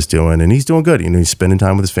Bruce is doing, and he's doing good. You know, he's spending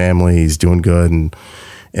time with his family. He's doing good,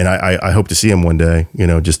 and I hope to see him one day, you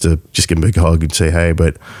know, just give him a big hug and say, hey.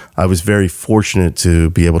 But I was very fortunate to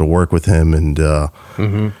be able to work with him. And,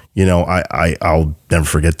 you know, I'll never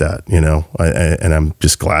forget that, you know, and I'm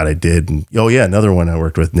just glad I did. And, oh, yeah, another one I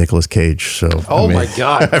worked with, Nicolas Cage. So, my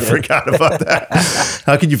God. I forgot about that.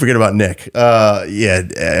 How could you forget about Nick? Yeah,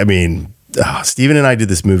 I mean, Steven and I did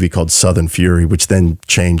this movie called Southern Fury, which then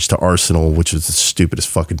changed to Arsenal, which was the stupidest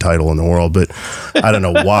fucking title in the world. But I don't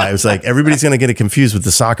know why. It was like, everybody's going to get it confused with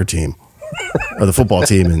the soccer team or the football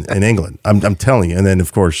team in England. I'm telling you. And then,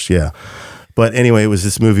 of course, yeah. But anyway, it was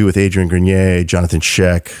this movie with Adrian Grenier, Jonathan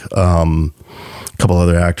Sheck, a couple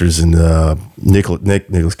other actors, and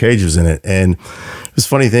Nicolas Cage was in it. And it was a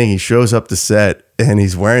funny thing. He shows up to set, and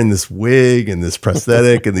he's wearing this wig and this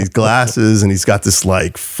prosthetic and these glasses, and he's got this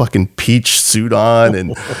like fucking peach suit on,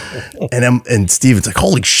 and Steven's like,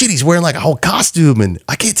 holy shit, he's wearing like a whole costume, and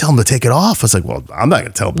I can't tell him to take it off. I was like, well, I'm not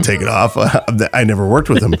gonna tell him to take it off. I never worked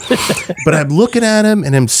with him, but I'm looking at him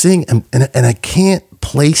and I'm seeing, and I can't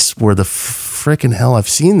place where the freaking hell I've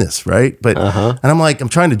seen this, right? But and I'm like, I'm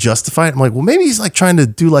trying to justify it. I'm like, well, maybe he's like trying to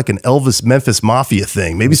do like an Elvis Memphis Mafia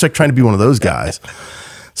thing. Maybe he's like trying to be one of those guys.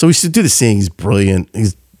 So we should do the scene. He's brilliant.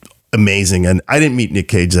 He's amazing. And I didn't meet Nick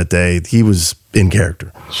Cage that day. He was in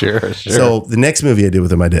character. Sure. So the next movie I did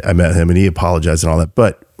with him, I met him and he apologized and all that.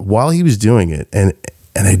 But while he was doing it, and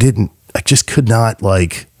I just could not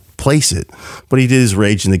like place it. But he did his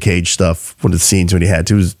Rage in the Cage stuff. One of the scenes when he had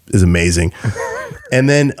to is amazing. And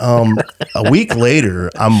then a week later,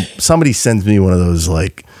 somebody sends me one of those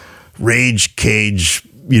like Rage Cage,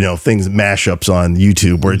 you know, things, mashups on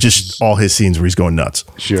YouTube where just all his scenes where he's going nuts.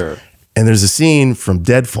 Sure. And there's a scene from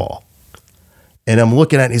Deadfall. And I'm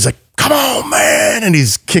looking at it and he's like, come on, man. And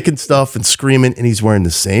he's kicking stuff and screaming. And he's wearing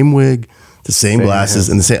the same wig, the same glasses,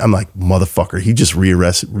 and the same. I'm like, motherfucker, he just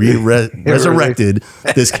resurrected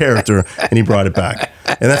this character and he brought it back.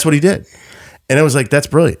 And that's what he did. And I was like, that's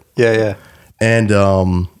brilliant. Yeah. And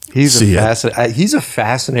he's a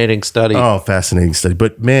fascinating study. Oh, fascinating study.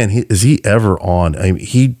 But man, is he ever on? I mean,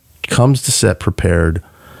 he comes to set prepared.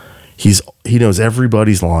 He knows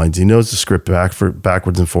everybody's lines. He knows the script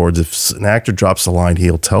backwards and forwards. If an actor drops a line,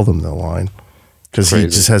 he'll tell them the line because he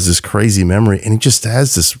just has this crazy memory, and he just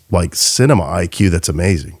has this like cinema IQ that's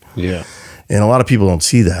amazing. Yeah. And a lot of people don't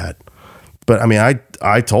see that. But I mean,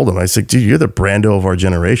 I told him, I said, dude, you're the Brando of our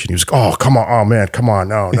generation. He was like, oh, come on. Oh man, come on.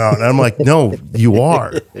 No. And I'm like, no, you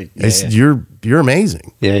are. You're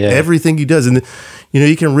amazing. Yeah. Everything he does. And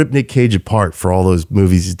you can rip Nick Cage apart for all those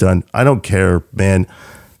movies he's done. I don't care, man.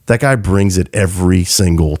 That guy brings it every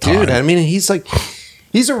single time. Dude, I mean, he's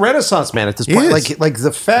a renaissance man at this point. Like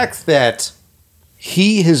the fact that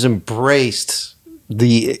he has embraced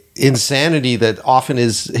the insanity that often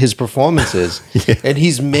is his performances, and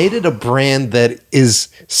he's made it a brand that is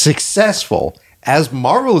successful as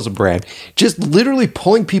Marvel is a brand, just literally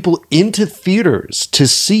pulling people into theaters to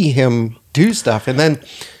see him do stuff. And then,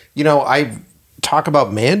 I talk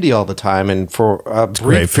about Mandy all the time, and for a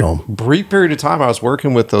brief period of time I was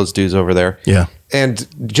working with those dudes over there, and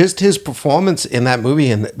just his performance in that movie,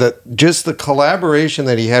 and the collaboration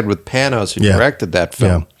that he had with Panos, who directed that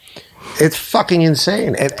film, it's fucking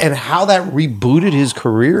insane. And how that rebooted his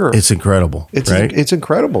career, it's incredible. It's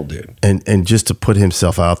incredible, dude. And just to put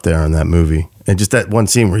himself out there in that movie, and just that one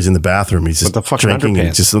scene where he's in the bathroom, he's just drinking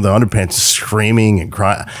and just the underpants screaming and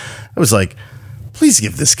crying. I was like, please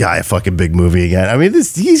give this guy a fucking big movie again. I mean,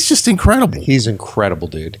 he's just incredible. He's incredible,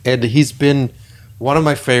 dude. And he's been one of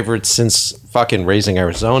my favorites since fucking Raising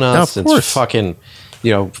Arizona, since fucking,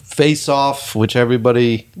 Face Off, which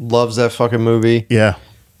everybody loves that fucking movie. Yeah.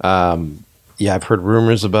 I've heard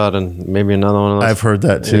rumors about and maybe another one of those. I've heard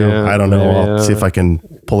that too. Yeah, I don't know. I'll see if I can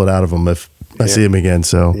pull it out of him if I see him again.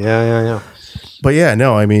 So yeah. But yeah,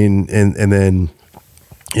 no, I mean, and then,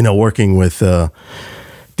 working with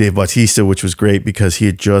Dave Bautista, which was great because he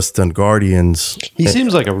had just done Guardians. He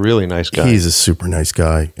seems like a really nice guy. He's a super nice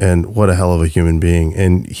guy, and what a hell of a human being.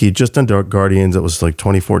 And he had just done Guardians. It was like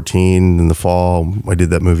 2014 in the fall. I did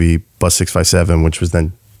that movie Bus 657, which was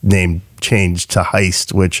then changed to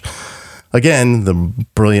Heist, which, again, the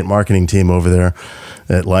brilliant marketing team over there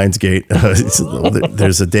at Lionsgate,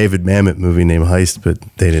 there's a David Mamet movie named Heist, but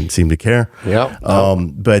they didn't seem to care. Dave,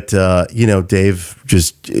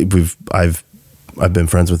 I've been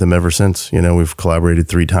friends with him ever since. We've collaborated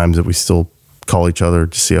 3 times that we still call each other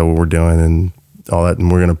to see how we're doing and all that,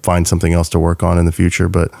 and we're going to find something else to work on in the future.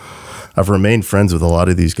 But I've remained friends with a lot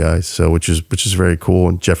of these guys, so which is very cool.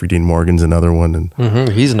 And Jeffrey Dean Morgan's another one,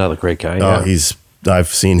 and he's another great guy. I've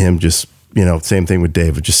seen him just same thing with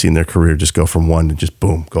Dave. I've just seen their career just go from one to just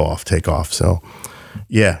boom, take off. So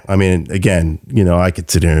yeah, I mean, again, I could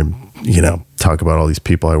sit here and talk about all these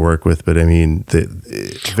people I work with, but I mean,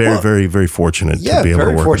 very, very fortunate to be able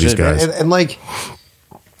to work with these guys, and like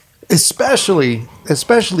especially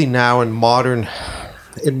now in modern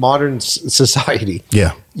society.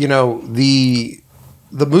 Yeah. The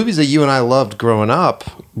movies that you and I loved growing up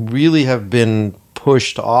really have been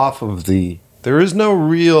pushed off of there is no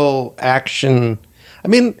real action. I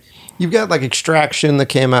mean, you've got like Extraction that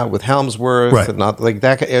came out with Helmsworth, and not like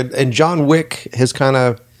that, and John Wick has kind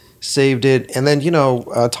of saved it. And then,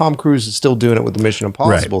 Tom Cruise is still doing it with the Mission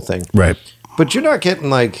Impossible thing. Right. But you're not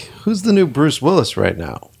getting who's the new Bruce Willis right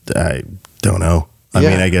now? I don't know. I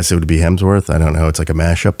mean, I guess it would be Hemsworth. I don't know. It's like a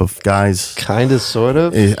mashup of guys. Kind of, sort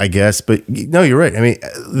of. I guess. But no, you're right. I mean,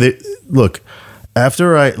 look,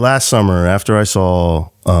 last summer, after I saw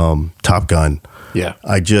Top Gun,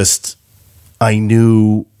 I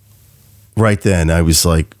knew right then, I was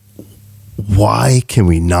like, why can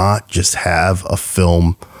we not just have a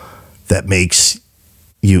film that makes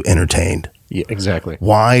you entertained? Yeah, exactly.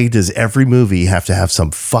 Why does every movie have to have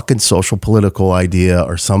some fucking social political idea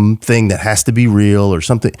or something that has to be real or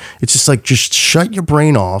something? It's just like, just shut your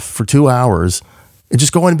brain off for 2 hours and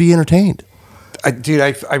just go and be entertained. I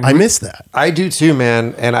miss that. I do too,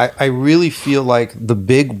 man. And I really feel like the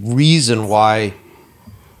big reason why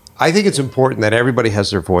I think it's important that everybody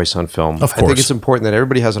has their voice on film. Of course. I think it's important that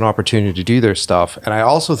everybody has an opportunity to do their stuff. And I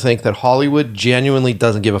also think that Hollywood genuinely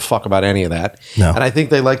doesn't give a fuck about any of that. No. And I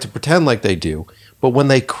think they like to pretend like they do. But when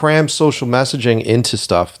they cram social messaging into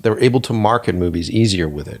stuff, they're able to market movies easier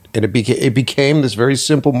with it. And it became this very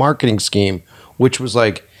simple marketing scheme, which was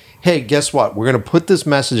like, hey, guess what? We're going to put this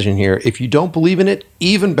message in here. If you don't believe in it,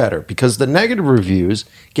 even better, because the negative reviews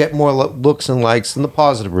get more looks and likes than the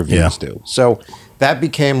positive reviews do. So that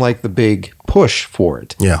became like the big push for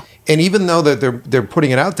it. Yeah. And even though that they're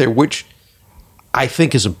putting it out there, which I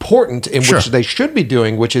think is important and which they should be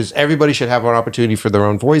doing, which is everybody should have an opportunity for their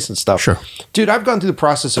own voice and stuff. Sure. Dude, I've gone through the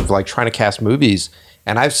process of like trying to cast movies,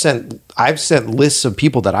 and I've sent lists of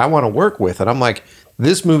people that I want to work with, and I'm like,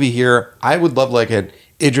 this movie here, I would love like an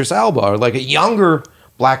Idris Elba or like a younger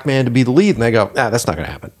black man to be the lead. And they go, that's not going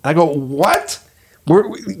to happen. I go, what?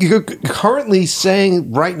 You're currently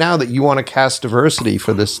saying right now that you want to cast diversity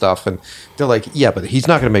for this stuff, and they're like, yeah, but he's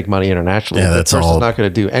not going to make money internationally. Yeah, that person's not going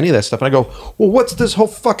to do any of that stuff. And I go, well, what's this whole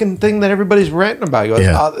fucking thing that everybody's ranting about? You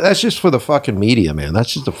go, that's just for the fucking media, man.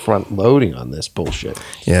 That's just the front loading on this bullshit.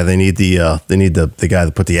 Yeah, they need the guy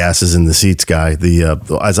that put the asses in the seats guy.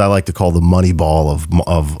 As I like to call the money ball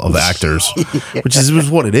of actors, which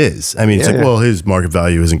is what it is. I mean, it's like, well, his market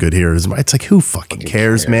value isn't good here. It's like, who fucking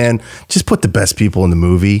cares, man? Just put the best people in the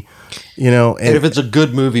movie, and if it's a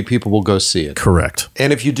good movie, people will go see it. Correct.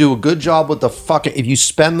 And if you do a good job with if you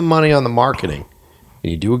spend the money on the marketing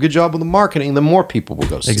and you do a good job with the marketing, then more people will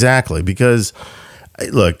go see it. Exactly. Because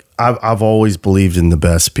look, I've always believed in the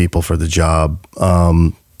best people for the job.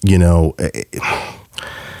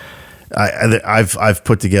 I've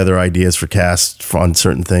put together ideas for casts on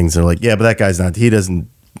certain things. They're like, yeah, but that guy's not, he doesn't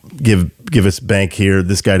give us bank here.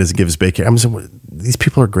 This guy doesn't give us bank here. I'm saying, these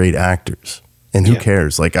people are great actors. And who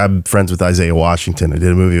cares? Like, I'm friends with Isaiah Washington. I did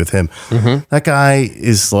a movie with him. Mm-hmm. That guy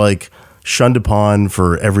is like shunned upon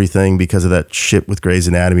for everything because of that shit with Grey's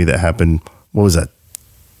Anatomy that happened. What was that?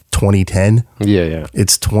 2010? Yeah.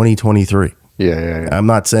 It's 2023. Yeah. I'm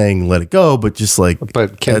not saying let it go, but just like,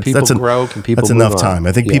 but can people grow? Can people? That's enough time.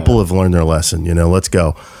 I think people have learned their lesson. Let's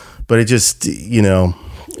go. But it just,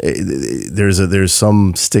 there's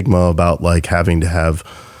some stigma about like having to have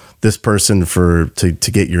this person to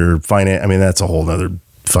get your finance. I mean, that's a whole nother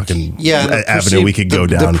fucking avenue we could go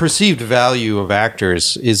down. The perceived value of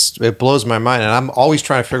actors it blows my mind, and I'm always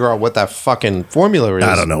trying to figure out what that fucking formula is.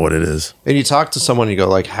 I don't know what it is. And you talk to someone, and you go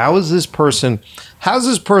like, how's this person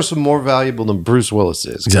more valuable than Bruce Willis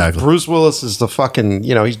is? Exactly. Bruce Willis is the fucking,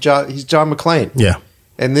 he's John McClane. Yeah.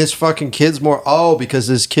 And this fucking kid's because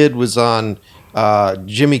this kid was on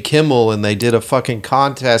Jimmy Kimmel, and they did a fucking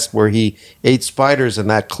contest where he ate spiders, and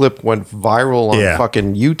that clip went viral on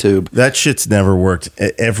fucking YouTube. That shit's never worked.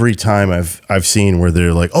 Every time I've seen where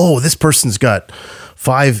they're like, oh, this person's got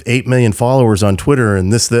 8 million followers on Twitter,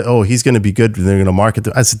 and he's going to be good, and they're going to market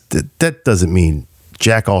them. I said, that doesn't mean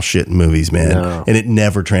jack all shit in movies, man. No. And it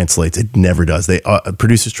never translates. It never does. They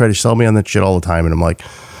producers try to sell me on that shit all the time, and I'm like,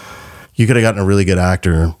 you could have gotten a really good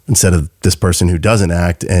actor instead of this person who doesn't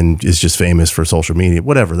act and is just famous for social media.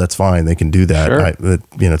 Whatever, that's fine. They can do that. Sure.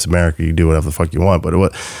 It's America. You do whatever the fuck you want. But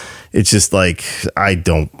it's just like, I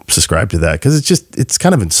don't subscribe to that because it's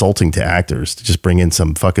kind of insulting to actors to just bring in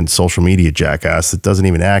some fucking social media jackass that doesn't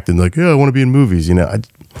even act and like, I want to be in movies.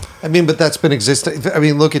 I mean, but that's been existing. I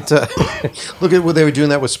mean, look at what they were doing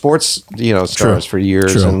that with sports, stars for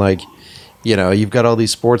years. True. And like, you've got all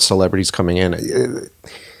these sports celebrities coming in.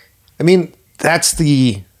 I mean, that's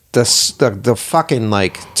the fucking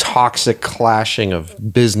like toxic clashing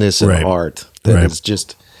of business and art that is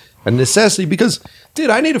just a necessity because, dude,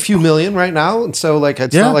 I need a few million right now. And so like,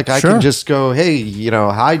 it's not like I can just go, hey,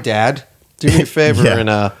 hi dad, do me a favor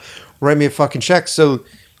and write me a fucking check. So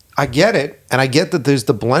I get it. And I get that there's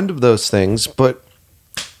the blend of those things, but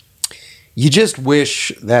you just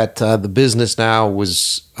wish that the business now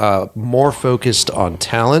was more focused on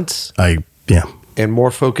talent. And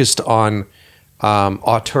more focused on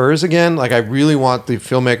auteurs again. Like, I really want the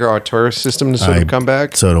filmmaker auteur system to sort of come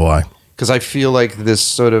back. So do I. Because I feel like this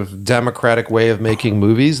sort of democratic way of making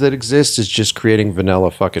movies that exists is just creating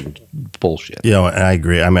vanilla fucking bullshit. And I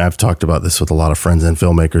agree. I mean, I've talked about this with a lot of friends and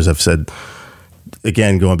filmmakers. I've said,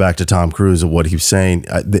 again, going back to Tom Cruise and what he was saying,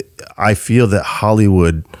 I feel that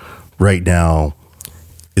Hollywood right now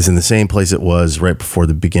is in the same place it was right before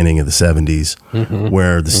the beginning of the 70s,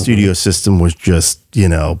 where the studio system was just,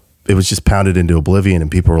 it was just pounded into oblivion, and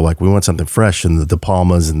people were like, we want something fresh. And the De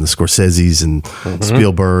Palmas and the Scorseses and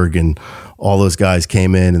Spielberg and all those guys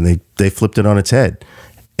came in and they flipped it on its head,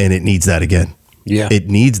 and it needs that again. Yeah. It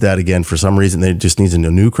needs that again for some reason. It just needs a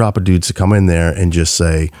new crop of dudes to come in there and just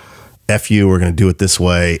say, F you, we're going to do it this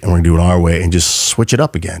way and we're going to do it our way and just switch it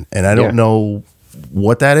up again. And I don't know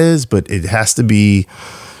what that is, but there has to be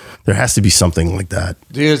something like that.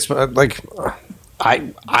 Dude, it's like,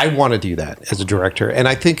 I want to do that as a director. And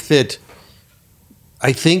I think that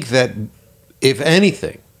if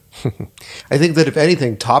anything,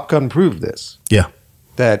 Top Gun proved this. Yeah.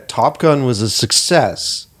 That Top Gun was a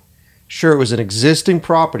success. Sure, it was an existing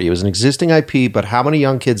property. It was an existing IP, but how many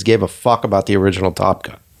young kids gave a fuck about the original Top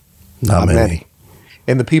Gun? Not many.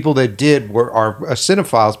 And the people that did are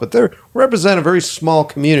cinephiles, but they represent a very small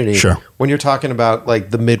community. Sure. When you're talking about like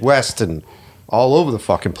the Midwest and all over the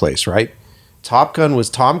fucking place, right? Top Gun was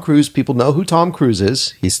Tom Cruise. People know who Tom Cruise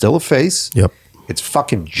is. He's still a face. Yep. It's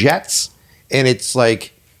fucking jets, and it's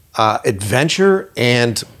like adventure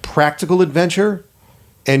and practical adventure.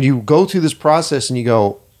 And you go through this process and you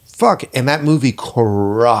go, fuck? And that movie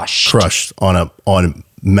crushed on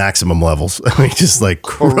maximum levels. I mean, just like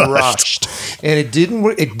crushed. And it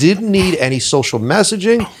didn't need any social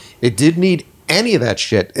messaging. It didn't need any of that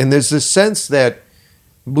shit. And there's this sense that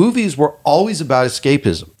movies were always about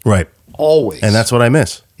escapism. Right. Always. And that's what I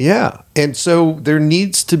miss. Yeah. And so there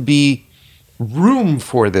needs to be room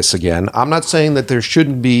for this again. I'm not saying that there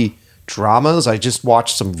shouldn't be dramas. I just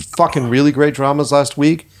watched some fucking really great dramas last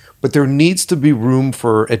week, but there needs to be room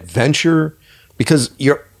for adventure, because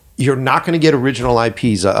you're not going to get original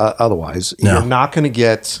IPs otherwise. No. You're not going to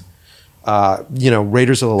get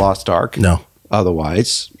Raiders of the Lost Ark. No.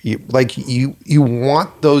 Otherwise, you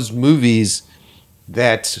want those movies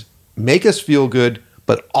that make us feel good,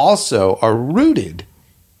 but also are rooted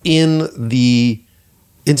in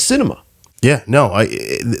cinema. Yeah, no.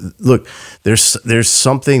 Look, there's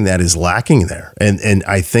something that is lacking there, and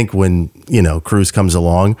I think when Cruise comes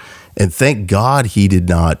along, and thank God he did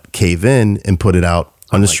not cave in and put it out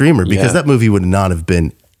on the streamer, because that movie would not have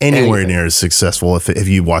been anywhere near as successful if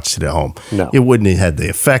you watched it at home. No. It wouldn't have had the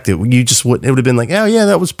effect. It would have been like, oh yeah,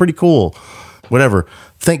 that was pretty cool, whatever.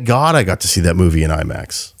 Thank God I got to see that movie in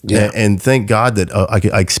IMAX, and thank God that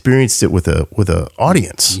I experienced it with a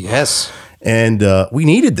audience. Yes. And we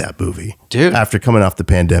needed that movie, dude. After coming off the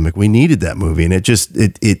pandemic, we needed that movie, and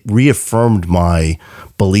it reaffirmed my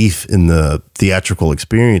belief in the theatrical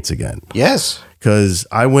experience again. Yes, because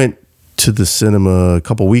I went to the cinema a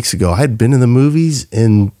couple weeks ago. I had been in the movies,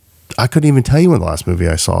 and I couldn't even tell you when the last movie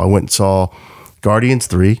I saw. I went and saw Guardians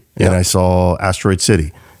 3, and I saw Asteroid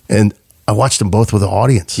City, and I watched them both with an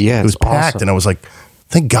audience. Yeah, it was packed, awesome. And I was like,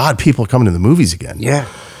 thank God people are coming to the movies again. Yeah.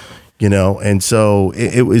 And so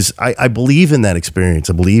it was, I believe in that experience.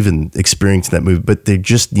 I believe in experiencing that movie, but there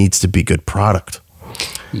just needs to be good product.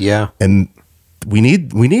 Yeah. And we need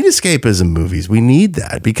escapism movies. We need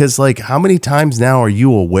that, because like, how many times now are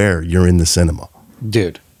you aware you're in the cinema?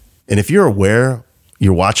 Dude. And if you're aware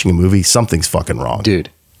you're watching a movie, something's fucking wrong. Dude.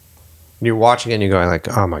 You're watching it and you're going like,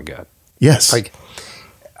 oh my God. Yes. Like,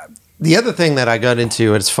 the other thing that I got into,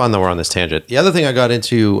 and it's fun that we're on this tangent. The other thing I got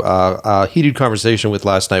into a heated conversation with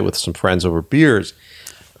last night with some friends over beers.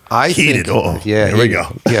 Here we go.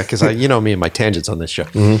 Yeah, because me and my tangents on this show.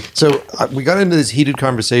 Mm-hmm. So we got into this heated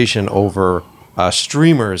conversation over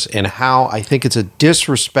streamers and how I think it's a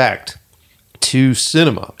disrespect to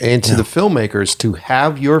cinema and to the filmmakers to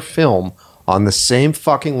have your film on the same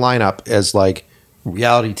fucking lineup as like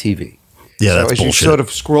reality TV. Yeah, so that's as bullshit. You sort of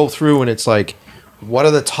scroll through and it's like, what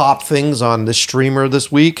are the top things on the streamer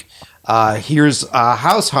this week? Here's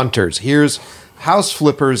House Hunters. Here's House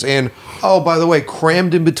Flippers. And, oh, by the way,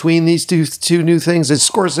 crammed in between these two new things is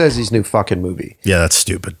Scorsese's new fucking movie. Yeah, that's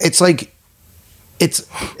stupid. It's like, it's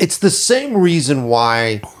the same reason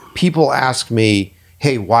why people ask me,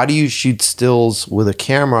 hey, why do you shoot stills with a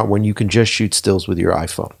camera when you can just shoot stills with your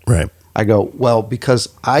iPhone? Right. I go, well,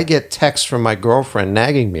 because I get texts from my girlfriend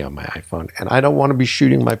nagging me on my iPhone, and I don't want to be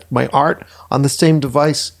shooting my art on the same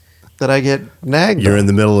device that I get nagged You're on. in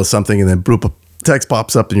the middle of something, and then boop, a text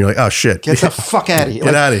pops up, and you're like, oh, shit. Get the fuck out of here.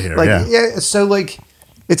 Get out of here, yeah. So, like,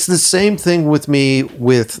 it's the same thing with me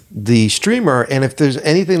with the streamer, and if there's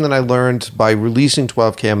anything that I learned by releasing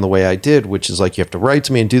 12Cam the way I did, which is like you have to write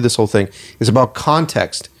to me and do this whole thing, is about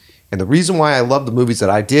context. And the reason why I love the movies that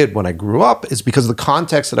I did when I grew up is because of the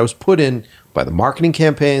context that I was put in by the marketing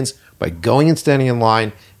campaigns, by going and standing in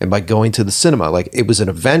line, and by going to the cinema. Like, it was an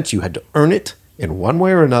event. You had to earn it in one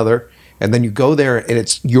way or another. And then you go there and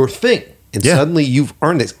it's your thing. And suddenly you've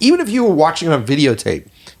earned this. Even if you were watching it on videotape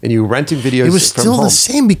and you were renting videos, it was still the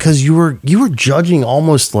same, because you were judging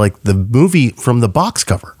almost like the movie from the box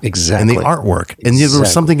cover. Exactly. And the artwork. And there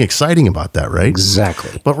was something exciting about that, right?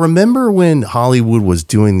 Exactly. But remember when Hollywood was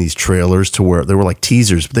doing these trailers to where they were like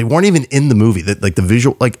teasers, but they weren't even in the movie. That like the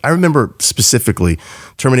visual, like I remember specifically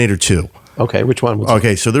Terminator 2. Okay, which one was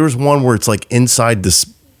it? So there was one where it's like inside this,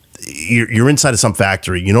 you're inside of some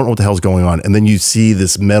factory, you don't know what the hell's going on, and then you see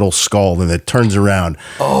this metal skull, and it turns around.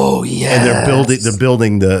 Oh yeah, and they're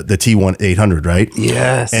building the T-800, right?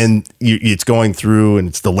 Yes, and it's going through, and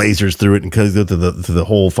it's the lasers through it, and goes to the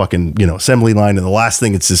whole fucking assembly line, and the last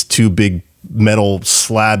thing, it's just two big metal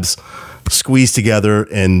slabs squeezed together,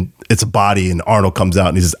 and it's a body, and Arnold comes out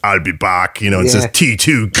and he says, "I'll be back," it says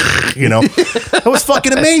T2, that was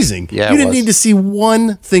fucking amazing. Yeah, you didn't need to see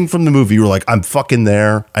one thing from the movie. You were like, I'm fucking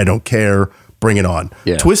there. I don't care. Bring it on.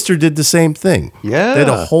 Yeah. Twister did the same thing. Yeah. They had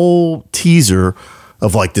a whole teaser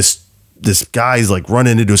of like this guy's like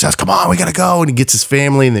running into his house. Come on, we gotta go. And he gets his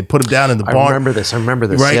family, and they put him down in the barn. I remember this.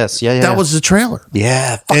 Right? Yes. Yeah. That was the trailer.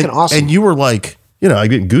 Yeah. Fucking awesome. And you were like, I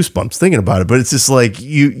get goosebumps thinking about it, but it's just like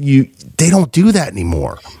they don't do that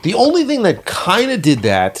anymore. The only thing that kind of did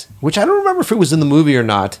that, which I don't remember if it was in the movie or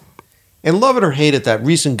not, and love it or hate it, that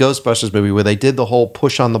recent Ghostbusters movie where they did the whole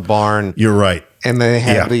push on the barn. You're right. And they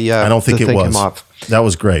had the I don't think the it thing was. come off. That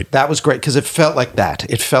was great. That was great because it felt like that.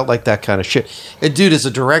 It felt like that kind of shit. And dude, as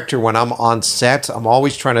a director, when I'm on set, I'm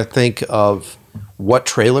always trying to think of what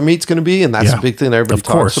trailer meat's going to be, and that's a big thing that everybody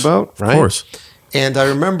talks about, right? Of course. And I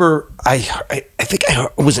remember, I think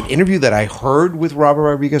it was an interview that I heard with Robert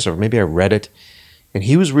Rodriguez, or maybe I read it, and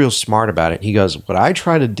he was real smart about it. He goes, what I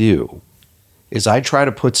try to do is I try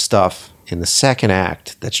to put stuff in the second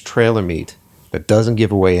act that's trailer meat that doesn't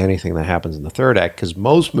give away anything that happens in the third act, because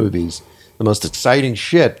most movies, the most exciting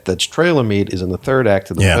shit that's trailer meat is in the third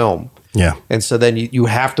act of the film. Yeah. And so then you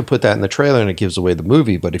have to put that in the trailer and it gives away the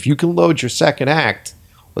movie. But if you can load your second act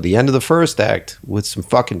or the end of the first act with some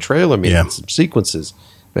fucking trailer meat and some sequences,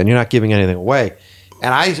 then you're not giving anything away.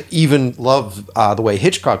 And I even love the way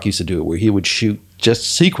Hitchcock used to do it, where he would shoot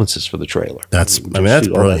just sequences for the trailer. That's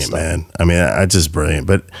brilliant, man. I mean, that's just brilliant.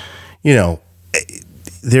 But, it's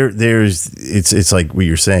like what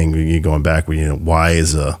you're saying, you're going back, why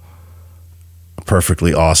is a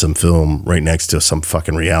perfectly awesome film right next to some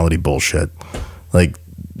fucking reality bullshit? Like,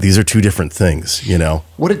 these are two different things,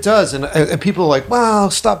 What it does, and people are like, well,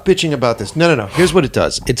 stop bitching about this. No. Here's what it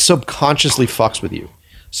does. It subconsciously fucks with you.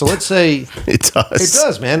 So let's say... It does. It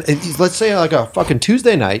does, man. Let's say like a fucking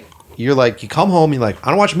Tuesday night, you're like, you come home, you're like, I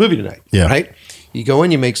don't watch a movie tonight. Yeah. Right? You go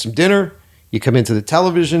in, you make some dinner, you come into the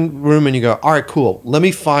television room and you go, all right, cool. Let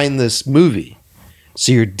me find this movie.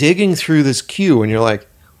 So you're digging through this queue and you're like,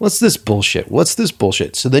 what's this bullshit? What's this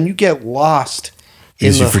bullshit? So then you get lost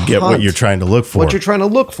in the you forget hunt, what you're trying to look for. What you're trying to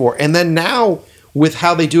look for. And then now with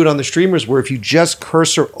how they do it on the streamers, where if you just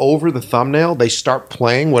cursor over the thumbnail, they start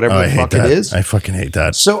playing whatever the fuck it is. I fucking hate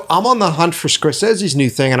that. So I'm on the hunt for Scorsese's new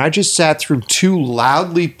thing, and I just sat through two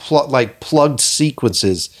loudly plugged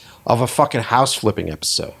sequences of a fucking house flipping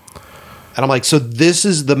episode. And I'm like, so this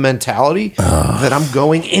is the mentality that I'm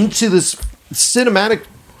going into this cinematic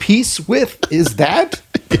piece with? Is that?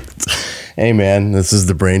 Hey, man, this is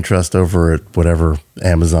the brain trust over at whatever,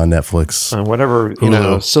 Amazon, Netflix. Whatever,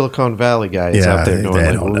 Silicon Valley guy is out there going,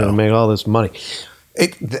 we're going to make all this money.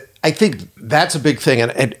 I think that's a big thing.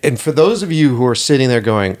 And for those of you who are sitting there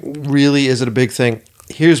going, really, is it a big thing?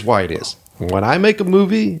 Here's why it is. When I make a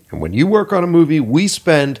movie and when you work on a movie, we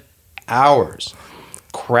spend hours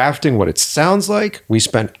crafting what it sounds like. We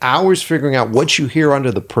spend hours figuring out what you hear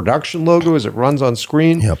under the production logo as it runs on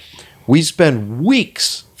screen. Yep. We spend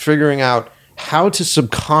weeks figuring out how to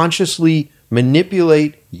subconsciously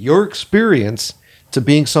manipulate your experience to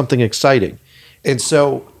being something exciting. And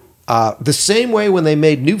so the same way when they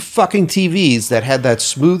made new fucking TVs that had that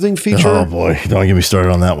smoothing feature. Oh boy, don't get me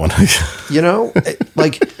started on that one.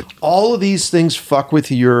 Like all of these things fuck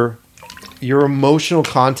with your emotional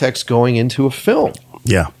context going into a film.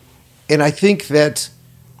 Yeah. And I think that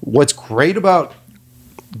what's great about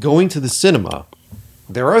going to the cinema,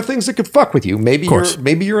 there are things that could fuck with you. Maybe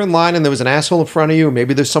you're in line and there was an asshole in front of you.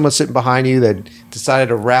 Maybe there's someone sitting behind you that decided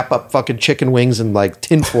to wrap up fucking chicken wings in like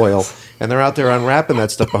tinfoil and they're out there unwrapping that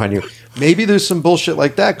stuff behind you. Maybe there's some bullshit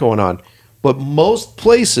like that going on. But most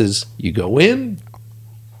places, you go in,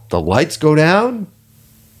 the lights go down,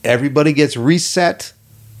 everybody gets reset.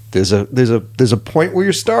 There's a point where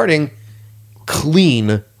you're starting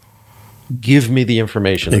clean. Give me the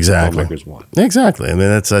information that the filmmakers want. Exactly. I mean,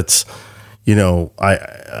 that's an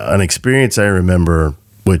experience I remember,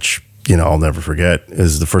 which I'll never forget,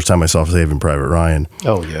 is the first time I saw Saving Private Ryan.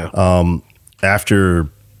 Oh yeah. After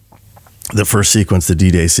the first sequence, the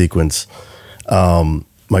D-Day sequence,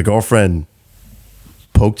 my girlfriend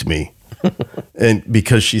poked me, and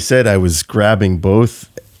because she said I was grabbing both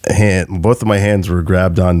of my hands were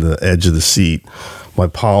grabbed on the edge of the seat. My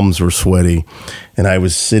palms were sweaty, and I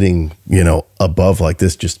was sitting, above like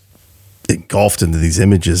this, just engulfed into these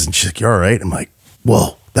images. And she's like, "You're all right?" I'm like,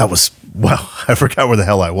 "Whoa, I forgot where the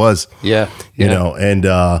hell I was." Yeah. And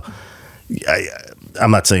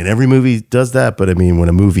I'm not saying every movie does that, but I mean, when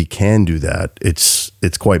a movie can do that, it's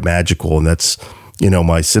quite magical. And that's,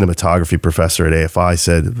 my cinematography professor at AFI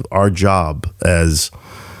said, our job as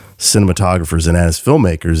cinematographers and as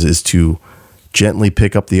filmmakers is to gently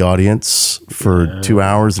pick up the audience for 2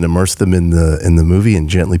 hours and immerse them in the movie and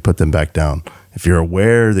gently put them back down. If you're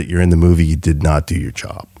aware that you're in the movie, you did not do your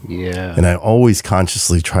job. Yeah. And I always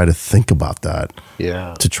consciously try to think about that.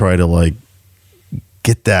 Yeah. To try to like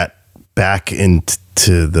get that back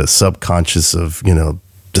into the subconscious of,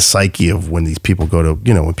 the psyche of when these people go to,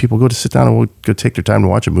 when people go to sit down and go take their time to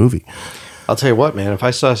watch a movie. I'll tell you what, man. If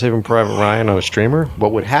I saw Saving Private Ryan on a streamer,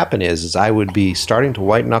 what would happen is I would be starting to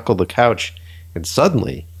white knuckle the couch, and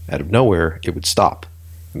suddenly, out of nowhere, it would stop,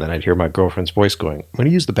 and then I'd hear my girlfriend's voice going, "I'm going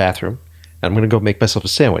to use the bathroom, and I'm going to go make myself a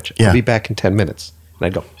sandwich. I'll be back in 10 minutes." And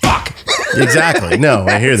I'd go, "Fuck." Exactly. No,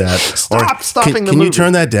 I hear that. Stopping the movie. Can you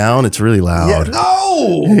turn that down? It's really loud. Yeah,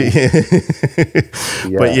 no.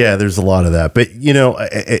 But yeah, there's a lot of that. But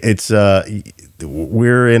it's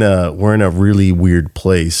we're in a really weird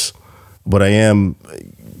place. But I am,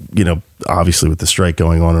 obviously with the strike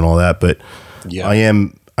going on and all that. But I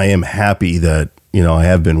am happy that I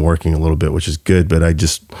have been working a little bit, which is good. But I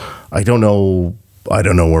don't know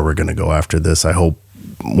where we're going to go after this. I hope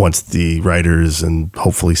once the writers and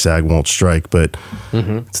hopefully SAG won't strike, but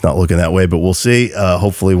it's not looking that way. But we'll see.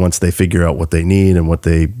 Hopefully, once they figure out what they need and what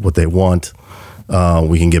they want,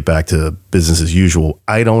 we can get back to business as usual.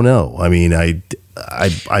 I don't know. I mean, I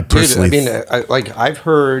personally, I've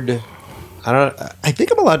heard. I think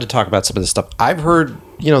I'm allowed to talk about some of this stuff. I've heard,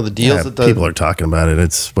 the deals that people are talking about it.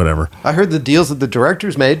 It's whatever. I heard the deals that the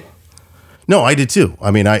directors made. No, I did too. I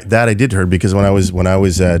mean, I did heard because when I was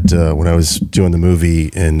doing the movie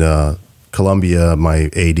in Columbia, my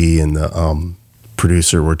AD and the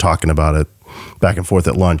producer were talking about it back and forth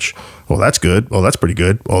at lunch. Well, that's good. Well, that's pretty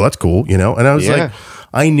good. Well, that's cool. And I was like,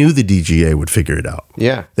 I knew the DGA would figure it out.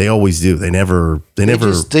 Yeah, they always do. They never.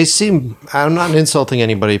 They seem. I'm not insulting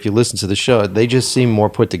anybody. If you listen to the show, they just seem more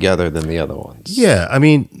put together than the other ones. Yeah, I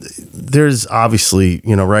mean, there's obviously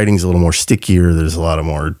writing's a little more stickier. There's a lot of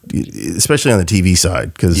more, especially on the TV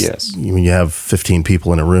side, because when you have 15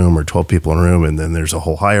 people in a room or 12 people in a room, and then there's a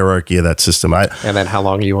whole hierarchy of that system. And then how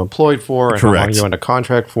long are you employed for, and how long are you under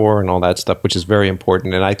contract for, and all that stuff, which is very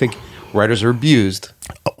important. And I think writers are abused.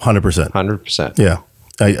 100%. 100%. Yeah.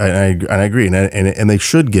 I agree, and they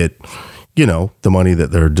should get, the money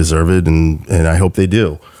that they're deserved, and I hope they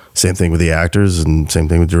do. Same thing with the actors, and same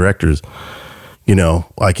thing with directors.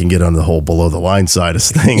 I can get on the whole below the line side of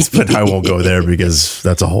things, but I won't go there because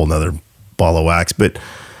that's a whole nother ball of wax. But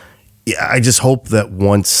yeah, I just hope that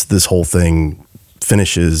once this whole thing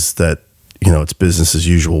finishes, that it's business as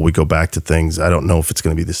usual. We go back to things. I don't know if it's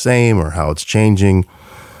going to be the same or how it's changing.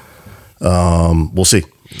 We'll see.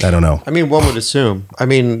 I don't know. I mean, one would assume. I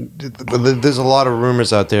mean, there's a lot of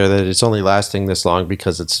rumors out there that it's only lasting this long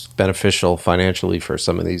because it's beneficial financially for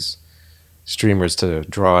some of these streamers to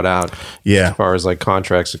draw it out. Yeah. As far as like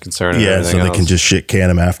contracts are concerned. And so they can just shit can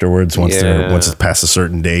them afterwards once it's past a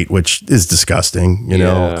certain date, which is disgusting,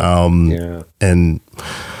 And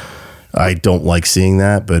I don't like seeing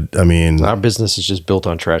that, but I mean, our business is just built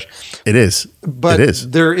on trash. It is. But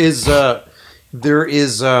there is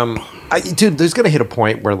there's going to hit a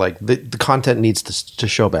point where like the content needs to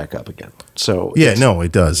show back up again. So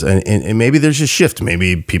it does, and maybe there's a shift.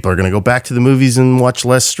 Maybe people are going to go back to the movies and watch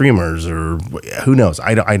less streamers, or who knows?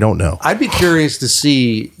 I don't know. I'd be curious to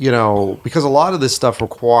see, because a lot of this stuff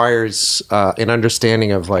requires an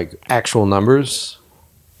understanding of like actual numbers.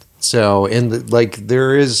 So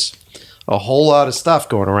there is a whole lot of stuff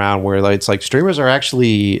going around where it's like streamers are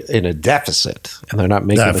actually in a deficit and they're not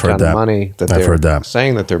making the kind of money that they're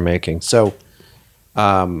saying that they're making. So,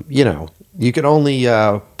 you can only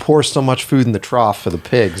pour so much food in the trough for the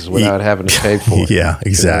pigs without having to pay for it. Yeah,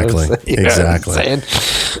 exactly. Exactly.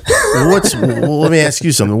 Let me ask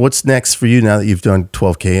you something. What's next for you now that you've done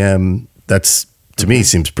 12KM? That's, to me,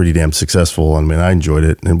 seems pretty damn successful. I mean, I enjoyed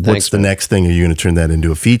it. And what's the next thing? Are you going to turn that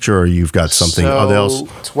into a feature, or you've got something else?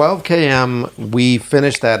 12KM, we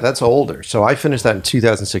finished that. That's older. So I finished that in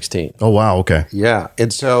 2016. Oh, wow. Okay. Yeah.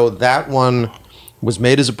 And so that one was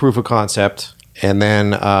made as a proof of concept. And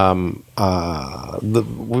then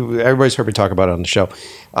everybody's heard me talk about it on the show.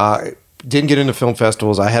 Didn't get into film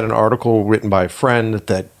festivals. I had an article written by a friend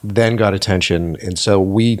that then got attention. And so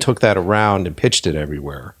we took that around and pitched it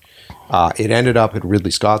everywhere. It ended up at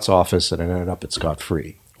Ridley Scott's office, and it ended up at Scott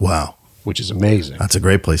Free. Wow. Which is amazing. That's a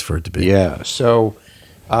great place for it to be. Yeah. So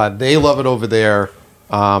they love it over there.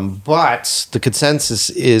 But the consensus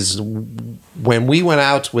is when we went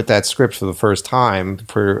out with that script for the first time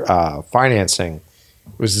for financing,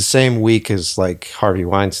 it was the same week as like Harvey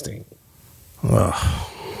Weinstein.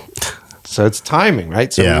 So it's timing,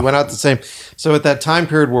 right? So we went out the same. So at that time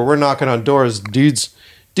period where we're knocking on doors, dudes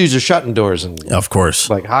are shutting doors and of course,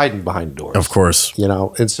 like hiding behind doors. Of course,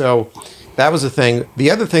 and so that was the thing. The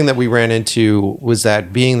other thing that we ran into was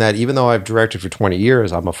that being that even though I've directed for 20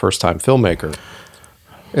 years, I'm a first-time filmmaker,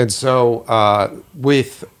 and so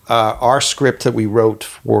with our script that we wrote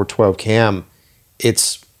for 12KM,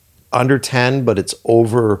 it's under 10, but it's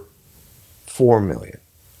over 4 million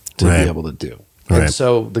to be able to do. Right. And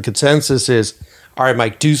so the consensus is, all right,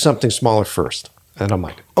 Mike, do something smaller first. And I'm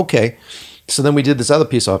like, okay. So then we did this other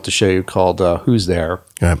piece I'll have to show you called Who's There?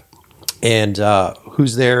 Yeah. And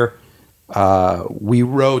Who's There? We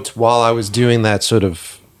wrote while I was doing that sort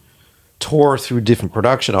of tour through different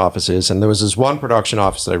production offices. And there was this one production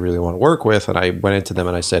office that I really want to work with. And I went into them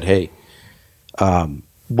and I said, hey,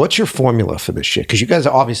 what's your formula for this shit? Because you guys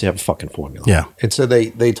obviously have a fucking formula. Yeah. And so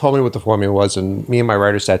they told me what the formula was. And me and my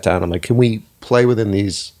writer sat down. I'm like, can we play within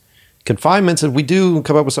these confinements? If we do,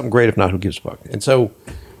 come up with something great. If not, who gives a fuck? And so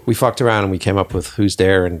we fucked around and we came up with Who's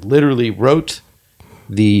There and literally wrote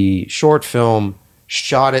the short film,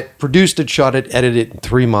 shot it, produced it, shot it, edited it in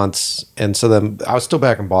 3 months. And so then I was still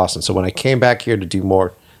back in Boston. So when I came back here to do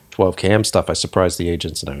more 12 cam stuff, I surprised the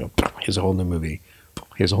agents and I go, here's a whole new movie.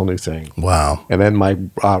 Here's a whole new thing. Wow. And then my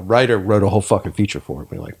writer wrote a whole fucking feature for it.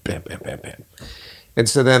 We're like, bam, bam, bam, bam. And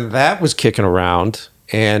so then that was kicking around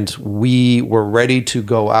and we were ready to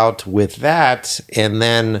go out with that. And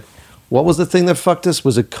then what was the thing that fucked us?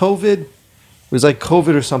 Was it COVID? It was like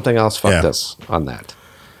COVID or something else fucked us on that.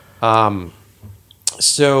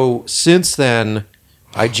 So since then,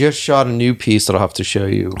 I just shot a new piece that I'll have to show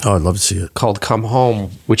you. Oh, I'd love to see it. Called Come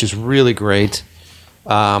Home, which is really great.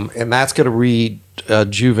 And that's going to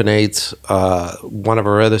rejuvenate one of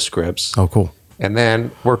our other scripts. Oh, cool. And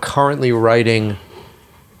then we're currently writing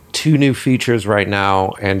 2 new features right now.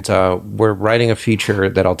 And we're writing a feature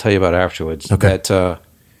that I'll tell you about afterwards. Okay. That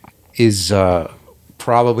is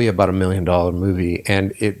probably about $1 million movie.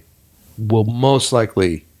 And it will most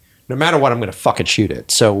likely... no matter what, I'm going to fucking shoot it.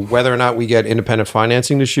 So whether or not we get independent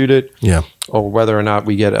financing to shoot it, or whether or not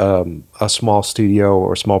we get a small studio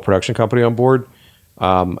or a small production company on board,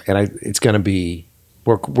 it's going to be,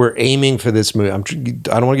 we're aiming for this movie. I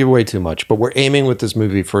don't want to give away too much, but we're aiming with this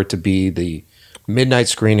movie for it to be the midnight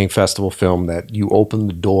screening festival film that you open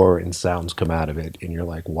the door and sounds come out of it, and you're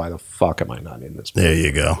like, why the fuck am I not in this movie? There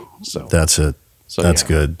you go. So that's it. So that's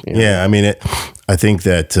good. Yeah. Yeah, I mean, I think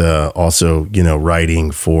that also,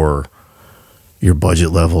 writing for your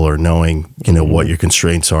budget level or knowing, what your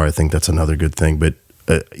constraints are, I think that's another good thing. But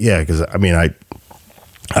because I mean,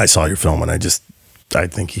 I saw your film and I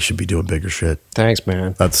think you should be doing bigger shit. Thanks,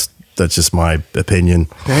 man. That's just my opinion.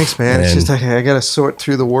 Thanks, man. It's just I got to sort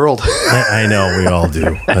through the world. I know we all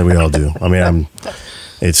do. We all do. I mean,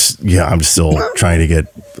 I'm still trying to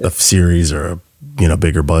get a series or a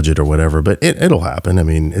bigger budget or whatever, but it'll happen. I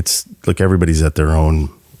mean, it's like everybody's at their own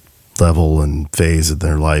level and phase of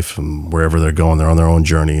their life, and wherever they're going, they're on their own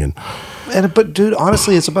journey. But dude,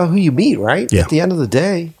 honestly, it's about who you meet, right? Yeah. At the end of the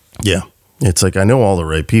day. Yeah. It's like, I know all the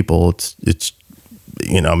right people. It's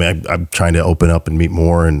I mean, I'm trying to open up and meet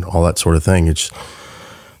more and all that sort of thing. It's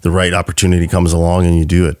the right opportunity comes along and you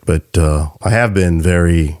do it. But I have been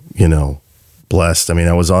very, blessed. I mean,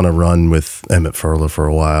 I was on a run with Emmett Furler for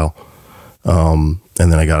a while. And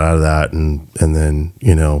then I got out of that and then,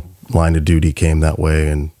 Line of Duty came that way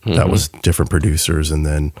and that was different producers, and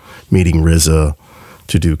then meeting RZA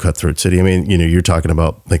to do Cutthroat City. I mean, you're talking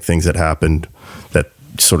about like things that happened that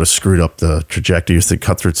sort of screwed up the trajectory. You think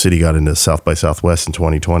Cutthroat City got into South by Southwest in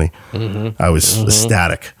 2020. I was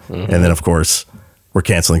ecstatic. And then of course we're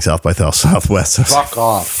canceling South by Southwest. Fuck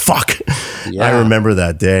off. Fuck. Yeah. I remember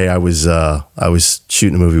that day. I was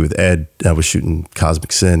shooting a movie with Ed. I was shooting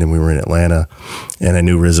Cosmic Sin, and we were in Atlanta. And I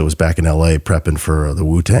knew RZA was back in LA prepping for the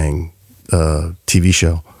Wu-Tang TV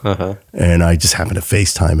show. And I just happened to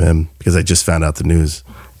FaceTime him because I just found out the news.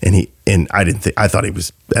 And I thought he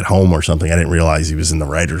was at home or something. I didn't realize he was in the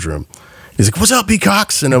writer's room. He's like, "What's up, B.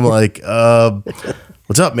 Cox?" And I'm like,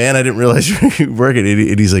 "What's up, man? I didn't realize you were working."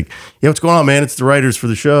 And he's like, "Yeah, what's going on, man? It's the writers for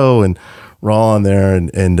the show." And we're all on there.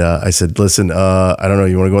 And I said, "Listen, I don't know.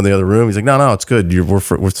 You want to go in the other room?" He's like, "No, it's good. We're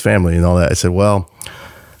family and all that." I said, "Well,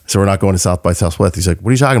 so we're not going to South by Southwest." He's like, "What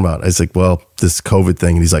are you talking about?" I was like, "Well, this COVID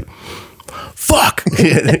thing." And he's like, "Fuck."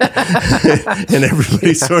 And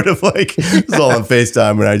everybody sort of like was all on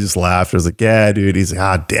FaceTime, and I just laughed. I was like, "Yeah, dude." He's like,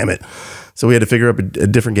 "Ah, damn it." So we had to figure out a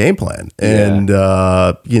different game plan. And,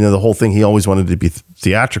 the whole thing, he always wanted to be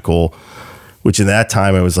theatrical, which in that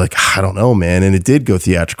time I was like, I don't know, man. And it did go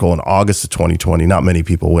theatrical in August of 2020. Not many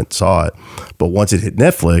people went and saw it. But once it hit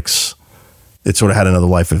Netflix, it sort of had another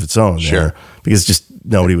life of its own there, because just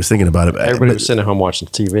nobody was thinking about it. Everybody was sitting at home watching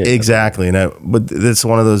TV. Exactly. But it's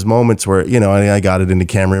one of those moments where, I got it into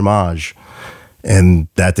Camera Image. And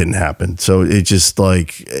that didn't happen. So it just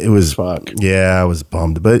it was, I was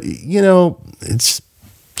bummed. But, it's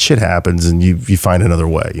shit happens and you find another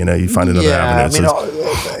way, you find another avenue.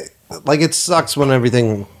 I mean, it sucks when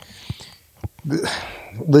everything,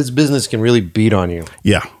 this business can really beat on you.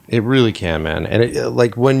 Yeah. It really can, man.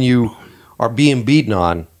 And when you are being beaten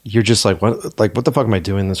on, you're just like, what the fuck am I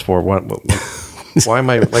doing this for? What Why am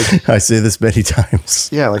I like? I say this many times.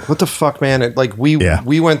 Yeah, like what the fuck, man?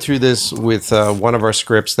 We went through this with one of our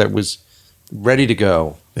scripts that was ready to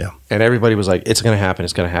go. Yeah. And everybody was like, it's going to happen,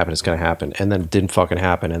 it's going to happen, it's going to happen. And then it didn't fucking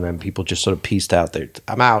happen. And then people just sort of pieced out there.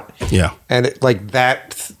 I'm out. Yeah. And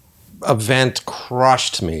that event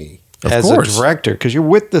crushed me as course. a director because you're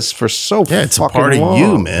with this for so fucking long. Yeah, it's a part of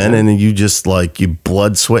you, man. And you just like, you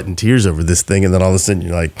blood, sweat, and tears over this thing. And then all of a sudden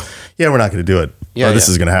you're like, yeah, we're not going to do it. Yeah, this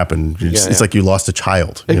is going to happen. It's like you lost a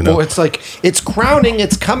child. It's like, it's crowning,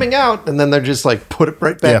 it's coming out. And then they're just like, put it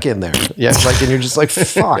right back in there. Yeah. Like, and you're just like,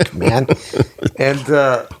 fuck, man. And,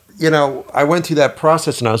 I went through that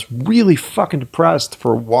process and I was really fucking depressed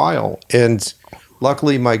for a while. And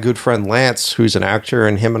luckily my good friend Lance, who's an actor,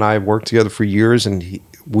 and him and I worked together for years, and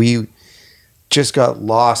we just got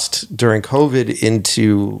lost during COVID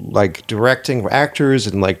into like directing actors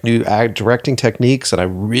and like new directing techniques. And I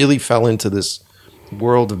really fell into this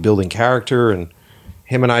world of building character, and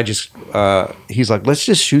him and I just he's like, let's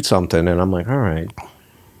just shoot something, and I'm like, all right.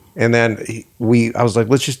 And then I was like,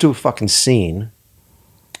 let's just do a fucking scene.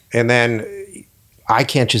 And then I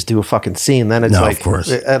can't just do a fucking scene. Then it's like, of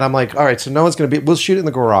course. And I'm like, all right, so no one's gonna we'll shoot it in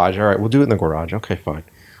the garage. All right, we'll do it in the garage. Okay, fine.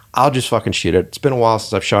 I'll just fucking shoot it. It's been a while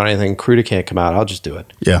since I've shot anything. Crew can't come out. I'll just do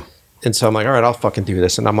it. Yeah. And so I'm like, all right, I'll fucking do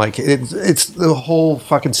this. And I'm like, it's the whole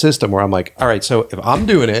fucking system where I'm like, all right, so if I'm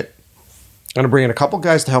doing it, I'm going to bring in a couple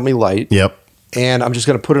guys to help me light. Yep. And I'm just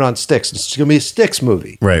going to put it on sticks. It's going to be a sticks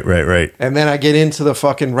movie. Right. And then I get into the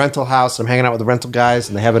fucking rental house. I'm hanging out with the rental guys,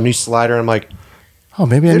 and they have a new slider. And I'm like, oh,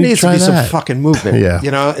 maybe I need to try that. There needs to be some fucking movement. Yeah.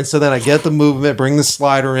 And so then I get the movement, bring the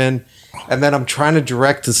slider in, and then I'm trying to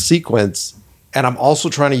direct the sequence. And I'm also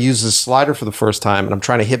trying to use the slider for the first time. And I'm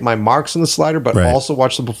trying to hit my marks on the slider, but also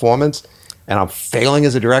watch the performance. And I'm failing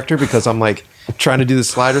as a director because I'm like trying to do the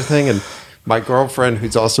slider thing. And my girlfriend,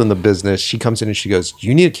 who's also in the business, she comes in and she goes, do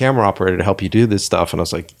you need a camera operator to help you do this stuff? And I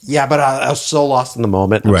was like, yeah, but I was so lost in the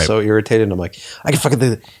moment. I'm so irritated. And I'm like, I can fucking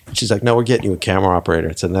do it. And she's like, no, we're getting you a camera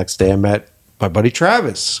operator. So the next day I met my buddy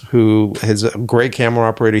Travis, who is a great camera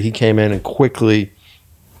operator. He came in and quickly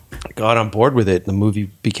got on board with it. The movie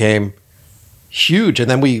became huge. And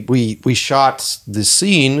then we shot the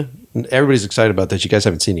scene. Everybody's excited about this. You guys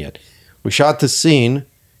haven't seen it yet. We shot the scene,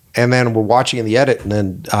 and then we're watching in the edit, and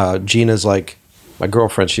then Gina's like, my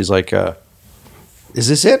girlfriend, she's like, is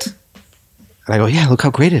this it? And I go, yeah, look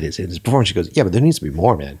how great it is. It's before. And she goes, yeah, but there needs to be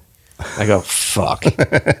more, man. I go, fuck.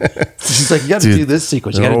 She's like, you got to do this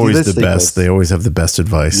sequence. You got to do this sequence. Best. They always have the best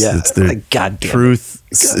advice. Yeah. It's the truth.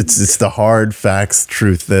 It's the hard facts,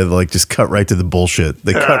 truth. They like just cut right to the bullshit.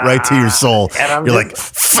 They cut right to your soul. You're like,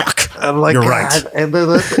 fuck. I'm like, you're right. And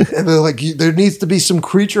they're like, there needs to be some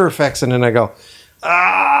creature effects. And then I go,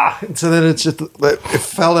 And so then it's just, it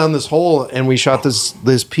fell down this hole, and we shot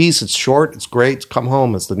this piece. It's short. It's great. It's Come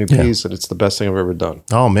Home. It's the new piece, and it's the best thing I've ever done.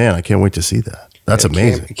 Oh, man. I can't wait to see that. That's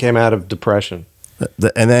amazing. It came out of depression.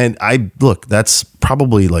 And then that's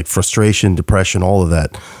probably like frustration, depression, all of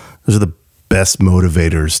that. Those are the best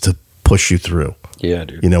motivators to push you through. Yeah,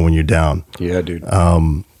 dude. When you're down. Yeah, dude.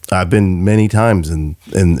 I've been many times in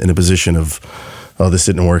a position of, oh, this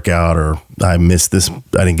didn't work out, or I missed this,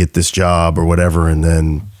 I didn't get this job or whatever. And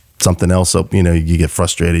then something else, you get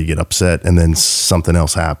frustrated, you get upset, and then something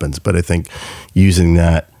else happens. But I think using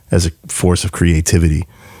that as a force of creativity,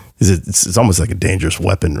 it's almost like a dangerous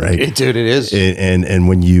weapon, right? Dude, it is. And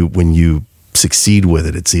when you succeed with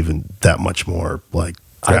it, it's even that much more like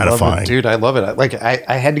gratifying. I love it.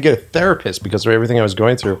 I had to get a therapist because of everything I was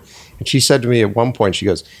going through. And she said to me at one point, she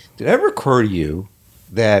goes, did it ever occur to you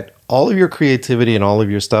that all of your creativity and all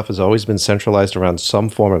of your stuff has always been centralized around some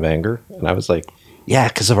form of anger? And I was like, yeah,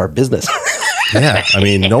 because of our business. Yeah, I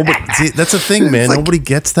mean, nobody. See, that's the thing, man. Nobody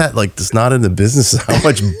gets that. Like, it's not in the business how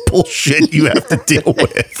much bullshit you have to deal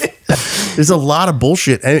with. There's a lot of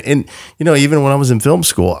bullshit, and even when I was in film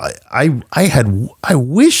school, I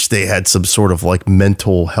wish they had some sort of like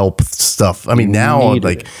mental health stuff. I mean, now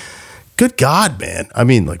like, good God, man. I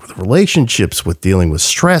mean, like with relationships, with dealing with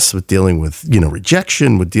stress, with dealing with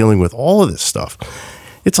rejection, with dealing with all of this stuff,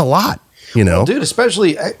 it's a lot. Well, dude,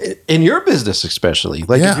 especially in your business, especially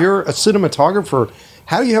like if you're a cinematographer,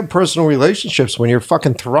 how do you have personal relationships when you're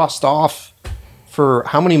fucking thrust off for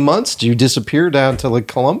how many months do you disappear down to like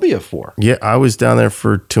Colombia for? Yeah, I was down there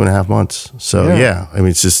for 2.5 months. So I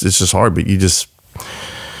mean, it's just hard, but you just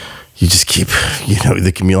keep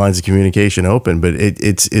the lines of communication open. But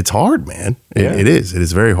it's hard, man. It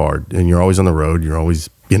is very hard, and you're always on the road. You're always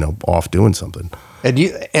off doing something.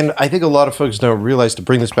 And I think a lot of folks don't realize, to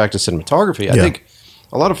bring this back to cinematography, I think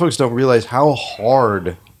a lot of folks don't realize how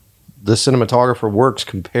hard the cinematographer works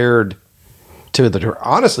compared to the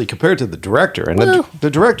director. And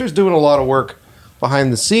the director's doing a lot of work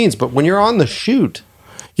behind the scenes, but when you're on the shoot,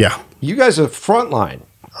 Yeah. you guys are frontline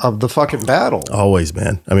of the fucking battle. Always,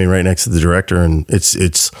 man. I mean, right next to the director, and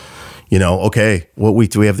it's okay, what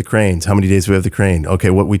week do we have the cranes? How many days do we have the crane? Okay,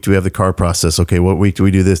 what week do we have the car process? Okay, what week do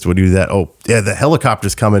we do this? Do we do that? Oh, yeah, the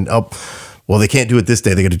helicopter's coming up. Well, they can't do it this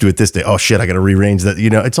day. They got to do it this day. Oh, shit, I got to rearrange that.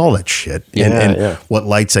 It's all that shit. And what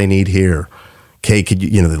lights I need here. Okay, could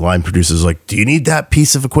you, the line producer's like, do you need that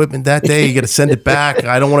piece of equipment that day? You got to send it back.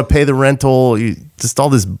 I don't want to pay the rental. Just all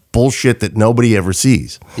this bullshit that nobody ever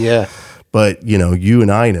sees. Yeah. But, you and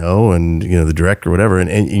I know, and, the director, whatever,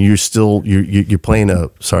 and you're still, you're playing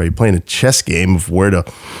a chess game of where to,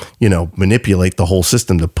 manipulate the whole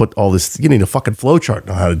system to put all this, you need a fucking flow chart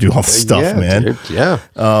on how to do all this stuff, man. Dude, yeah.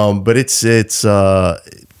 But you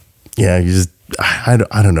just, I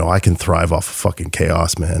don't know. I can thrive off of fucking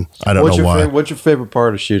chaos, man. I don't know why. What's your favorite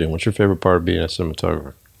part of shooting? What's your favorite part of being a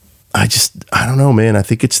cinematographer? I don't know, man. I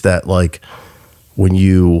think it's that, like, when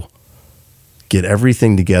you get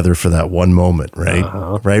everything together for that one moment, right?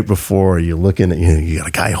 Right before you're looking at, you got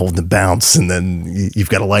a guy holding the bounce, and then you've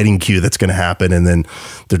got a lighting cue that's going to happen, and then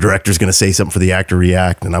the director's going to say something for the actor to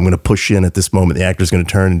react, and I'm going to push in at this moment. The actor's going to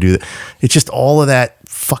turn and do that. It's just all of that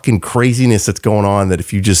fucking craziness that's going on that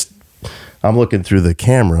if you just, I'm looking through the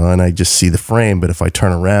camera and I just see the frame, but if I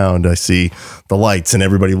turn around, I see the lights and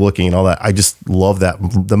everybody looking and all that. I just love that,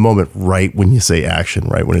 the moment right when you say action,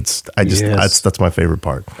 right when it's, that's my favorite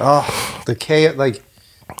part. Oh, the chaos, like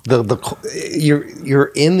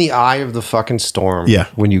you're in the eye of the fucking storm. Yeah.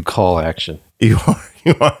 When you call action, you are.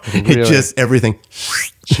 Really, it just everything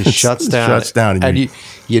just shuts down, and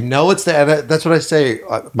it's that's what I say.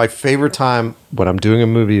 My favorite time when I'm doing a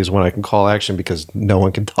movie is when I can call action because no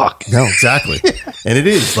one can talk. No, exactly. And it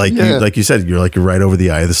is like like you said, you're right over the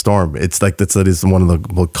eye of the storm. It's like that is one of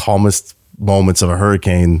the calmest moments of a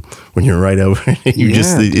hurricane when you're right over.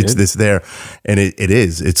 It's this there, and it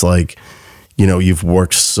is. It's like, you've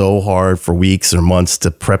worked so hard for weeks or months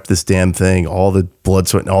to prep this damn thing, all the blood,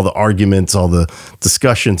 sweat, and all the arguments, all the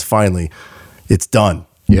discussions. Finally, it's done.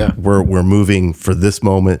 Yeah. We're moving for this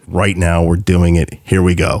moment right now. We're doing it. Here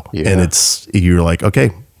we go. Yeah. And you're like,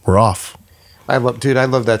 okay, we're off. I love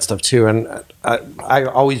that stuff too. And I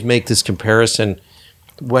always make this comparison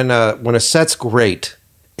when a set's great,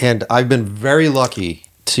 and I've been very lucky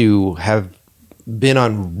to have been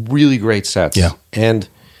on really great sets. Yeah. And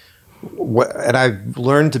I've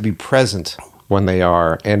learned to be present when they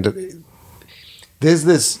are. And there's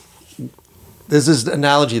this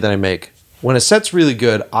analogy that I make. When a set's really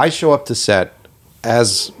good, I show up to set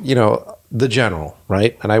as, the general,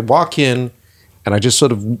 right? And I walk in and I just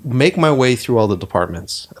sort of make my way through all the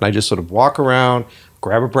departments. And I just sort of walk around,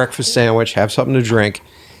 grab a breakfast sandwich, have something to drink.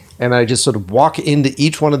 And I just sort of walk into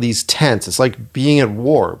each one of these tents. It's like being at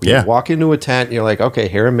war. You walk into a tent and you're like, okay,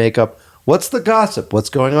 hair and makeup. What's the gossip? What's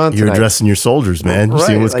going on tonight? You're addressing your soldiers, man. You're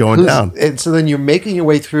seeing what's going down. And so then you're making your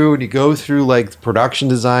way through, and you go through like the production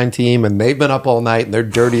design team, and they've been up all night, and they're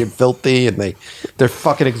dirty and filthy, and they're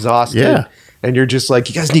fucking exhausted. Yeah. And you're just like,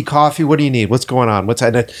 you guys need coffee? What do you need? What's going on? What's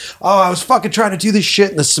that? Oh, I was fucking trying to do this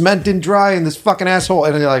shit, and the cement didn't dry, and this fucking asshole.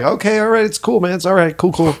 And you're like, okay, all right, it's cool, man. It's all right,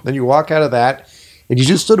 cool. Then you walk out of that, and you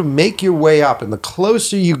just sort of make your way up. And the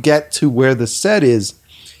closer you get to where the set is,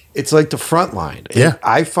 it's like the front line. Yeah. And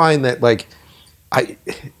I find that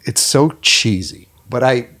it's so cheesy,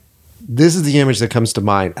 but this is the image that comes to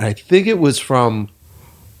mind. And I think it was from,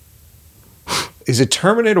 is it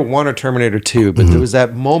Terminator 1 or Terminator 2? But there was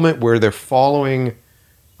that moment where they're following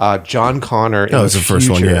John Connor in the first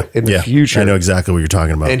one, in the future. I know exactly what you're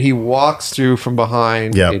talking about. And he walks through from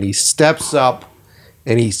behind, and he steps up,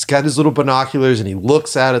 and he's got his little binoculars, and he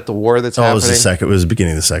looks out at the war that's happening. It was the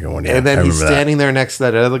beginning of the second one, yeah. And then he's standing there next to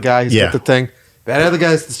that other guy who's got the thing. That other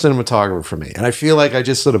guy's the cinematographer for me. And I feel like I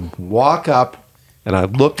just sort of walk up and I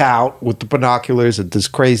look out with the binoculars at this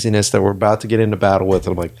craziness that we're about to get into battle with.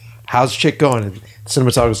 And I'm like, how's shit going? And the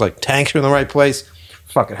cinematographer's like, tanks are in the right place.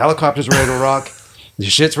 Fucking helicopter's ready to rock. The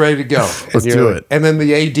shit's ready to go. Let's do it. And then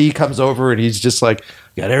the AD comes over and he's just like,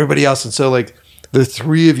 got everybody else. And so like the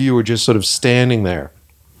three of you are just sort of standing there.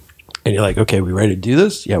 And you're like, okay, we ready to do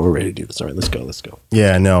this? Yeah, we're ready to do this. All right, let's go.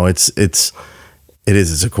 Yeah, no, It's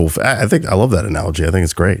a cool. I think I love that analogy. I think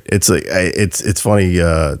it's great. It's like it's funny.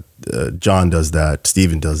 John does that.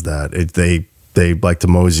 Steven does that. They like to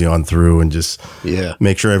mosey on through and just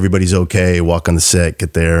make sure everybody's okay. Walk on the set,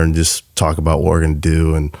 get there, and just talk about what we're going to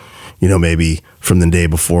do. And maybe from the day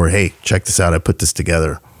before, hey, check this out. I put this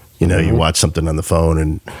together. You watch something on the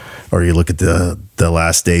phone, or you look at the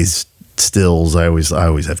last day's stills. I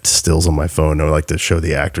always have stills on my phone. I like to show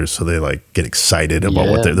the actors so they like get excited about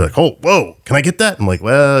what they're like. Oh, whoa, can I get that? I'm like,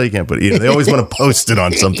 well, you can't put it. They always want to post it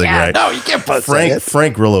on something, right? No, you can't post it.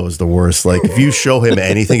 Frank Grillo is the worst. Like if you show him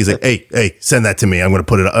anything, he's like, hey, send that to me. I'm going to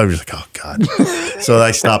put it up. I was like, oh God. So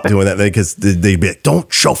I stopped doing that because they'd be like,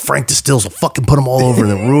 don't show Frank the stills. I'll fucking put them all over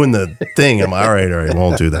and then ruin the thing. I'm like, all right,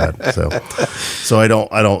 won't do that. So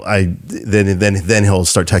then he'll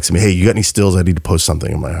start texting me, hey, you got any stills? I need to post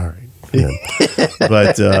something. I'm like, all right. Yeah.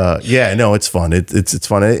 But no, it's fun. It's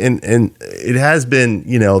fun, and it has been.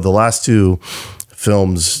 The last two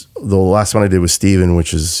films. The last one I did was Steven,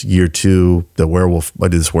 which is year 2. The werewolf. I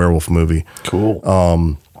did this werewolf movie. Cool.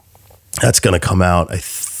 That's going to come out, I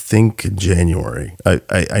think, in January.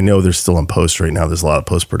 I know they're still in post right now. There's a lot of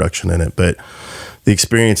post production in it, but the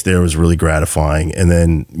experience there was really gratifying. And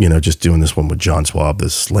then just doing this one with John Swab,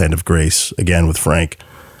 this Land of Grace, again with Frank.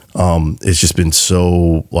 It's just been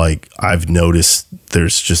so like I've noticed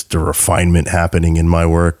there's just a refinement happening in my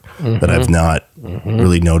work that I've not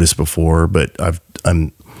really noticed before, but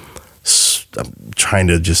I'm trying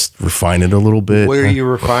to just refine it a little bit. Where are you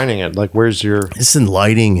refining it? Like where's your... It's in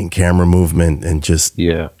lighting and camera movement and just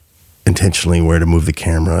intentionally where to move the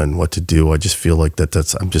camera and what to do. I just feel like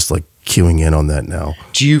that's I'm just like cueing in on that now.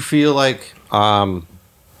 Do you feel like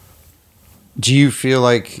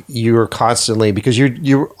you're constantly, because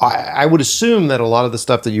I would assume that a lot of the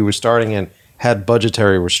stuff that you were starting in had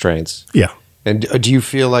budgetary restraints. Yeah. And do you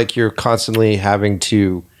feel like you're constantly having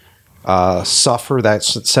to suffer that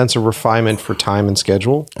sense of refinement for time and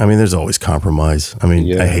schedule? I mean, there's always compromise. I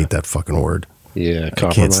mean, I hate that fucking word. Yeah.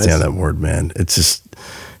 I can't stand that word, man.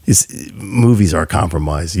 Movies are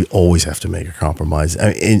compromise. You always have to make a compromise.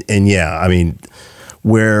 I mean,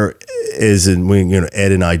 whereas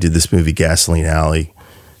Ed and I did this movie Gasoline Alley,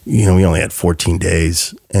 we only had 14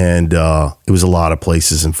 days and it was a lot of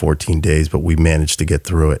places in 14 days, but we managed to get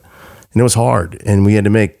through it. And it was hard and we had to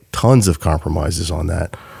make tons of compromises on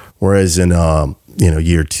that. Whereas in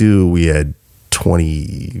year 2, we had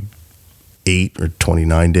 28 or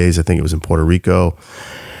 29 days. I think it was in Puerto Rico.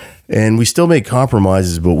 And we still made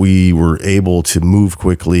compromises, but we were able to move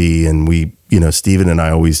quickly. And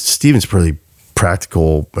Steven's pretty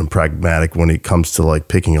practical and pragmatic when it comes to like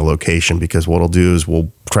picking a location, because what I'll do is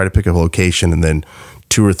we'll try to pick a location and then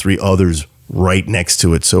 2 or 3 others right next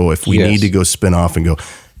to it. So if we need to go spin off and go,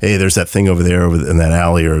 hey, there's that thing over there in that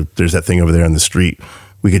alley, or there's that thing over there in the street,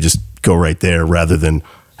 we could just go right there rather than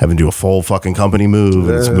having to do a full fucking company move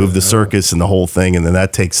and move the circus and the whole thing. And then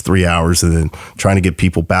that takes 3 hours, and then trying to get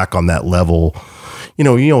people back on that level.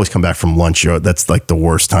 You always come back from lunch. That's like the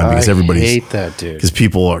worst time because everybody's... I hate that, dude. Because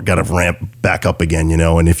people got to ramp back up again,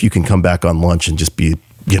 and if you can come back on lunch and just be,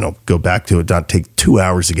 go back to it, not take 2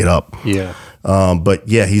 hours to get up. Yeah. But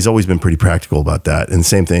yeah, he's always been pretty practical about that. And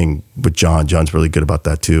same thing with John. John's really good about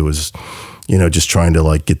that too, is, just trying to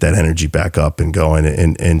like get that energy back up and going.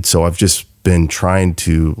 And so I've just been trying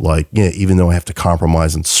to even though I have to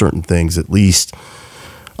compromise on certain things, at least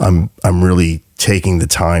I'm really taking the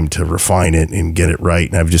time to refine it and get it right.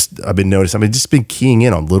 And I've just been keying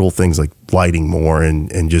in on little things like lighting more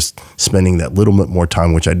and just spending that little bit more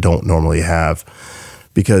time, which I don't normally have,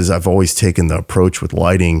 because I've always taken the approach with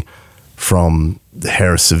lighting from the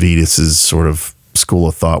Harris Savides' sort of school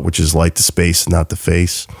of thought, which is light the space, not the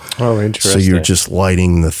face. Oh, interesting. So you're just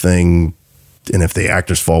lighting the thing, and if the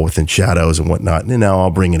actors fall within shadows and whatnot, I'll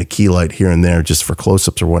bring in a key light here and there just for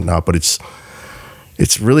close-ups or whatnot, but it's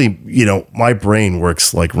really, my brain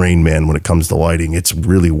works like Rain Man when it comes to lighting. It's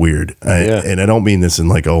really weird. And I don't mean this in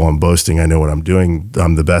like, I'm boasting, I know what I'm doing,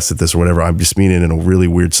 I'm the best at this or whatever. I'm just meaning it in a really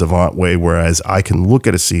weird savant way, whereas I can look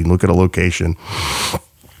at a scene, look at a location,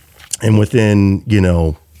 and within,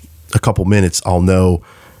 a couple minutes, I'll know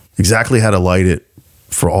exactly how to light it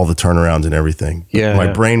for all the turnarounds and everything. Yeah. My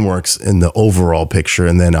brain works in the overall picture,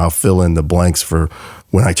 and then I'll fill in the blanks for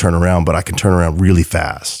when I turn around, but I can turn around really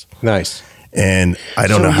fast. Nice. And I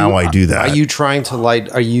don't know how I do that.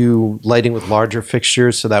 Are you lighting with larger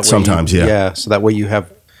fixtures so that way? Sometimes, yeah. So that way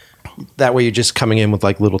you're just coming in with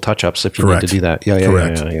like little touch-ups if you Correct. need to do that. Yeah.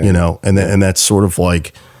 Correct. Yeah. And that's sort of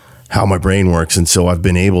like how my brain works. And so I've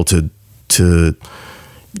been able to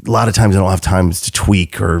a lot of times I don't have time to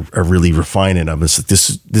tweak or really refine it. I'm just like,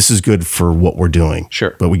 this is good for what we're doing.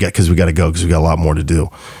 Sure. But we got to go because we got a lot more to do.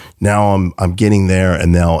 Now I'm getting there,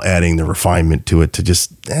 and now adding the refinement to it to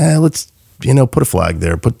just, let's, put a flag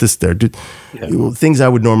there, put this there. Things I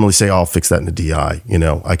would normally say, I'll fix that in the DI.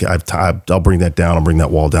 I'll bring that down. I'll bring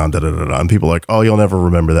that wall down. And people are like, oh, you'll never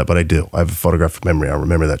remember that. But I do. I have a photographic memory. I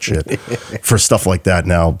remember that shit for stuff like that.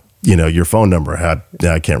 Now, your phone number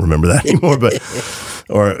I can't remember that anymore, but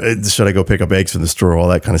or should I go pick up eggs from the store, all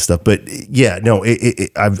that kind of stuff. But yeah, no,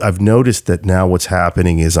 I've noticed that now what's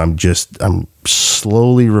happening is I'm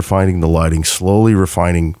slowly refining the lighting, slowly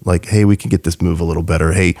refining, like, hey, we can get this move a little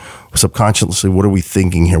better. Hey, subconsciously, what are we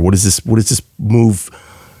thinking here? What is this move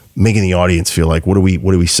making the audience feel like? What are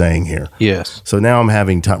we saying here? Yes. So now I'm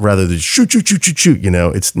having time, rather than shoot,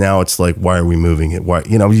 it's like, why are we moving it? Why,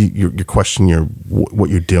 you're questioning what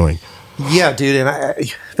you're doing. Yeah, dude,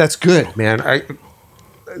 and that's good, man.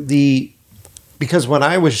 Because when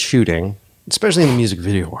I was shooting, especially in the music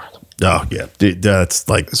video world. Oh yeah, dude, that's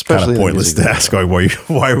like kind of pointless to ask.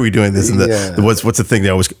 Why are we doing this? And what's the thing?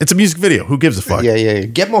 It's a music video. Who gives a fuck? Yeah.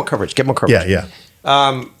 Get more coverage. Yeah.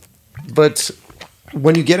 But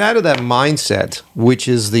when you get out of that mindset, which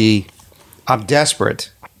is I'm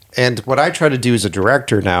desperate, and what I try to do as a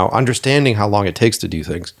director now, understanding how long it takes to do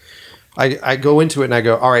things, I go into it and I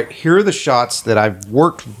go, all right, here are the shots that I've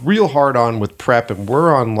worked real hard on with prep and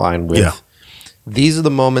we're online with. Yeah. These are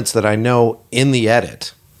the moments that I know in the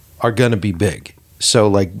edit are going to be big. So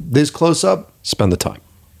like this close up, spend the time.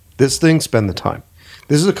 This thing, spend the time.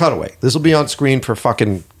 This is a cutaway. This will be on screen for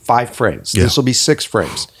fucking 5 frames. Yeah. This will be 6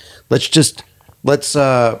 frames. Let's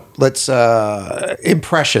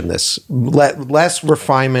impression this. Less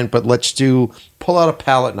refinement, but let's pull out a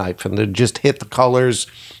palette knife and then just hit the colors.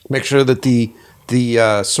 Make sure that the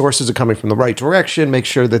sources are coming from the right direction. Make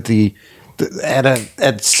sure that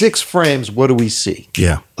at 6 frames, what do we see?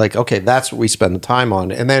 Yeah. Like, okay, that's what we spend the time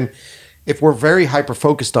on. And then if we're very hyper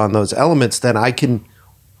focused on those elements, then I can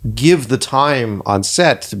give the time on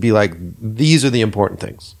set to be like, these are the important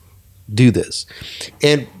things. Do this.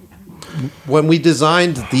 And when we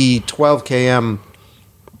designed the 12 km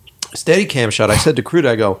Steadicam shot, I said to Crude,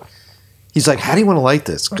 he's like, how do you want to light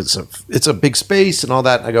this? Because it's a big space and all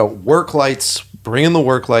that. And I go, work lights, bring in the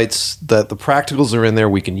work lights. The practicals are in there.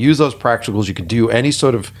 We can use those practicals. You can do any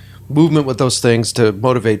sort of movement with those things to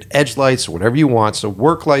motivate edge lights or whatever you want. So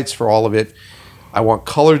work lights for all of it. I want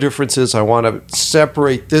color differences. I want to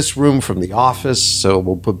separate this room from the office. So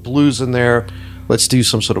we'll put blues in there. Let's do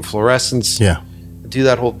some sort of fluorescence. Yeah. Do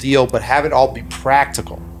that whole deal, but have it all be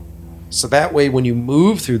practical. So that way, when you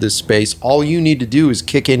move through this space, all you need to do is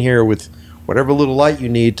kick in here with whatever little light you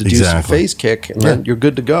need to do some phase kick, and then you're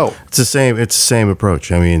good to go. It's the same approach.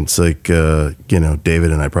 I mean, it's like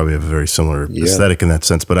David and I probably have a very similar aesthetic in that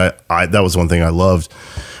sense. But I that was one thing I loved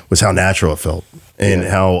was how natural it felt, and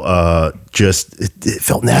how it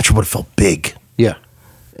felt natural, but it felt big. Yeah,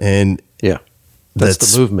 and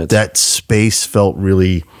that's the movement. That space felt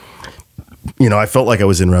really. I felt like I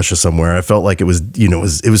was in Russia somewhere. I felt like it was,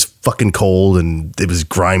 it was fucking cold and it was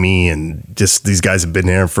grimy and just these guys have been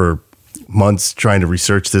there for months trying to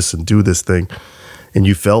research this and do this thing. And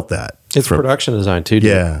you felt that. It's production design too.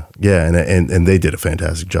 Yeah. And they did a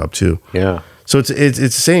fantastic job too. Yeah. So it's the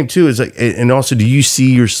same too. It's like, and also, do you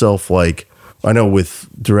see yourself like, I know with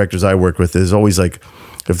directors I work with, there's always like,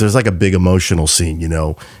 if there's like a big emotional scene,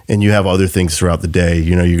 and you have other things throughout the day,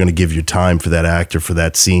 you're going to give your time for that actor, for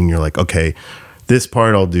that scene. You're like, okay, this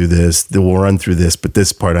part I'll do this, then we'll run through this, but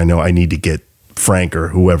this part I know I need to get Frank or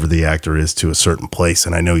whoever the actor is to a certain place,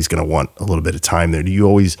 and I know he's going to want a little bit of time there. Do you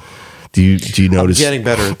notice? I'm getting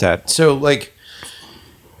better at that. So like,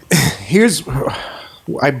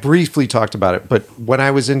 I briefly talked about it, but when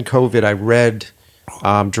I was in COVID, I read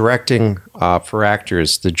Directing for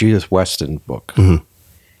Actors, the Judith Weston book. Mm-hmm.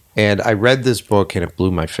 And I read this book and it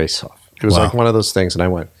blew my face off. It was like one of those things. And I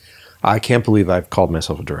went, I can't believe I've called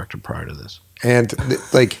myself a director prior to this. And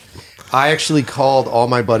I actually called all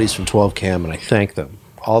my buddies from 12 Cam and I thanked them,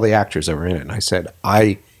 all the actors that were in it. And I said,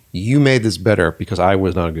 you made this better because I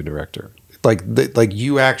was not a good director. Like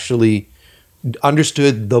you actually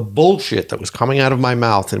understood the bullshit that was coming out of my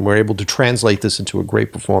mouth and were able to translate this into a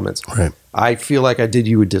great performance. Right. I feel like I did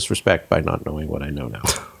you a disrespect by not knowing what I know now.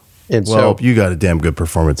 And well, you got a damn good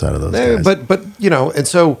performance out of those guys. But and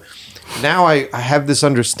so now I have this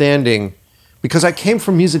understanding because I came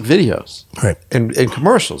from music videos and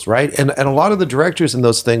commercials, right? And a lot of the directors in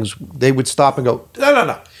those things, they would stop and go,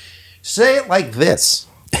 no. Say it like this.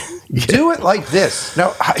 Do it like this.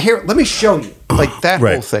 Now, here, let me show you. Like that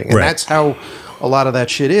whole thing. And that's how a lot of that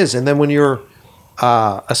shit is. And then when you're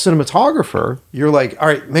a cinematographer, you're like, all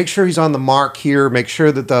right, make sure he's on the mark here. Make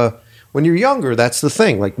sure that when you're younger, that's the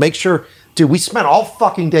thing. Like, make sure, dude, we spent all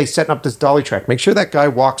fucking day setting up this dolly track. Make sure that guy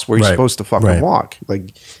walks where he's supposed to fucking walk.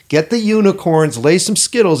 Like, get the unicorns, lay some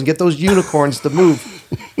Skittles, and get those unicorns to move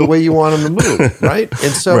the way you want them to move, right?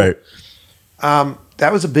 And so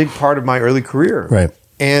that was a big part of my early career. Right.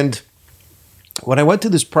 And when I went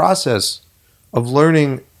through this process of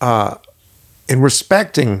learning and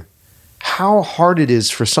respecting how hard it is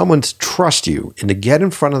for someone to trust you and to get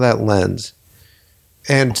in front of that lens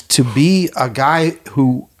and to be a guy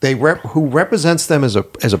who who represents them as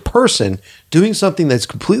a person doing something that's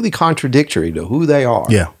completely contradictory to who they are.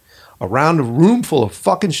 Yeah. Around a room full of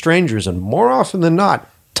fucking strangers, and more often than not,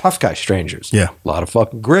 tough guy strangers. Yeah. A lot of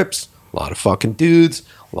fucking grips, a lot of fucking dudes,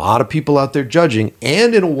 a lot of people out there judging,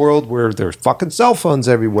 and in a world where there's fucking cell phones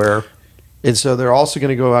everywhere. And so they're also going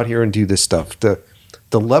to go out here and do this stuff. The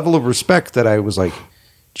level of respect that I was like,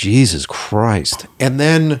 Jesus Christ. And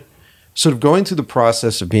then sort of going through the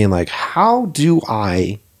process of being like, how do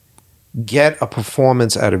I get a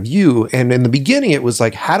performance out of you? And in the beginning, it was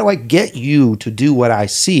like, how do I get you to do what I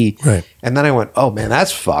see? Right. And then I went, oh man,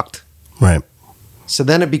 that's fucked. Right. So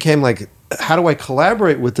then it became like, how do I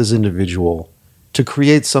collaborate with this individual to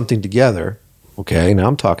create something together? Okay, now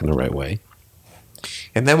I'm talking the right way.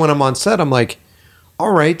 And then when I'm on set, I'm like,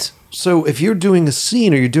 all right, so if you're doing a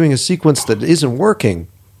scene or you're doing a sequence that isn't working,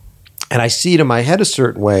 and I see it in my head a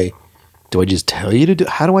certain way, do I just tell you to do?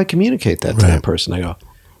 How do I communicate that to that person? I go,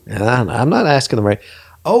 I'm not asking them right.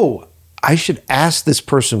 Oh, I should ask this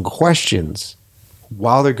person questions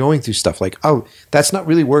while they're going through stuff like, oh, that's not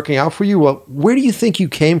really working out for you. Well, where do you think you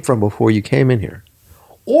came from before you came in here?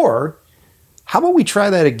 Or how about we try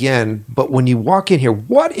that again? But when you walk in here,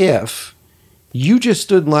 what if you just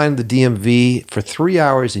stood in line at the DMV for 3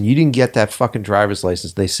 hours and you didn't get that fucking driver's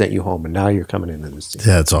license? They sent you home and now you're coming into this scene.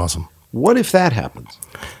 Yeah, that's awesome. What if that happens?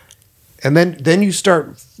 And then you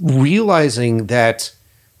start realizing that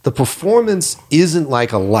the performance isn't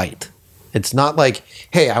like a light. It's not like,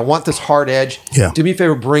 hey, I want this hard edge. Yeah. Do me a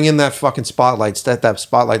favor, bring in that fucking spotlight, set that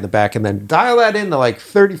spotlight in the back, and then dial that into like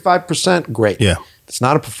 35%. Great. Yeah. It's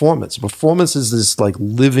not a performance. A performance is this like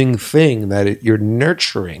living thing that you're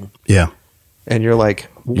nurturing. Yeah. And you're like,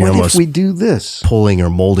 what if we do this? Pulling or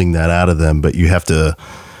molding that out of them, but you have to,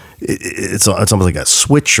 it's almost like a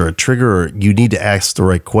switch or a trigger, or you need to ask the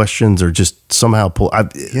right questions or just somehow pull.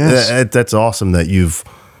 Yes. That's awesome that you've.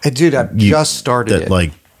 Hey, dude, I've just started that, it.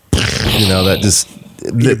 Like,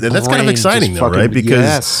 that's kind of exciting though, right?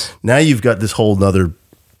 Because now you've got this whole nother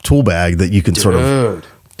tool bag that you can sort of.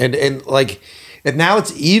 And now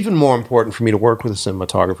it's even more important for me to work with a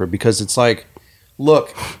cinematographer because it's like,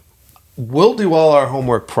 look, we'll do all our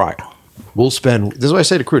homework prior. This is what I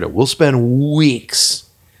say to Crudo, we'll spend weeks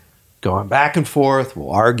going back and forth. We'll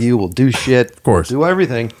argue. We'll do shit. Of course. We'll do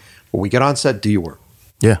everything. When we get on set, do your work.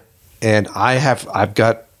 Yeah. And I've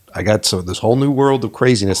got this whole new world of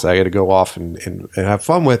craziness that I got to go off and have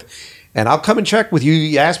fun with. And I'll come and check with you.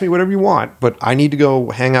 You ask me whatever you want, but I need to go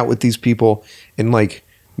hang out with these people and like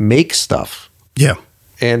make stuff. Yeah.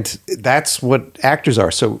 And that's what actors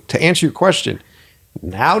are. So to answer your question,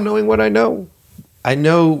 now knowing what I know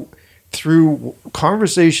through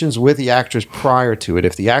conversations with the actors prior to it,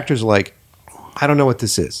 if the actor's like, I don't know what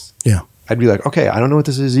this is. Yeah. I'd be like, okay, I don't know what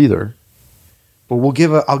this is either. But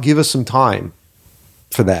I'll give us some time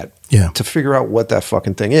for that. Yeah. To figure out what that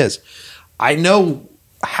fucking thing is. I know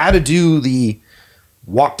how to do the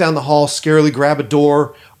walk down the hall, scarily grab a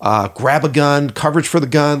door, grab a gun, coverage for the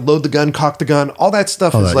gun, load the gun, cock the gun. All that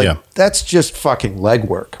stuff that's just fucking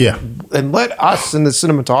legwork. Yeah. And let us and the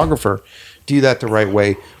cinematographer do that the right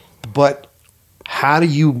way. But how do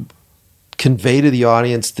you convey to the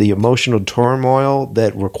audience the emotional turmoil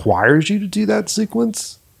that requires you to do that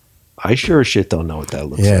sequence? I sure as shit don't know what that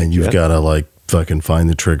looks like. Yeah, and you've got to like fucking find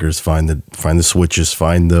the triggers, find the switches,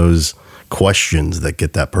 find those questions that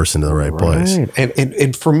get that person to the right place.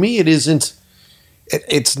 And for me,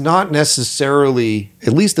 it's not necessarily,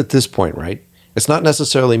 at least at this point, right? It's not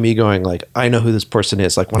necessarily me going like, I know who this person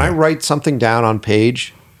is. Like when I write something down on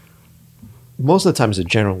page, most of the time it's a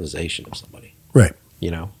generalization of somebody. Right.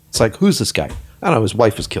 You know, it's like, who's this guy? I don't know, his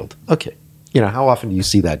wife was killed. Okay. You know, how often do you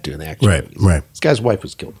see that doing the action movies? Right. This guy's wife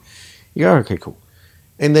was killed. Yeah, okay, cool.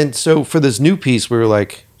 And then so for this new piece, we were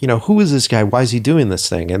like, you know, who is this guy? Why is he doing this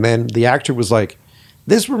thing? And then the actor was like,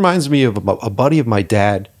 this reminds me of a buddy of my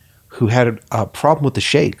dad who had a problem with the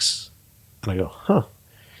shakes. And I go, huh.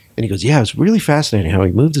 And he goes, yeah, it was really fascinating how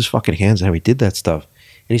he moved his fucking hands and how he did that stuff.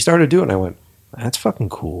 And he started doing it. And I went, that's fucking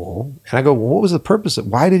cool. And I go, well, what was the purpose of,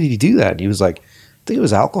 why did he do that? And he was like, I think it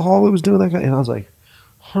was alcohol that was doing that. And I was like,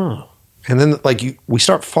 huh. And then like we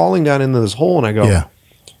start falling down into this hole and I go, yeah.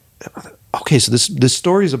 Okay, so this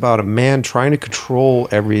story is about a man trying to control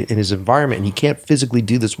in his environment, and he can't physically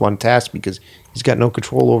do this one task because he's got no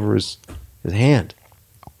control over his hand.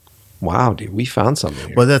 Wow, dude, we found something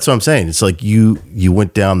here. Well, that's what I'm saying. It's like you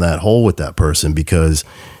went down that hole with that person because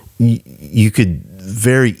you could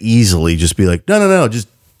very easily just be like, no, just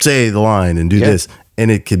say the line and do this,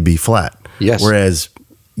 and it could be flat. Yes. Whereas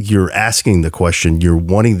you're asking the question, you're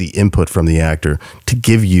wanting the input from the actor to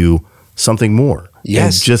give you something more.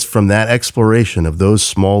 Yes. And just from that exploration of those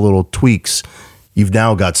small little tweaks, you've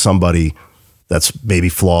now got somebody that's maybe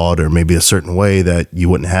flawed or maybe a certain way that you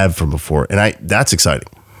wouldn't have from before. And that's exciting.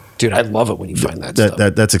 Dude, I love it when you find that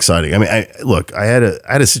stuff. That's exciting. I mean, I had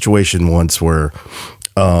a situation once where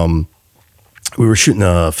we were shooting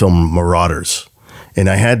a film, Marauders, and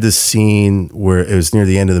I had this scene where it was near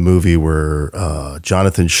the end of the movie where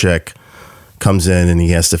Jonathan Schick comes in and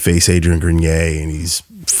he has to face Adrian Grenier, and he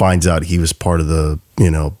finds out he was part of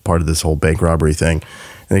this whole bank robbery thing,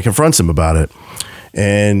 and he confronts him about it.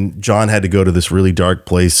 And John had to go to this really dark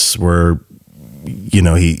place where,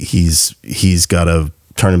 he's got to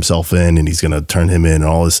turn himself in, and he's going to turn him in and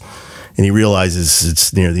all this. And he realizes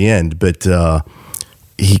it's near the end, but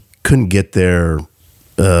he couldn't get there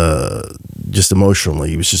just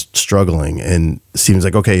emotionally. He was just struggling. And Steven's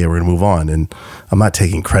like, okay, yeah, we're going to move on. And I'm not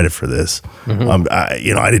taking credit for this. Mm-hmm.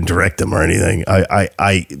 I didn't direct him or anything.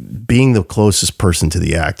 I being the closest person to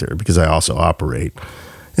the actor, because I also operate,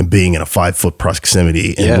 and being in a 5-foot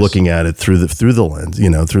proximity and looking at it through the lens,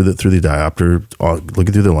 through the diopter,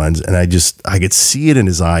 looking through the lens, and I could see it in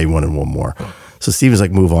his eye. He wanted one more. So Steven's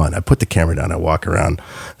like, move on. I put the camera down. I walk around.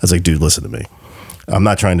 I was like, dude, listen to me. I'm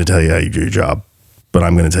not trying to tell you how you do your job, but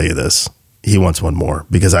I'm going to tell you this. He wants one more,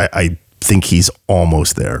 because I think he's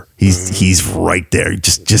almost there. He's right there. He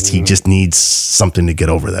just needs something to get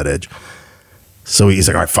over that edge. So he's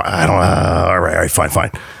like, all right, fine. All right,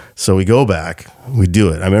 fine. So we go back, we do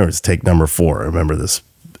it. I remember it's take number 4. I remember this.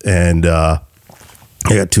 And I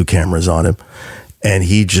got 2 cameras on him, and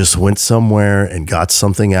he just went somewhere and got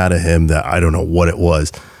something out of him that I don't know what it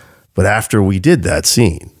was. But after we did that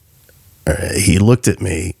scene, he looked at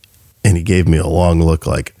me and he gave me a long look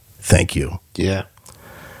like, thank you. Yeah.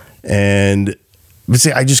 And but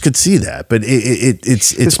see, I just could see that. But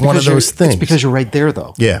it's one of those things. It's because you're right there,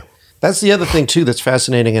 though. Yeah. That's the other thing, too, that's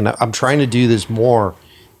fascinating. And I'm trying to do this more.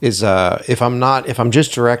 Is if I'm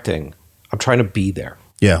just directing, I'm trying to be there.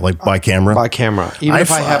 Yeah, like by camera. By camera. Even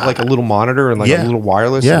if I have like a little monitor and like a little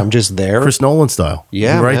wireless, and I'm just there. Chris Nolan style.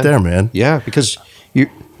 Yeah, you're right there, man. Yeah, because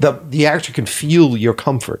the actor can feel your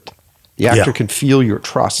comfort. The actor can feel your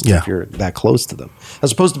trust if you're that close to them,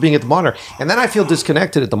 as opposed to being at the monitor. And then I feel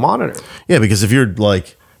disconnected at the monitor. Yeah, because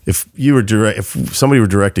if somebody were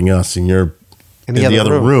directing us and you're in the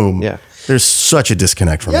other room, there's such a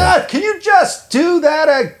disconnect from that. Yeah, can you just do that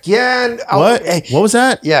again? What? What was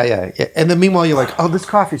that? Yeah. And then meanwhile, you're like, oh, this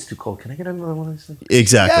coffee's too cold. Can I get another one of these things?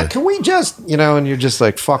 Exactly. Yeah, can we just, and you're just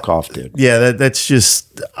like, fuck off, dude. Yeah, that's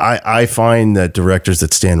just, I find that directors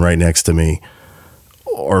that stand right next to me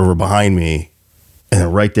or behind me and are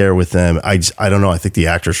right there with them, I don't know. I think the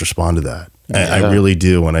actors respond to that. Yeah. I really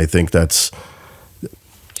do. And I think that's,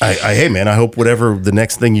 hey man, I hope whatever the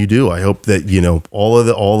next thing you do, I hope that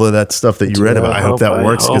all of that stuff that you read about. I hope that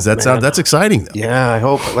works, because that's exciting though. Yeah, I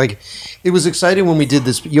hope. Like, it was exciting when we did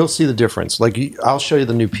this. You'll see the difference. Like, I'll show you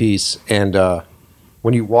the new piece, and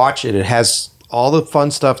when you watch it, it has all the fun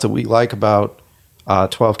stuff that we like about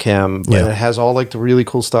 12 cam, but it has all like the really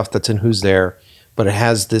cool stuff that's in Who's There, but it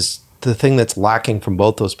has the thing that's lacking from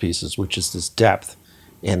both those pieces, which is this depth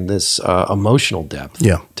and this emotional depth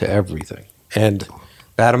to everything. And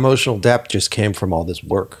that emotional depth just came from all this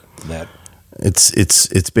work. That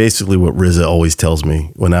it's basically what RZA always tells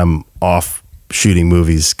me when I'm off shooting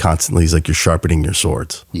movies constantly. He's like, you're sharpening your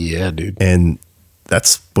swords. Yeah, dude. And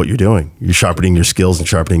that's what you're doing. You're sharpening your skills and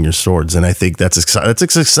sharpening your swords. And I think that's an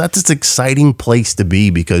exciting place to be,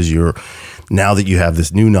 because now that you have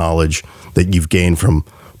this new knowledge that you've gained from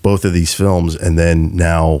both of these films, and then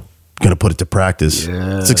now going to put it to practice.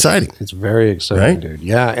 It's exciting. It's very exciting, right? Dude.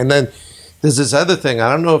 Yeah. And then there's this other thing. I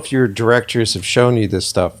don't know if your directors have shown you this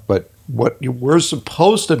stuff, but what you were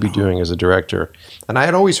supposed to be doing as a director, and I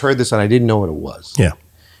had always heard this and I didn't know what it was. Yeah.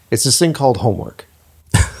 It's this thing called homework.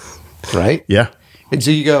 Right? Yeah. And so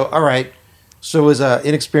you go, all right. So as an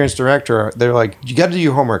inexperienced director, they're like, you got to do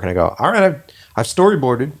your homework. And I go, all right, I've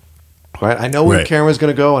storyboarded. Right? I know where the camera's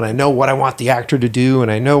going to go, and I know what I want the actor to do,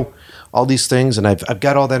 and I know all these things, and I've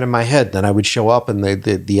got all that in my head. Then I would show up, and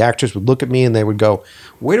the actors would look at me, and they would go,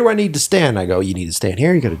 where do I need to stand? I go, you need to stand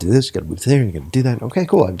here, you got to do this, you got to move there, you got to do that. Okay,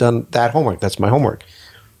 cool, I've done that homework. That's my homework.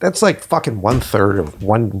 That's like fucking 1/3 of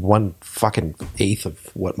one fucking eighth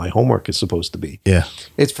of what my homework is supposed to be. Yeah.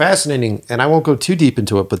 It's fascinating, and I won't go too deep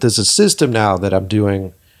into it, but there's a system now that I'm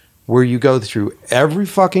doing where you go through every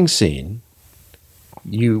fucking scene,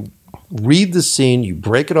 you read the scene, you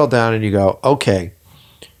break it all down, and you go, okay,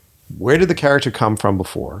 where did the character come from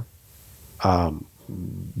before?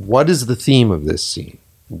 What is the theme of this scene?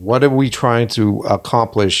 What are we trying to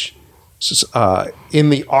accomplish in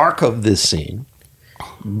the arc of this scene,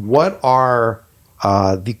 what are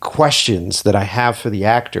the questions that I have for the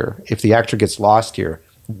actor? If the actor gets lost here,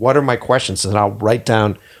 what are my questions? And I'll write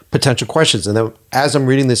down potential questions. And then as I'm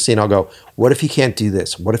reading this scene, I'll go, what if he can't do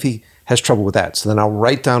this? What if he has trouble with that? So then I'll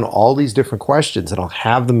write down all these different questions and I'll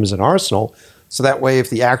have them as an arsenal. So that way, if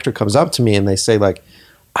the actor comes up to me and they say like,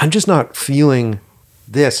 I'm just not feeling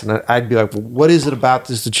this. And I'd be like, well, what is it about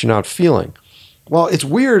this that you're not feeling? Well, it's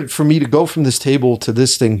weird for me to go from this table to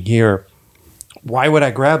this thing here. Why would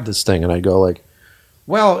I grab this thing? And I go like,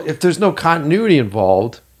 well, if there's no continuity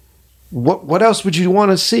involved, what else would you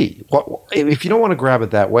want to see? If you don't want to grab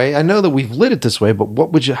it that way, I know that we've lit it this way, but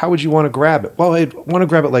how would you want to grab it? Well, I'd want to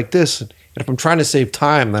grab it like this. And if I'm trying to save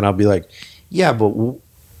time, then I'll be like, yeah, but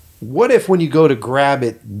what if when you go to grab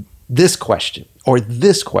it, this question or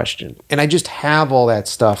this question? And I just have all that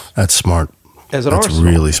stuff. That's smart. As an That's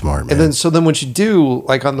arsenal. really smart, man. And then what you do,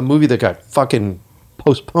 like on the movie that got fucking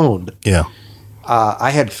postponed. Yeah. I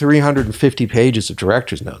had 350 pages of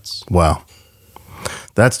director's notes. Wow.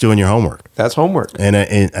 That's doing your homework. That's homework. And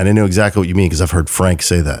I know exactly what you mean because I've heard Frank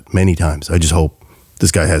say that many times. I just hope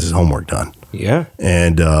this guy has his homework done. Yeah.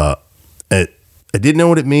 And I didn't know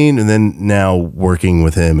what it mean, and then now working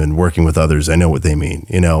with him and working with others, I know what they mean.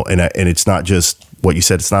 You know, and it's not just what you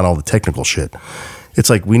said. It's not all the technical shit. It's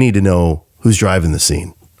like we need to know who's driving the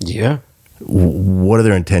scene. Yeah. What are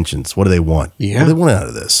their intentions? What do they want? Yeah. What do they want out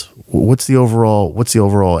of this? What's the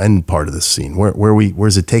overall end part of this scene?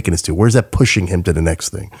 Where's it taking us to? Where's that pushing him to the next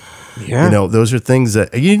thing? Yeah. You know, those are things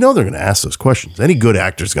that they're going to ask those questions. Any good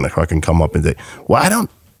actor is going to fucking come up and say, "Well,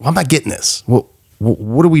 I'm not getting this. Well,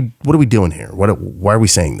 what are we doing here? Why are we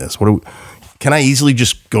saying this? Can I easily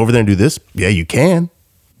just go over there and do this? Yeah, you can.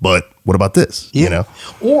 But what about this? Yeah. You know?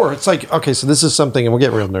 Or it's like, okay, so this is something, and we'll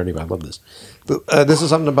get real nerdy, but I love this. This is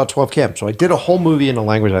something about 12 Cam. So I did a whole movie in a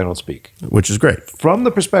language I don't speak. Which is great. From the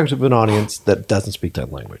perspective of an audience that doesn't speak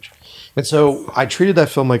that language. And so I treated that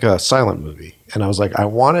film like a silent movie. And I was like, I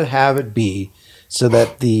want to have it be so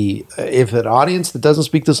that if an audience that doesn't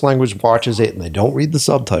speak this language watches it and they don't read the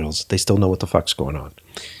subtitles, they still know what the fuck's going on.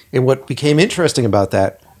 And what became interesting about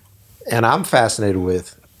that, and I'm fascinated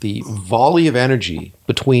with, the volley of energy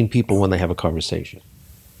between people when they have a conversation.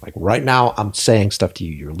 Like right now, I'm saying stuff to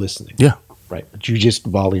you, you're listening. Yeah. Right. But you just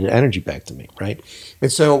volleyed energy back to me. Right.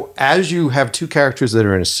 And so as you have two characters that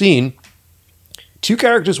are in a scene, two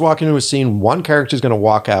characters walk into a scene, one character is going to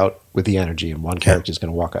walk out with the energy and one character is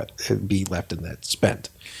going to walk out and be left in that spent.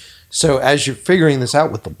 So as you're figuring this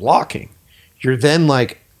out with the blocking, you're then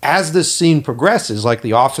like, as this scene progresses, like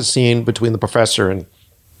the office scene between the professor and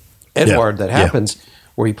Edward that happens,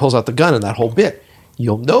 where he pulls out the gun and that whole bit,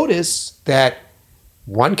 you'll notice that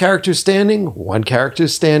one character's standing, one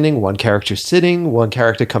character's standing, one character's sitting, one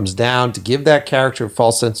character comes down to give that character a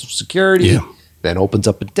false sense of security, then opens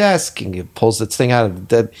up a desk and he pulls this thing out of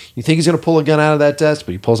the desk. You think he's going to pull a gun out of that desk,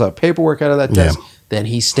 but he pulls out paperwork out of that desk. Then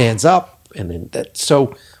he stands up, and then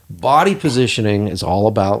so body positioning is all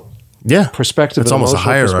about perspective. It's almost a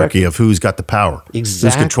hierarchy of who's got the power. Exactly.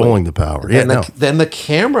 Who's controlling the power. Then the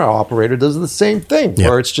camera operator does the same thing,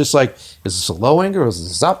 where it's just like, is this a low angle? Is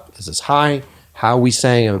this up? Is this high? How are we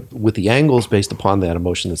saying with the angles based upon that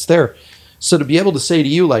emotion that's there? So to be able to say to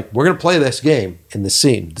you, like, we're going to play this game in this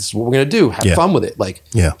scene. This is what we're going to do. Have fun with it. Like,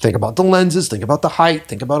 think about the lenses, think about the height,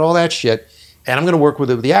 think about all that shit. And I'm going to work with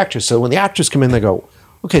it with the actors. So when the actors come in, they go,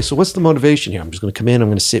 okay, so what's the motivation here? I'm just going to come in, I'm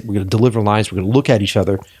going to sit, we're going to deliver lines, we're going to look at each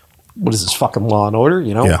other. What is this, fucking Law and Order?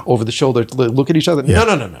 You know, over the shoulder, look at each other.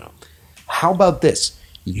 No. How about this?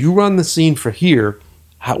 You run the scene for here.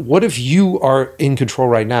 What if you are in control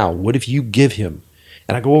right now? What if you give him?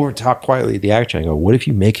 And I go over and talk quietly to the actor. I go, what if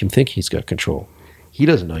you make him think he's got control? He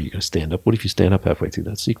doesn't know you're going to stand up. What if you stand up halfway through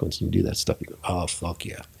that sequence and you do that stuff? You go, oh, fuck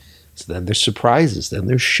yeah. So then there's surprises. Then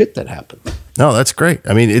there's shit that happens. No, that's great.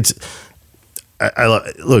 I mean,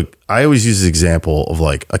 look, I always use this example of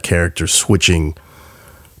like a character switching,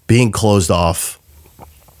 being closed off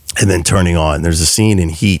and then turning on. There's a scene in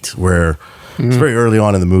Heat where it's very early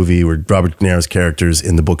on in the movie where Robert De Niro's character is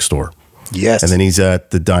in the bookstore. Yes. And then he's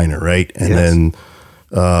at the diner, right? And then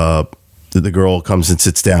the girl comes and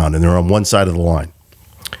sits down and they're on one side of the line.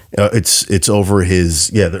 It's over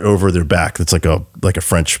they're over their back. It's like a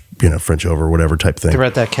French, French over whatever type thing. They're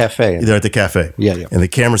at that cafe. They're at the cafe. Yeah. And the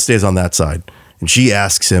camera stays on that side. And she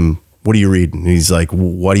asks him, what are you reading? And he's like,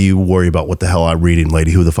 why do you worry about what the hell I'm reading,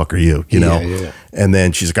 lady? Who the fuck are you? You know? Yeah. And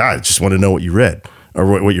then she's like, I just want to know what you read or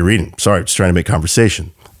what you're reading. Sorry, just trying to make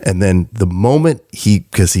conversation. And then the moment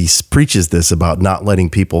because he preaches this about not letting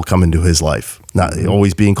people come into his life, not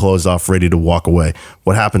always being closed off, ready to walk away.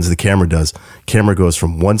 What happens? The camera goes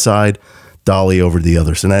from one side dolly over to the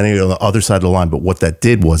other side, on the other side of the line. But what that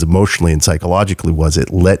did was emotionally and psychologically was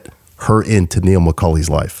it let her into Neil McCauley's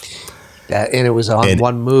life. And it was on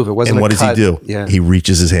one move. It wasn't. And what does he do? Yeah. He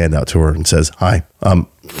reaches his hand out to her and says, "Hi, I'm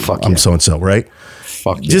so and so." Right?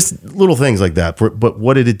 Just little things like that. But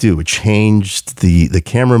what did it do? It changed the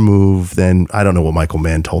camera move. Then I don't know what Michael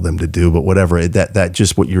Mann told them to do, but whatever. That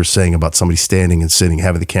just what you're saying about somebody standing and sitting,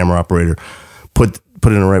 having the camera operator put it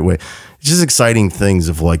in the right way. It's just exciting things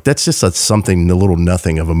of like, that's just something, a little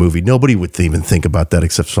nothing of a movie. Nobody would even think about that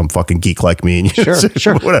except some fucking geek like me. And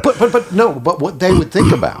sure. But what they would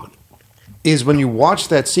think about is when you watch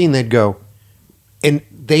that scene, they'd go, and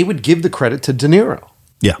they would give the credit to De Niro.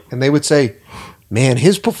 Yeah. And they would say, man,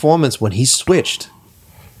 his performance when he switched,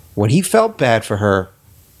 when he felt bad for her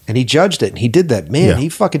and he judged it and he did that, man, he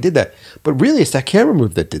fucking did that. But really, it's that camera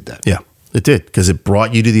move that did that. Yeah, it did, because it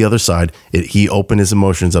brought you to the other side. He opened his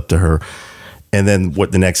emotions up to her. And then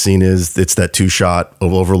what the next scene is, it's that 2-shot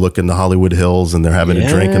of overlooking the Hollywood Hills and they're having a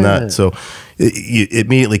drink and that. So you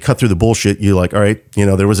immediately cut through the bullshit. You're like, all right,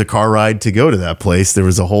 there was a car ride to go to that place. There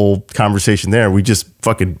was a whole conversation there. We just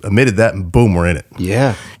fucking omitted that and boom, we're in it.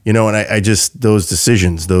 Yeah. And I just, those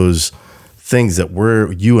decisions, those things that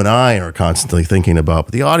you and I are constantly thinking about,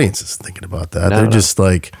 but the audience is thinking about that. They're just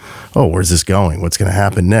like, oh, where's this going? What's going to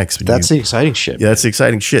happen next? That's the exciting shit. Yeah, that's the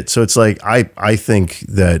exciting shit. So it's like, I think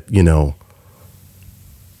that,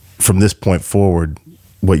 from this point forward,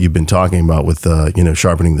 what you've been talking about with,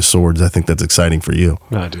 sharpening the swords, I think that's exciting for you.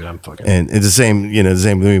 No, dude, I'm fucking. And it's the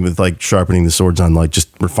same thing with like sharpening the swords on like just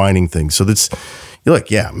refining things. So you're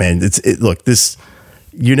like, yeah, man, look, this,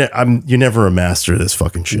 you're never a master of this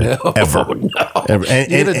fucking shit. No, ever. No. Ever.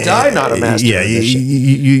 You're going to die not a master of this shit.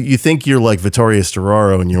 You think you're like Vittorio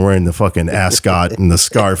Storaro and you're wearing the fucking ascot and the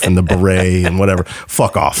scarf and the beret and whatever.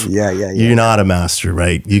 Fuck off. Yeah. You're not a master,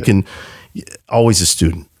 right? You can, always a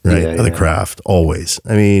student. Right, of the craft, always.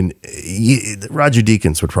 I mean, Roger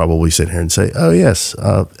Deakins would probably sit here and say, "Oh yes,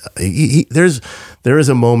 there is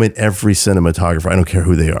a moment every cinematographer, I don't care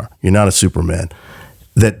who they are, you're not a Superman,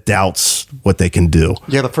 that doubts what they can do."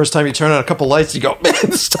 Yeah, the first time you turn on a couple lights, you go, "Man,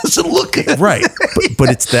 this doesn't look good." Right, but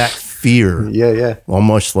it's that fear. Yeah,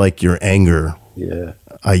 almost like your anger. Yeah,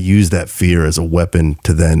 I use that fear as a weapon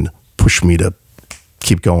to then push me to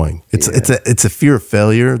keep going. It's a fear of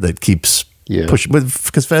failure that keeps. Yeah.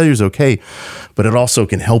 Because failure is okay, but it also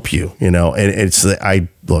can help you, and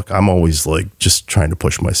I'm always like just trying to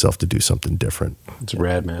push myself to do something different. It's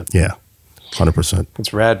rad, man. Yeah, 100%.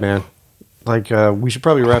 It's rad, man. Like we should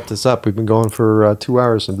probably wrap this up. We've been going for 2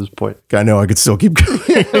 hours at this point. I know I could still keep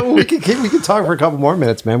going. we can talk for a couple more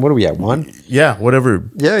minutes, man. What are we at? 1? Yeah, whatever.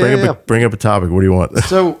 Bring up a topic. What do you want?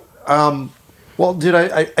 So, well, dude,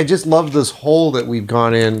 I just love this hole that we've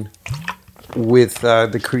gone in with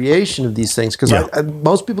the creation of these things, because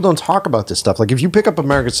most people don't talk about this stuff. Like if you pick up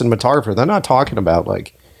American Cinematographer, they're not talking about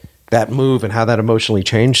like that move and how that emotionally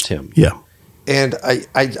changed him. Yeah. And I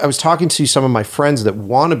was talking to some of my friends that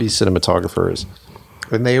want to be cinematographers,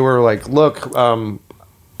 and they were like, look,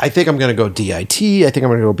 I think I'm going to go DIT. I think I'm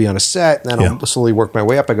going to go be on a set, and then I'll slowly work my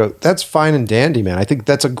way up. I go, that's fine and dandy, man. I think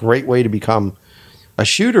that's a great way to become a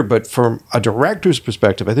shooter. But from a director's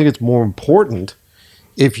perspective, I think it's more important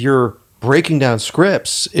if you're breaking down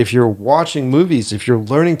scripts, if you're watching movies, if you're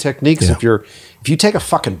learning techniques, if you take a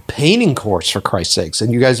fucking painting course, for Christ's sakes,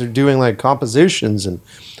 and you guys are doing like compositions and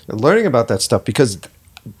learning about that stuff, because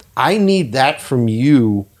I need that from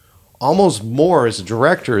you almost more as a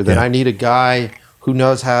director than I need a guy who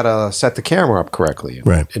knows how to set the camera up correctly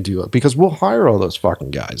and do it, because we'll hire all those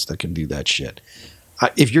fucking guys that can do that shit.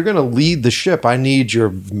 If you're going to lead the ship, I need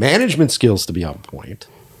your management skills to be on point,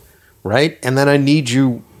 right? And then I need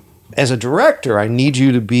you as a director, I need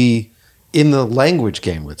you to be in the language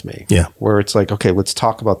game with me. Yeah. Where it's like, okay, let's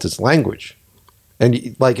talk about this language.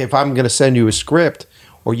 And like, if I'm going to send you a script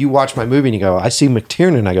or you watch my movie and you go, I see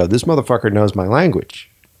McTiernan, I go, this motherfucker knows my language.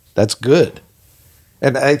 That's good.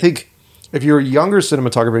 And I think if you're a younger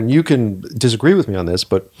cinematographer, and you can disagree with me on this,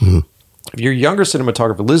 but if you're a younger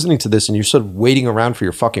cinematographer listening to this and you're sort of waiting around for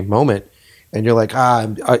your fucking moment, and you're like,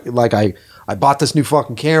 I bought this new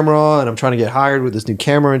fucking camera and I'm trying to get hired with this new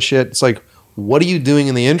camera and shit. It's like, what are you doing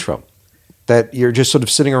in the intro? That you're just sort of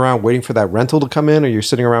sitting around waiting for that rental to come in, or you're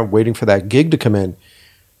sitting around waiting for that gig to come in.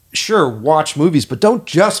 Sure, watch movies, but don't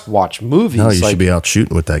just watch movies. No, you should be out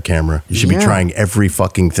shooting with that camera. You should be trying every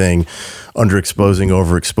fucking thing, underexposing,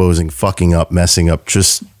 overexposing, fucking up, messing up,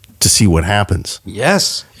 just to see what happens.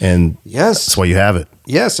 Yes. And that's why you have it.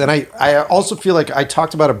 Yes, and I also feel like I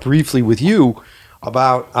talked about it briefly with you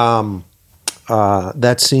about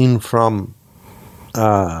that scene from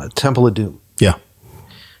Temple of Doom. Yeah.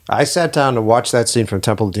 I sat down to watch that scene from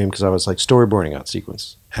Temple of Doom because I was like storyboarding out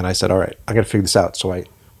sequence. And I said, all right, I got to figure this out. So I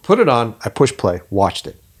put it on, I pushed play, watched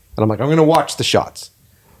it. And I'm like, I'm going to watch the shots.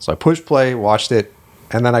 So I pushed play, watched it,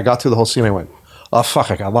 and then I got through the whole scene. I went, oh,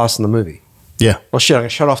 fuck, I got lost in the movie. Yeah. Well, shit, I'm going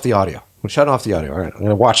to shut off the audio. I'm going to shut off the audio. All right, I'm going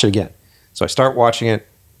to watch it again. So I start watching it,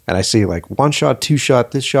 and I see like one shot, two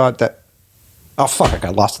shot, this shot, that. Oh, fuck, I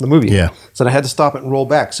got lost in the movie. Yeah. So I had to stop it and roll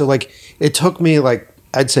back. So like it took me like,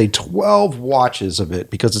 I'd say 12 watches of it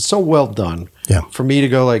because it's so well done for me to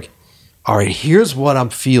go like, all right, here's what I'm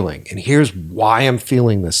feeling and here's why I'm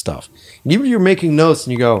feeling this stuff. And even if you're making notes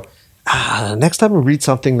and you go, next time I read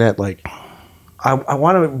something that like, I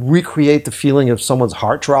want to recreate the feeling of someone's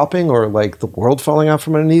heart dropping or like the world falling out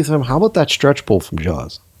from underneath them. How about that stretch pull from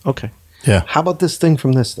Jaws? Okay. Yeah. How about this thing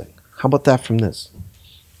from this thing? How about that from this?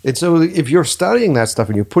 And so if you're studying that stuff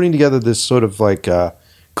and you're putting together this sort of like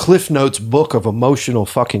Cliff Notes book of emotional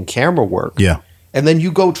fucking camera work. Yeah. And then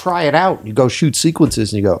you go try it out. You go shoot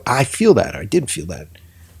sequences and you go, I feel that. I did feel that.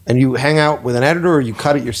 And you hang out with an editor or you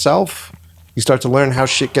cut it yourself. You start to learn how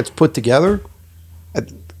shit gets put together.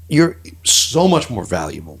 You're so much more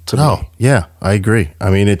valuable to me. Oh, yeah, I agree. I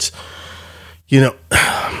mean, it's, how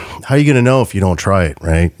are you going to know if you don't try it,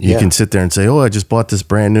 right? You can sit there and say, I just bought this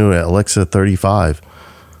brand new Alexa 35.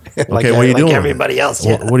 Okay, what are you doing with everybody it? else.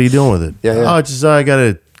 Yeah. What are you doing with it? Yeah. Oh, it's just, I got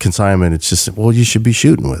a consignment. It's just, well, you should be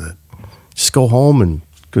shooting with it. Just go home and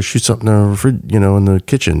go shoot something in the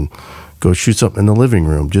kitchen. Go shoot something in the living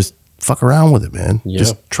room. Just fuck around with it, man. Yeah.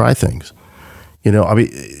 Just try things. I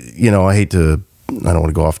hate to, I don't want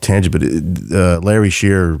to go off tangent, but Lawrence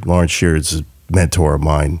Shear is a mentor of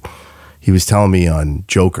mine. He was telling me on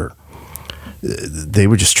Joker, they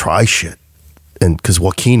would just try shit. And because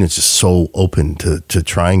Joaquin is just so open to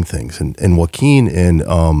trying things. And Joaquin and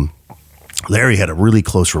Larry had a really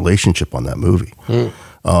close relationship on that movie.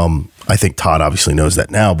 I think Todd obviously knows that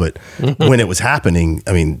now, but when it was happening,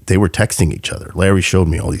 I mean, they were texting each other. Larry showed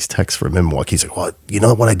me all these texts from him. Joaquin's like, well, you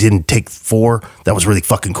know what I did in take 4? That was really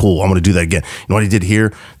fucking cool. I'm going to do that again. You know what he did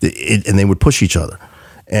here? And they would push each other.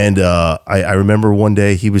 And I remember one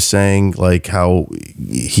day he was saying like how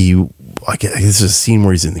this is a scene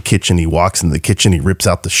where he's in the kitchen. He walks into the kitchen. He rips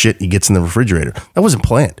out the shit. And he gets in the refrigerator. That wasn't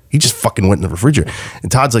planned. He just fucking went in the refrigerator.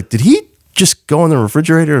 And Todd's like, did he just go in the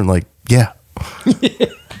refrigerator? And like, yeah.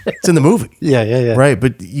 It's in the movie. Yeah. Right.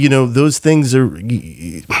 But, those things are,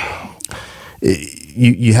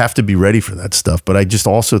 you have to be ready for that stuff. But I just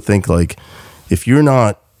also think like, if you're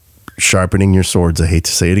not sharpening your swords, I hate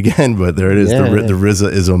to say it again, but there it is, the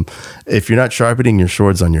RZA-ism. If you're not sharpening your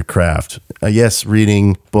swords on your craft, yes,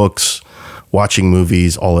 reading books, watching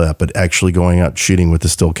movies, all of that, but actually going out shooting with a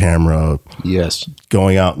still camera. Yes.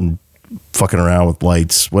 Going out and fucking around with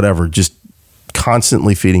lights, whatever, just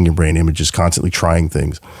constantly feeding your brain images, constantly trying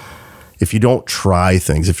things. If you don't try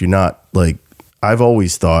things, if you're not like, I've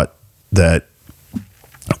always thought that,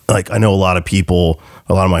 like, I know a lot of people,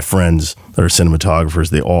 a lot of my friends that are cinematographers,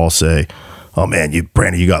 they all say, oh man,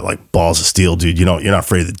 Brandon, you got like balls of steel, dude. You're not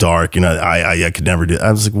afraid of the dark. I could never do it.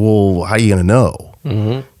 I was like, well, how are you going to know?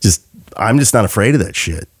 Mm-hmm. I'm just not afraid of that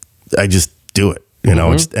shit. I just do it,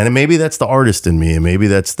 and maybe that's the artist in me. And maybe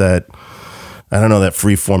that's that, I don't know, that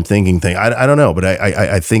free form thinking thing. I don't know, but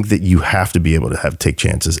I think that you have to be able to take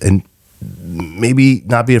chances and maybe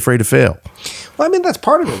not be afraid to fail. Well, I mean, that's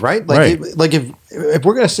part of it, right? Like, right. If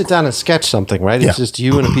we're going to sit down and sketch something, right? It's just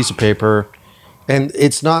you and a piece of paper. And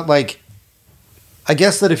it's not like, I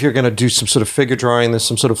guess that if you're going to do some sort of figure drawing, there's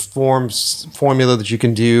some sort of formula that you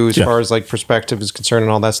can do as far as like perspective is concerned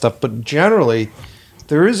and all that stuff. But generally,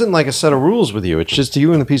 there isn't like a set of rules with you. It's just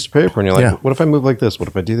you and a piece of paper. And you're like, what if I move like this? What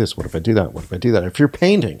if I do this? What if I do that? What if I do that? If you're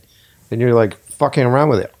painting, then you're like fucking around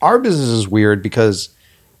with it. Our business is weird because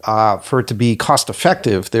for it to be cost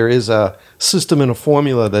effective, there is a system and a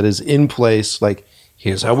formula that is in place. Like,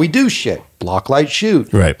 here's how we do shit. Block, light,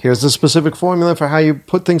 shoot. Right. Here's the specific formula for how you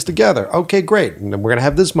put things together. Okay, great. And then we're going to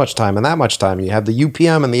have this much time and that much time. And you have the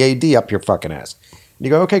UPM and the AD up your fucking ass. And you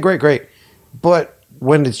go, okay, great. But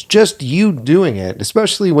when it's just you doing it,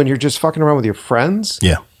 especially when you're just fucking around with your friends,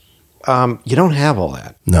 you don't have all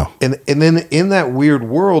that. No. And then in that weird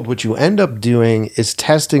world, what you end up doing is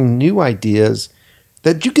testing new ideas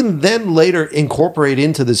that you can then later incorporate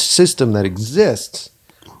into the system that exists.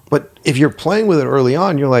 But if you're playing with it early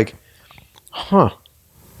on, you're like,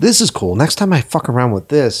 this is cool. Next time I fuck around with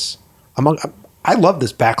this, I love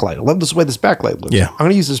this backlight. I love this way this backlight looks. Yeah. I'm going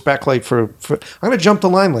to use this backlight for I'm going to jump the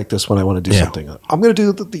line like this when I want to do something. I'm going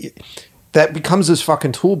to do that becomes this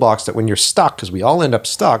fucking toolbox that when you're stuck, because we all end up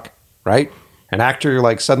stuck, right? An actor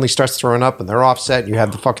like suddenly starts throwing up and they're offset. And you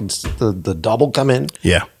have the fucking the double come in.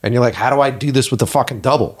 Yeah. And you're like, how do I do this with the fucking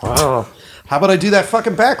double? I don't know. How about I do that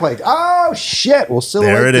fucking backlight? Oh shit! We'll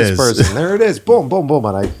silhouette this person. There it is. Boom, boom, boom,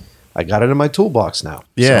 and I got it in my toolbox now.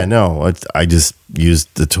 Yeah, no, I just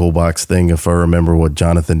used the toolbox thing. If I remember what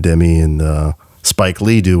Jonathan Demme and Spike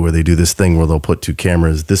Lee do, where they do this thing where they'll put two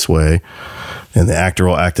cameras this way, and the actor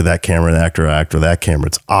will act to that camera, and the actor will act to that camera.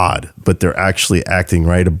 It's odd, but they're actually acting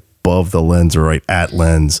right above the lens or right at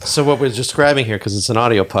lens. So what we're describing here, because it's an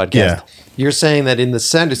audio podcast, you're saying that in the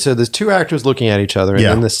center, so there's two actors looking at each other, and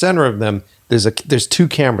in the center of them, there's two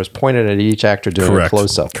cameras pointed at each actor doing a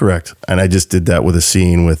close-up. Correct. And I just did that with a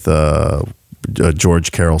scene with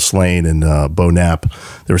George Carol Slane and Bo Knapp.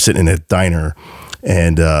 They were sitting in a diner,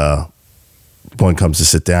 and one comes to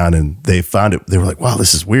sit down, and they found it. They were like, "Wow,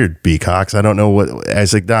 this is weird, B. Cox. I don't know what." I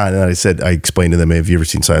was like, "Nah." And I explained to them, "Have you ever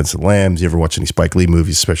seen Silence of the Lambs? You ever watch any Spike Lee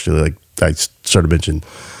movies?" Especially like I started mentioning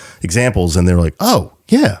examples, and they were like, "Oh,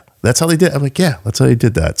 yeah. That's how they did." I'm like, "Yeah, that's how they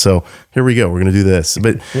did that." So here we go. We're going to do this.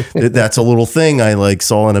 But that's a little thing I like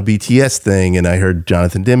saw in a BTS thing, and I heard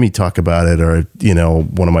Jonathan Demme talk about it, or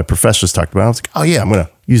one of my professors talked about it. I was like, "Oh yeah, I'm going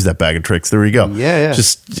to use that bag of tricks." There we go. Yeah.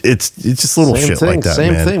 It's just little shit like that.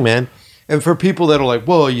 Same thing, man. And for people that are like,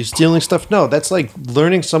 "Whoa, are you stealing stuff?" No, that's like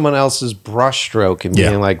learning someone else's brushstroke and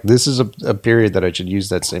being like, "This is a period that I should use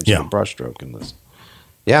that same sort of brushstroke in this."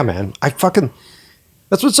 Yeah, man.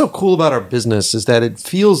 That's what's so cool about our business is that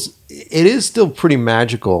it is still pretty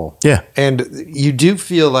magical. Yeah. And you do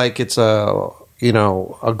feel like it's a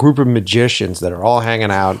group of magicians that are all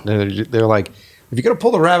hanging out. And they're like, if you're going to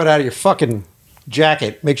pull the rabbit out of your fucking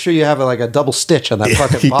jacket, make sure you have a double stitch on that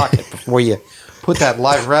fucking pocket before you put that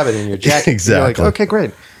live rabbit in your jacket. Exactly. You're like, okay,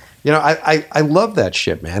 great. I love that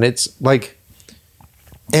shit, man. It's like,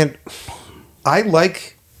 and I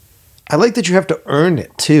like that you have to earn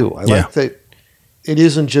it too. I like that it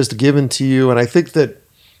isn't just given to you. And I think that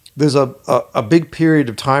there's a big period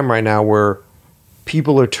of time right now where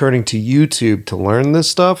people are turning to YouTube to learn this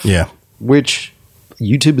stuff. Yeah. Which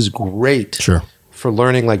YouTube is great for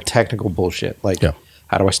learning like technical bullshit. Like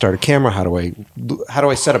how do I start a camera? How do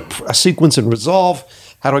I set up a sequence in Resolve?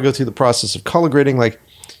 How do I go through the process of color grading? Like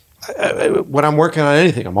when I'm working on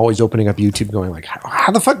anything, I'm always opening up YouTube going like,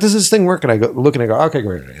 how the fuck does this thing work? And I go look and I go, okay,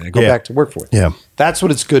 great. And I go back to work for it. Yeah. That's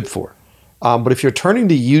what it's good for. But if you're turning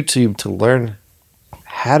to YouTube to learn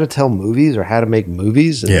how to tell movies or how to make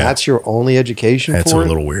movies, and that's your only education that's for it, a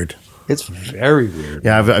little weird. It's very weird.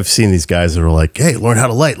 Yeah, I've seen these guys that are like, "Hey, learn how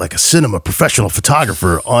to light like a cinema professional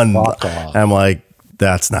photographer." I'm like,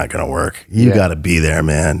 that's not going to work. You got to be there,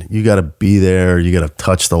 man. You got to be there. You got to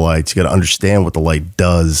touch the lights. You got to understand what the light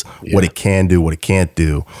does, what it can do, what it can't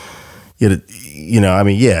do.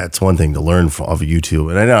 It's one thing to learn off of YouTube,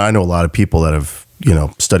 and I know a lot of people that have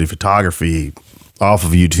study photography off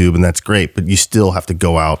of YouTube, and that's great, but you still have to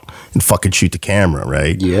go out and fucking shoot the camera,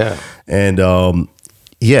 right? Yeah. And so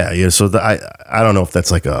I don't know if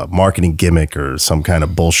that's like a marketing gimmick or some kind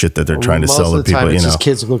of bullshit that they're trying to sell to people. It's just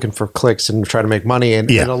kids looking for clicks and trying to make money,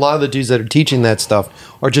 and a lot of the dudes that are teaching that stuff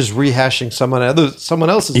are just rehashing someone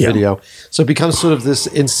else's video. So it becomes sort of this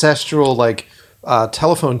ancestral like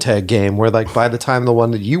telephone tag game where like by the time the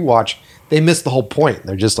one that you watch, they miss the whole point.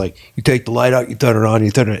 They're just like, you take the light out, you turn it on,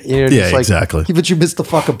 you turn it. Exactly. But you missed the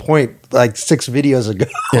fucking point like 6 videos ago.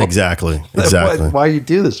 Yeah, exactly. Why you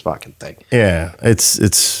do this fucking thing? Yeah, it's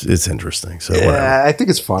interesting. So whatever. I think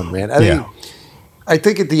it's fun, man. I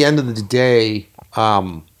think at the end of the day,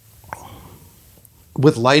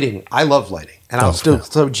 with lighting, I love lighting, and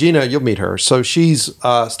So Gina, you'll meet her. So she's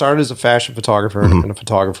started as a fashion photographer and a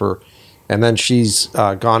photographer. And then she's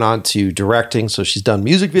gone on to directing. So she's done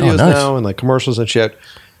music videos now and like commercials and shit.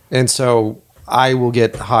 And so I will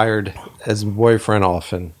get hired as a boyfriend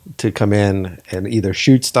often to come in and either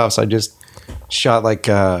shoot stuff. So I just shot like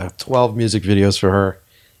 12 music videos for her.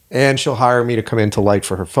 And she'll hire me to come in to light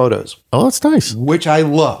for her photos. Oh, that's nice. Which I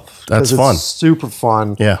love. That's fun. It's super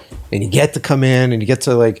fun. Yeah. And you get to come in and you get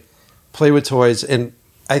to like play with toys. And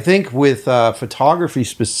I think with photography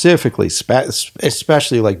specifically,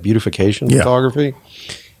 especially like beautification photography,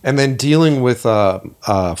 and then dealing with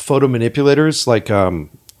photo manipulators like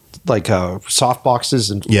soft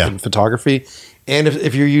boxes in photography, and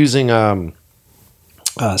if you're using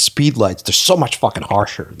speed lights, they're so much fucking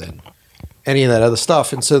harsher than any of that other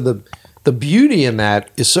stuff. And so the beauty in that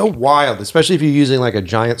is so wild, especially if you're using like a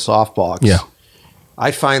giant softbox. Yeah,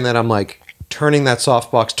 I find that I'm like turning that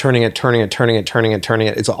softbox, turning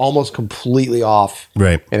it. It's almost completely off.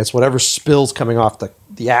 Right. And it's whatever spills coming off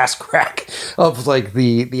the ass crack of like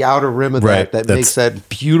the outer rim of that makes that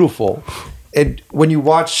beautiful. And when you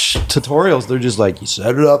watch tutorials, they're just like, you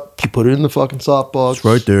set it up, you put it in the fucking softbox. It's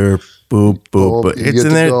right there. Boop, boop. But it's in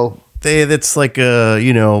there. It's like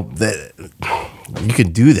you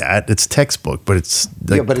can do that. It's textbook, but it's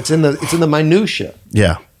like, but it's in the minutia.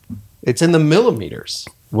 Yeah. It's in the millimeters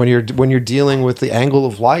when you're dealing with the angle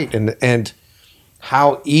of light and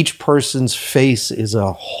how each person's face is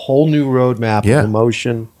a whole new roadmap of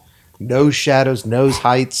emotion. Nose shadows, nose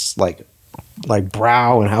heights, like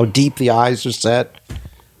brow, and how deep the eyes are set.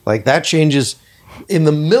 Like that changes in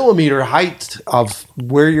the millimeter height of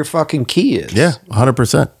where your fucking key is. Yeah,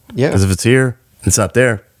 100%. Yeah. Because if it's here, it's not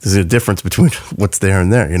there. There's a difference between what's there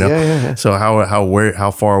and there, you know? Yeah. So how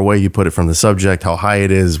far away you put it from the subject, how high it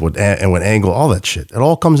is, what angle, all that shit. It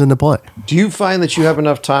all comes into play. Do you find that you have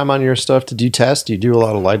enough time on your stuff to do tests? Do you do a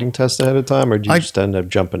lot of lighting tests ahead of time, or do you just end up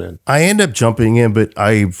jumping in? I end up jumping in, but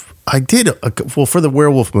I did for the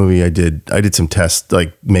werewolf movie. I did some tests,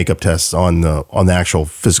 like makeup tests on the actual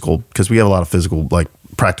physical, because we have a lot of physical, like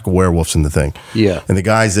practical werewolves in the thing. Yeah. And the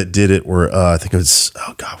guys that did it were I think it was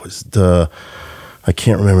I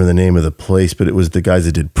can't remember the name of the place, but it was the guys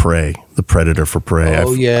that did Prey, the Predator for Prey.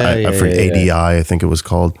 Oh, I forget, ADI, I think it was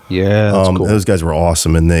called. Yeah, that's cool. Those guys were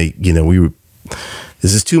awesome, and they,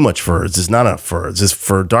 this is too much fur. This is not enough fur. Is this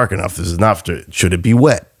fur dark enough? This is not. Should it be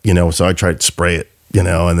wet? So I tried to spray it,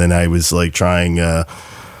 and then I was like trying, there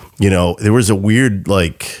was a weird,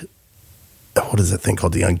 like, what is that thing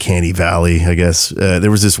called? The Uncanny Valley, I guess.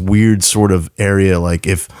 There was this weird sort of area, like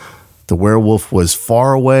if the werewolf was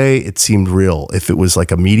far away, it seemed real. If it was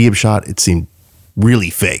like a medium shot, it seemed really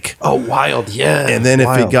fake. Oh, wild. Yeah. And then if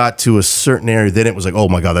it got to a certain area, then it was like, oh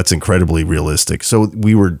my God, that's incredibly realistic. So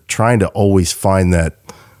we were trying to always find that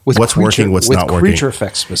what's working, what's not working. With creature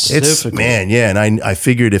effects specifically. And I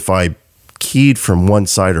figured if I keyed from one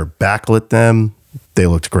side or backlit them, they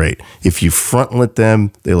looked great. If you front lit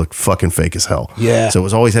them, they looked fucking fake as hell. Yeah. So it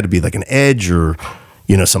was always had to be like an edge or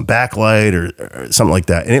some backlight or something like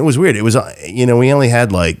that. And it was weird. It was, we only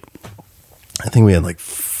had I think we had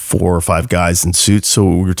 4 or 5 guys in suits. So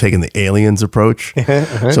we were taking the aliens approach.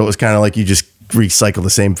 So it was kind of like you just recycle the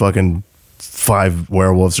same fucking 5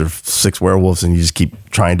 werewolves or 6 werewolves and you just keep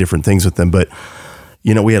trying different things with them. But,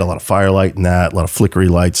 we had a lot of firelight and a lot of flickery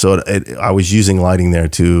light. So I was using lighting there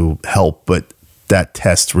to help, but that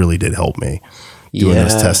test really did help me. Doing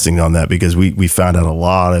this testing on that, because we found out a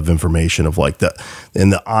lot of information of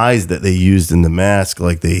the eyes that they used in the mask,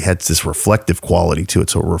 like they had this reflective quality to it,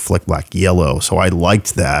 so it reflect like yellow. So I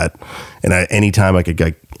liked that, and anytime I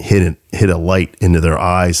could hit a light into their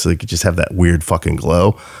eyes, so they could just have that weird fucking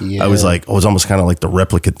glow. Yeah. I was almost kind of like the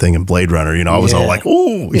replicant thing in Blade Runner. I was all like,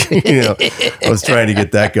 ooh, I was trying to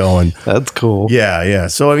get that going. That's cool. Yeah.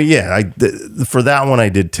 So for that one I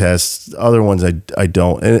did tests. Other ones I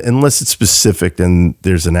don't, unless it's specific and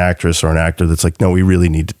there's an actress or an actor that's like, no, we really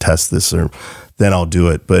need to test this, or then I'll do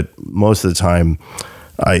it. But most of the time,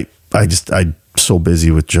 I'm so busy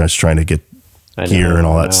with just trying to get gear and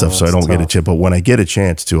all that stuff, so I don't get a chance. But when I get a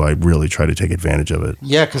chance to, I really try to take advantage of it.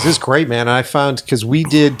 Yeah, because it's great, man. I found, because we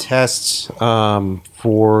did tests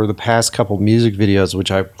for the past couple music videos, which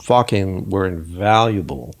I fucking were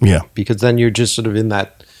invaluable. Yeah. Because then you're just sort of in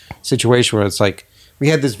that situation where it's like, we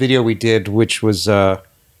had this video we did, which was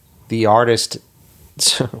the artist.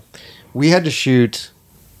 So we had to shoot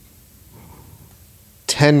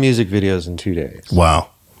 10 music videos in 2 days. Wow.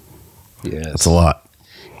 Yeah. That's a lot.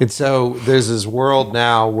 And so there's this world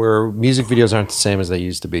now where music videos aren't the same as they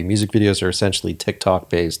used to be. Music videos are essentially TikTok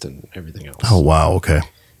based and everything else. Oh, wow. Okay.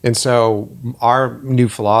 And so our new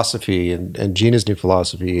philosophy and Gina's new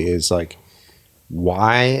philosophy is like,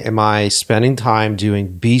 why am I spending time doing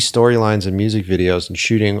B storylines in music videos and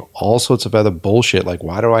shooting all sorts of other bullshit? Like,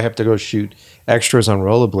 why do I have to go shoot extras on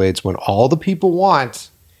rollerblades when all the people want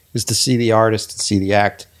is to see the artist and see the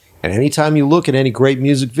act? And anytime you look at any great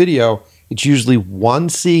music video, it's usually one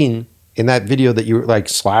scene in that video that you're like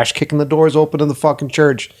Slash kicking the doors open in the fucking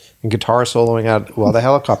church and guitar soloing out while the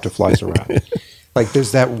helicopter flies around. Like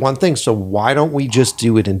there's that one thing. So why don't we just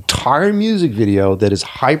do an entire music video that is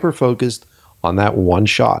hyper focused on that one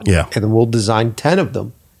shot? Yeah. And then we'll design 10 of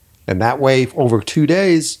them. And that way over 2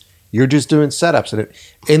 days, you're just doing setups. And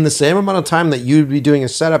in the same amount of time that you'd be doing a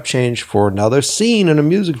setup change for another scene in a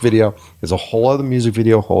music video, there's a whole other music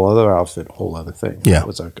video, whole other outfit, whole other thing. Yeah. That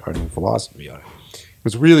was our new philosophy on it. It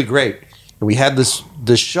was really great. And we had this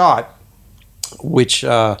shot, which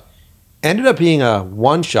ended up being a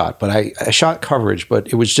one shot, but I shot coverage, but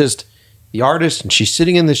it was just the artist, and she's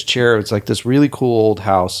sitting in this chair. It's like this really cool old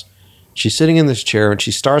house. She's sitting in this chair, and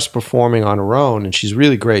she starts performing on her own, and she's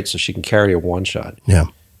really great, so she can carry a one shot. Yeah.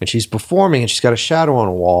 And she's performing, and she's got a shadow on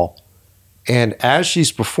a wall. And as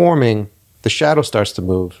she's performing, the shadow starts to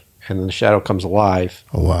move, and then the shadow comes alive.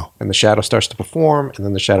 Oh, wow. And the shadow starts to perform, and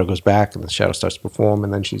then the shadow goes back, and the shadow starts to perform,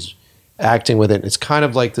 and then acting with it. It's kind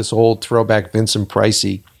of like this old throwback Vincent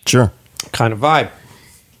Pricey Sure. kind of vibe.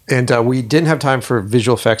 And we didn't have time for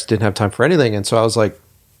visual effects, didn't have time for anything. And so I was like,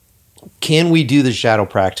 can we do the shadow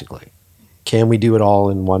practically? Can we do it all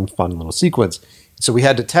in one fun little sequence? So we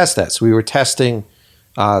had to test that. So we were testing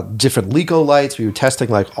different Leco lights. We were testing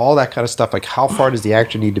like all that kind of stuff. Like how far does the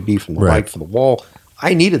actor need to be from the light for the wall?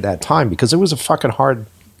 I needed that time because it was a fucking hard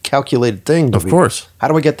calculated thing. Of course. How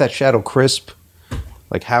do I get that shadow crisp?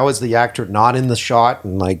 Like how is the actor not in the shot?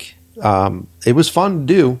 And like it was fun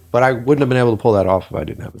to do, but I wouldn't have been able to pull that off if I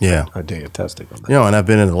didn't have a day of testing on that. You know, and I've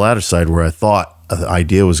been in the latter side where I thought the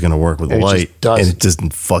idea was going to work with the light, and it just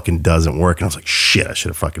fucking doesn't work. And I was like, shit, I should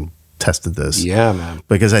have fucking tested this. Yeah, man.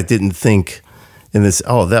 Because I didn't think in this,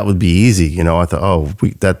 that would be easy. You know, I thought,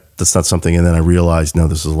 that's not something. And then I realized, no,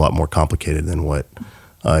 this is a lot more complicated than what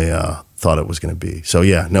I thought it was going to be. So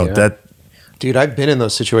that. Dude, I've been in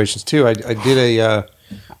those situations too. I did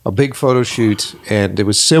a big photo shoot, and it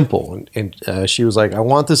was simple. And she was like, I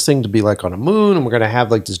want this thing to be like on a moon, and we're going to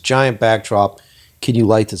have like this giant backdrop. Can you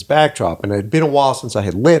light this backdrop? And it had been a while since I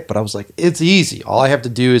had lit, but I was like, it's easy. All I have to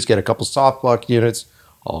do is get a couple soft block units.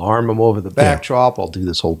 I'll arm them over the backdrop. I'll do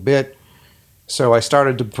this whole bit. So I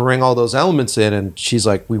started to bring all those elements in, and she's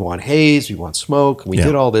like, we want haze, we want smoke. And we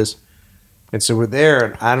did all this. And so we're there,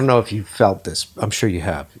 and I don't know if you felt this. I'm sure you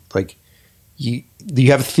have. Like, you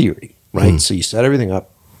have a theory, right? So you set everything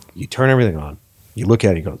up. You turn everything on. You look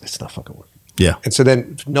at it, you go, it's not fucking working. Yeah. And so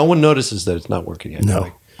then no one notices that it's not working yet. No. You're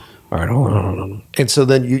like, all right, hold on. And so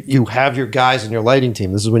then you have your guys in your lighting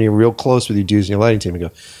team. This is when you're real close with your dudes in your lighting team. You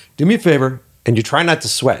go, do me a favor. And you try not to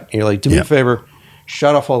sweat. And you're like, do me a favor.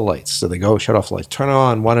 Shut off all the lights. So they go, shut off the lights. Turn it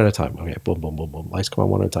on one at a time. Okay, boom, boom, boom, boom. Lights come on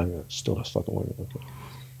one at a time. Still not fucking working. Okay.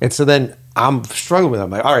 And so then I'm struggling with it. I'm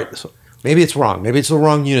like, all right, so maybe it's wrong. Maybe it's the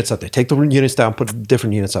wrong units up there. Take the units down, put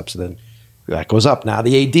different units up. So then that goes up. Now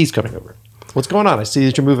the AD's coming over. What's going on? I see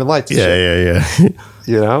that you're moving lights. Yeah.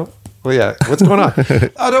 You know? Well, yeah. What's going on?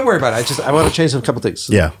 Oh, don't worry about it. I want to change a couple things.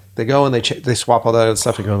 So they go and they swap all that other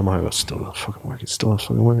stuff and go in the mind. I go, still not fucking working. Still not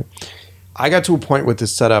fucking working. I got to a point with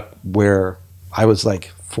this setup where I was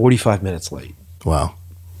like 45 minutes late. Wow.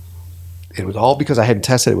 It was all because I hadn't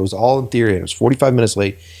tested it. It was all in theory. And it was 45 minutes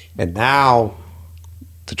late. And now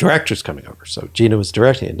the director's coming over. So Gina was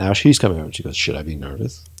directing it. Now she's coming over. And she goes, should I be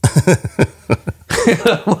nervous?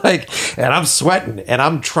 And I'm sweating. And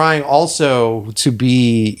I'm trying also to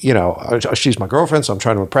be, she's my girlfriend. So I'm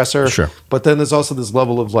trying to impress her. Sure. But then there's also this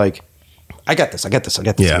level of like, I got this.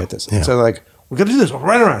 And so like, we're going to do this. We're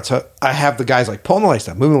running around. So I have the guys like pulling the lights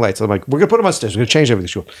down, moving the lights. I'm like, we're going to put them on stage. We're going to change everything.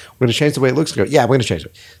 Sure. We're going to change the way it looks. Go, yeah, we're going to change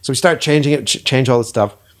it. So we start changing it, change all this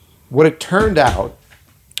stuff. What it turned out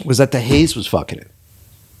was that the haze was fucking it.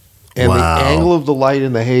 And the angle of the light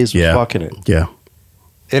in the haze was fucking it. Yeah.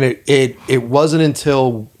 And it wasn't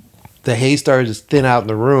until the haze started to thin out in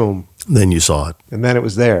the room. Then you saw it. And then it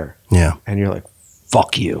was there. Yeah. And you're like,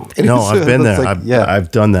 fuck you. No, I've been there. Like,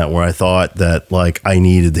 I've done that where I thought that like I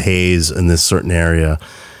needed haze in this certain area.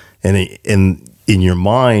 And in your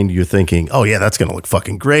mind, you're thinking, oh yeah, that's going to look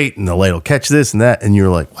fucking great. And the light will catch this and that. And you're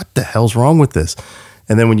like, what the hell's wrong with this?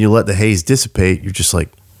 And then when you let the haze dissipate, you're just like,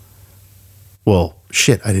 well,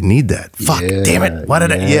 shit, I didn't need that. Fuck, damn it. Why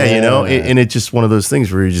did I? Yeah, and it's just one of those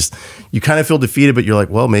things where you kind of feel defeated, but you're like,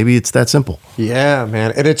 well, maybe it's that simple. Yeah,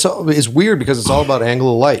 man. And it's weird because it's all about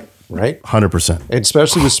angle of light, right? 100%. And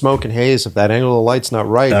especially with smoke and haze, if that angle of light's not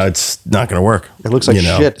right, it's not going to work. It looks like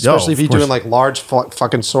shit, especially if you're doing like large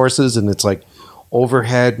fucking sources and it's like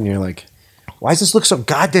overhead and you're like, why does this look so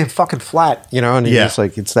goddamn fucking flat? And you're just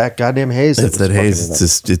like, it's that goddamn haze. It's that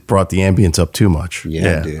haze. It brought the ambience up too much.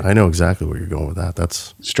 Yeah, dude. I know exactly where you're going with that.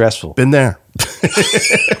 That's stressful. Been there.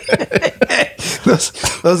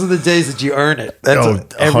 those are the days that you earn it. Every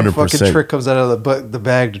 100%. Fucking trick comes out of the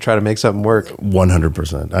bag to try to make something work.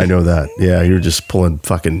 100%. I know that. Yeah, you're just pulling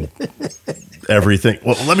fucking everything.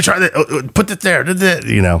 Well, let me try that. Put it there.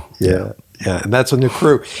 Yeah. Yeah, and that's when the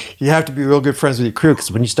crew, you have to be real good friends with your crew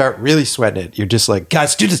because when you start really sweating it, you're just like,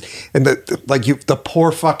 guys, do this. And the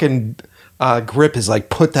poor fucking grip is like,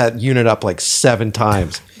 put that unit up like 7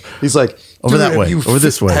 times. He's like, over that way, over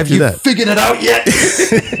this way. Have you figured it out yet?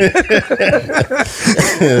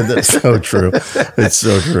 That's so true. It's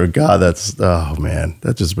so true. God, oh man,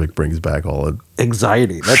 that just brings back all the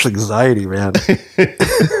anxiety. That's anxiety, man.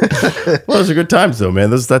 Well, those are good times though, man.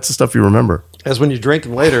 That's the stuff you remember. As when you're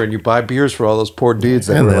drinking later and you buy beers for all those poor dudes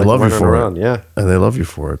that they love you for around. it. Yeah, and they love you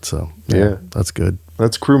for it. So yeah, that's good.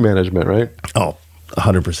 That's crew management, right? Oh,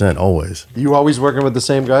 100%, always. You always working with the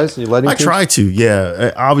same guys? You letting I try to,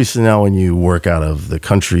 yeah. Obviously, now when you work out of the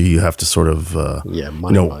country, you have to sort of,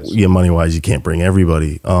 money-wise. Money-wise, you can't bring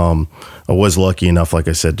everybody. I was lucky enough, like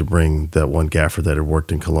I said, to bring that one gaffer that had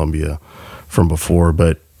worked in Colombia from before.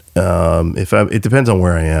 But it depends on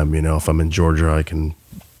where I am. If I'm in Georgia, I can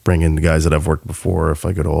bring in the guys that I've worked before. If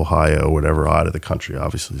I go to Ohio or whatever, out of the country,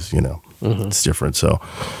 obviously, it's different. So,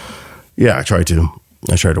 yeah, I try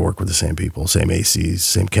to work with the same people, same ACs,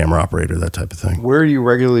 same camera operator, that type of thing. Where are you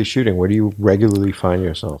regularly shooting? Where do you regularly find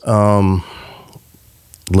yourself?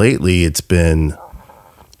 Lately, it's been,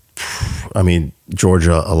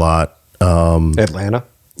 Georgia a lot. Atlanta?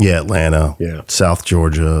 Yeah, Atlanta. Yeah. South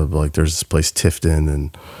Georgia. Like there's this place, Tifton,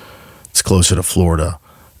 and it's closer to Florida.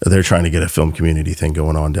 They're trying to get a film community thing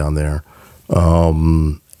going on down there.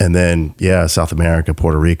 And then, South America,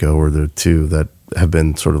 Puerto Rico were the two that have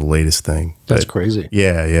been sort of the latest thing. That's crazy.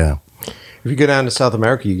 Yeah. If you go down to South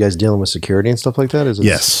America, you guys dealing with security and stuff like that?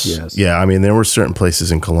 Yes. Yeah, there were certain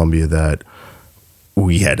places in Colombia that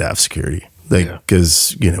we had to have security.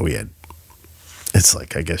 Because, we had, it's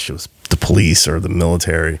like, I guess it was the police or the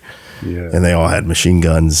military. Yeah. And they all had machine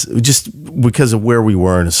guns. Just because of where we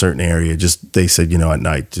were in a certain area, they said, at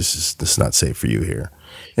night, it's not safe for you here.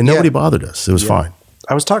 And nobody bothered us. It was fine.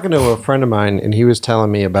 I was talking to a friend of mine, and he was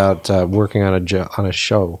telling me about working on a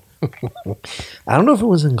show. I don't know if it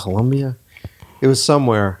was in Colombia. It was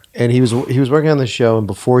somewhere, and he was working on the show. And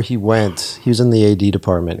before he went, he was in the AD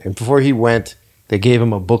department. And before he went, they gave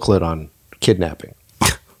him a booklet on kidnapping.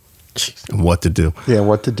 What to do. Yeah,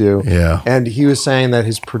 what to do. Yeah. And he was saying that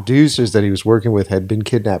his producers that he was working with had been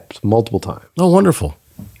kidnapped multiple times. Oh, wonderful.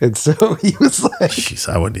 And so he was like... Jeez,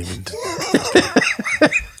 I wouldn't even...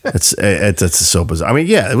 It's so bizarre.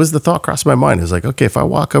 It was the thought crossed my mind. It was like, okay, if I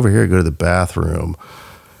walk over here, go to the bathroom,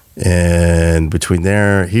 and between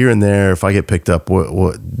here and there, if I get picked up,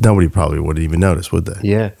 what nobody probably would even notice, would they?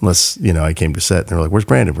 Yeah. Unless, I came to set and they're like, where's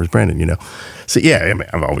Brandon? So, yeah,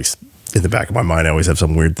 I'm always, in the back of my mind, I always have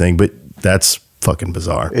some weird thing, but that's fucking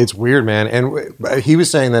bizarre. It's weird, man. And he was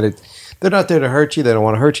saying that they're not there to hurt you. They don't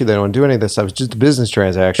want to hurt you. They don't want to do any of this stuff. It's just a business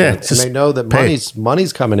transaction. Yeah, and they know that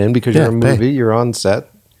money's coming in because you're in a movie, you're on set.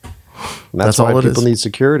 And that's why people need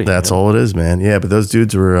security. That's all it is, man. Yeah, but those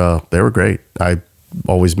dudes they were great. I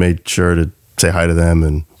always made sure to say hi to them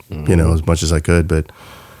and, as much as I could. But,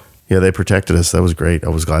 yeah, they protected us. That was great. I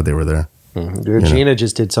was glad they were there. Mm-hmm. Gina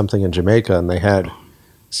just did something in Jamaica, and they had a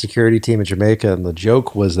security team in Jamaica. And the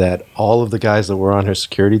joke was that all of the guys that were on her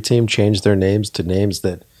security team changed their names to names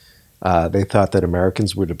that they thought that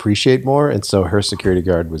Americans would appreciate more. And so her security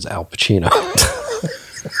guard was Al Pacino.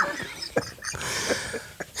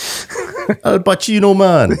 Al Pacino,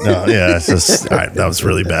 man. No, yeah, it's just that was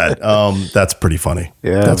really bad. That's pretty funny.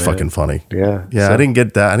 Yeah, that's fucking funny. Yeah, yeah. So, I didn't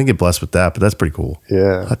get that. I didn't get blessed with that, but that's pretty cool.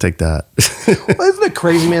 Yeah, I'll take that. Well, isn't it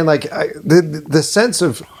crazy, man? Like the sense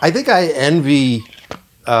of, I think I envy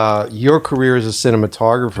your career as a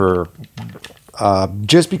cinematographer.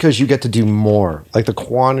 Just because you get to do more, like the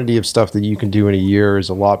quantity of stuff that you can do in a year is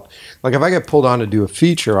a lot. Like if I get pulled on to do a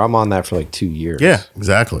feature, I'm on that for like 2 years. Yeah,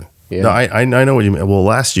 exactly. Yeah. No, I know what you mean. Well,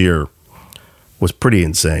 last year was pretty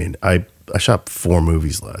insane. I shot 4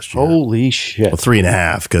 movies last year. Holy shit. Well,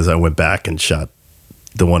 3.5 because I went back and shot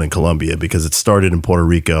the one in Colombia because it started in Puerto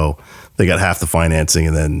Rico. They got half the financing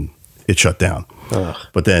and then it shut down. Ugh.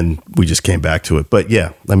 But then we just came back to it. But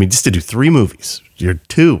yeah, just to do 3 movies, you're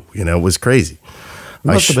 2, it was crazy. It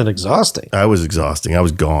must have been exhausting. I was exhausting. I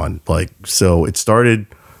was gone. So it started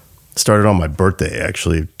on my birthday,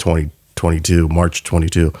 actually, 2022, March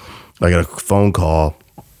 22. I got a phone call.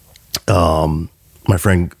 My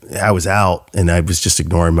friend, I was out and I was just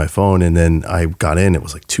ignoring my phone. And then I got in, it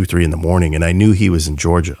was like 2, 3 in the morning. And I knew he was in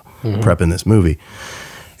Georgia prepping this movie.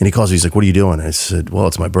 And he calls me, he's like, what are you doing? I said, well,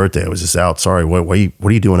 it's my birthday. I was just out. Sorry. What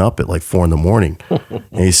are you doing up at like 4 in the morning? And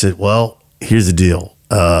he said, well, here's the deal.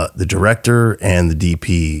 The director and the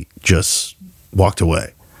DP just walked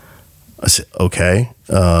away. I said, okay.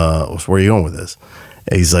 Where are you going with this?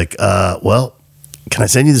 And he's like, well, can I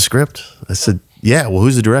send you the script? I said, yeah. Well,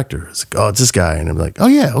 who's the director? He's like, oh, it's this guy. And I'm like, oh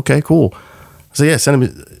yeah. Okay, cool. I said, yeah, send me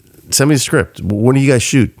the script. When do you guys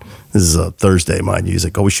shoot? This is a Thursday, mind you. He's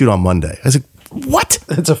like, oh, we shoot on Monday. I was like, what?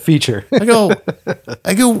 It's a feature. I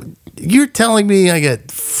go, you're telling me I get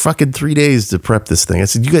fucking 3 days to prep this thing. I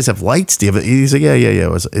said, you guys have lights? Do you have it? He's like, yeah.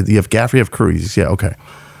 You have gaffer, you have crew. He's like, yeah, okay.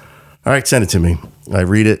 All right, send it to me. I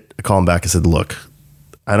read it. I call him back. I said, look,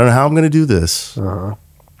 I don't know how I'm going to do this,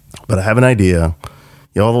 but I have an idea.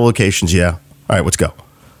 All the locations, yeah. All right, let's go.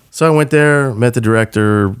 So I went there, met the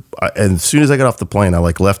director, and as soon as I got off the plane, I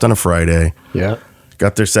left on a Friday. Yeah.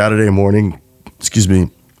 Got there Saturday morning. Excuse me.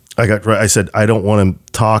 I said, I don't want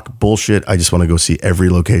to talk bullshit. I just want to go see every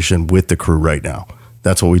location with the crew right now.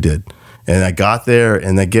 That's what we did. And I got there,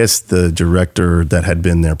 and I guess the director that had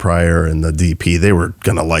been there prior and the DP, they were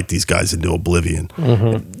going to light these guys into oblivion,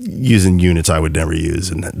 using units I would never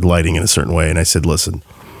use and lighting in a certain way. And I said, listen,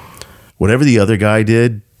 whatever the other guy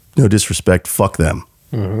did, no disrespect, fuck them.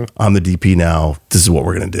 I'm the DP now. This is what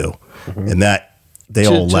we're going to do. And that, they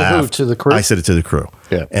all laughed. To the crew? I said it to the crew.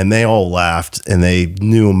 Yeah. And they all laughed, and they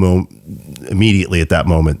knew immediately at that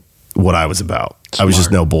moment what I was about. Smart. I was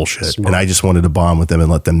just no bullshit. Smart. And I just wanted to bond with them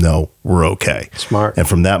and let them know we're okay. Smart. And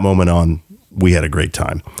from that moment on, we had a great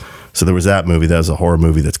time. So there was that movie. That was a horror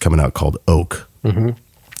movie that's coming out called Oak.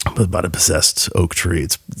 About a possessed oak tree.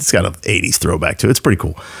 It's got an 80s throwback to it. It's pretty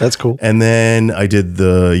cool. That's cool. And then I did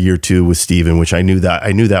the year 2 with Steven, which I knew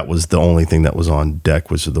that was the only thing that was on deck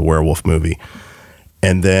was the werewolf movie.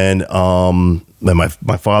 And then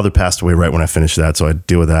my father passed away right when I finished that, so I had to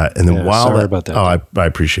deal with that. And then about that. Oh, I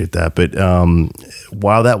appreciate that. But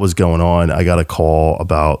while that was going on, I got a call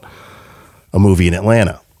about a movie in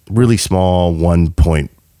Atlanta, really small,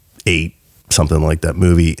 1.8 something like that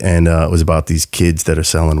movie, and it was about these kids that are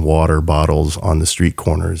selling water bottles on the street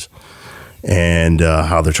corners, and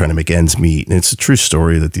how they're trying to make ends meet. And it's a true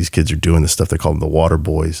story that these kids are doing this stuff. They call them the Water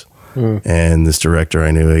Boys. And this director,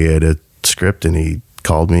 I knew he had a script, and he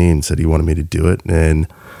called me and said he wanted me to do it. And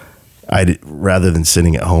rather than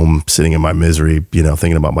sitting at home, sitting in my misery,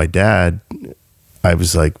 thinking about my dad, I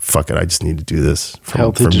was like, fuck it, I just need to do this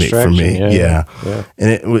for me. Yeah.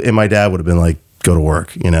 And my dad would have been like, go to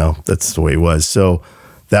work, that's the way he was. So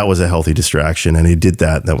that was a healthy distraction, and he did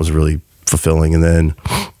that. That was really fulfilling. And then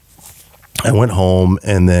I went home,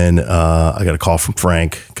 and then I got a call from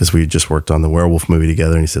Frank, because we just worked on the werewolf movie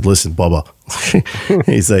together. And he said, listen, Bubba,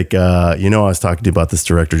 he's like, I was talking to you about this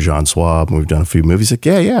director, John Swab, and we've done a few movies. He's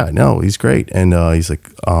like, yeah, no, he's great. And he's like,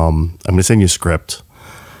 I'm going to send you a script.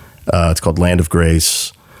 It's called Land of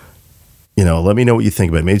Grace. Let me know what you think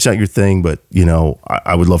about it. Maybe it's not your thing, but,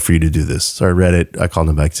 I would love for you to do this. So I read it. I called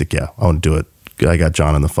him back. He's like, yeah, I want to do it. I got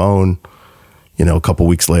John on the phone. A couple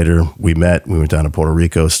weeks later, we met. We went down to Puerto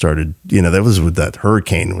Rico, started, that was with that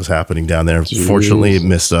hurricane was happening down there. Jeez. Fortunately, it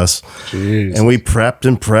missed us. Jeez. And we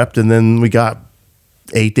prepped, and then we got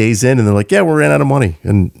 8 days in, and they're like, yeah, we ran out of money.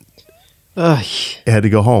 And I had to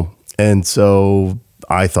go home. And so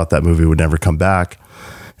I thought that movie would never come back.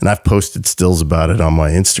 And I've posted stills about it on my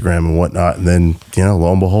Instagram and whatnot. And then,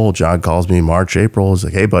 lo and behold, John calls me in March, April. He's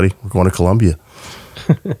like, hey, buddy, we're going to Colombia.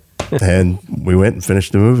 And we went and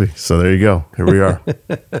finished the movie. So there you go. Here we are.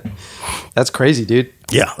 That's crazy, dude.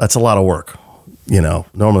 Yeah, that's a lot of work.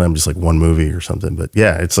 Normally I'm just like one movie or something. But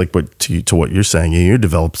yeah, it's like to what you're saying. You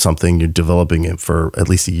develop something, you're developing it for at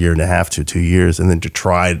least 1.5 to 2 years. And then to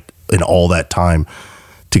try in all that time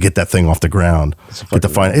to get that thing off the ground. It's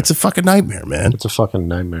a fucking nightmare, man. It's a fucking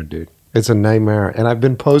nightmare, dude. It's a nightmare. And I've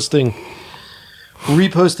been reposting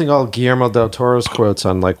all Guillermo del Toro's quotes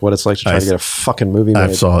on like what it's like to try to get a fucking movie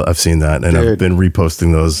made. I've seen that, and dude, I've been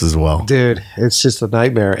reposting those as well. Dude, it's just a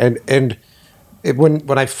nightmare. And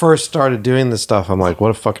when I first started doing this stuff, I'm like,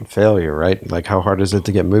 what a fucking failure, right? Like, how hard is it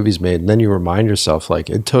to get movies made? And then you remind yourself, like,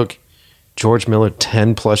 it took George Miller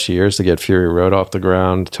 10 plus years to get Fury Road off the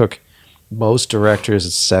ground. It took most directors,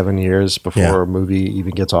 it's 7 years before a movie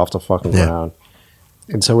even gets off the fucking ground.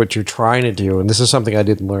 And so what you're trying to do, and this is something I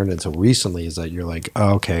didn't learn until recently, is that you're like,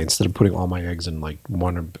 oh, okay, instead of putting all my eggs in like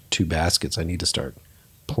 1 or 2 baskets, I need to start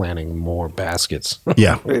planning more baskets.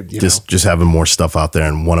 Yeah, just having more stuff out there,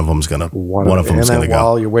 and one of them's gonna go.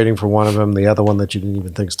 While you're waiting for one of them, the other one that you didn't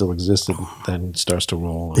even think still existed then starts to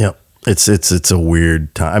roll. Yeah, it's a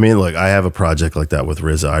weird time. I mean, look, I have a project like that with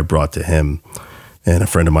RZA. I brought to him. And a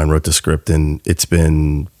friend of mine wrote the script, and it's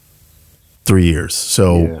been 3 years.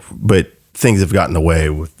 So, but things have gotten away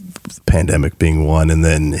with the pandemic being one, and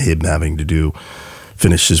then him having to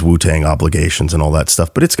finish his Wu-Tang obligations and all that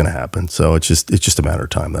stuff. But it's going to happen. So it's just a matter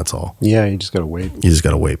of time. That's all. Yeah, you just got to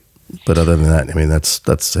wait. But other than that, I mean, that's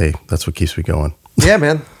what keeps me going. Yeah,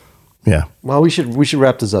 man. Yeah. Well, we should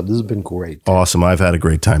wrap this up. This has been great. Awesome. I've had a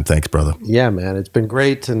great time. Thanks, brother. Yeah, man. It's been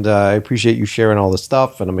great, and I appreciate you sharing all this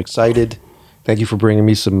stuff, and I'm excited. Thank you for bringing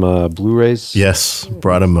me some Blu-rays. Yes,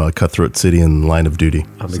 brought him Cutthroat City and Line of Duty.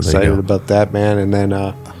 I'm excited about that, man. And then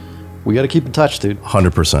we got to keep in touch, dude.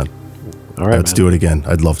 100%. All right, let's do it again.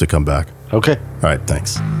 I'd love to come back. Okay. All right,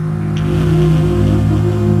 thanks.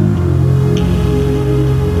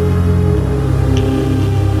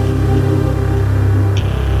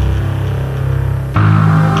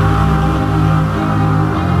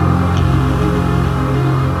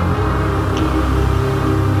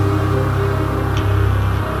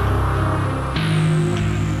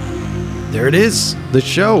 There it is. The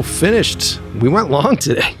show finished. We went long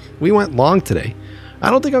today. I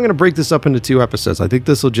don't think I'm going to break this up into 2 episodes. I think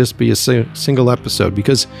this will just be a single episode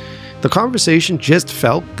because the conversation just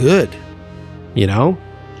felt good. You know,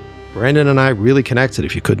 Brandon and I really connected,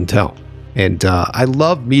 if you couldn't tell. And I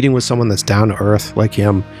love meeting with someone that's down to earth like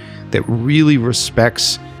him, that really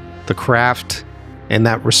respects the craft and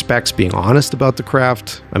that respects being honest about the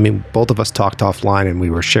craft. I mean, both of us talked offline and we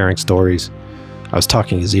were sharing stories. I was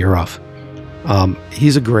talking his ear off.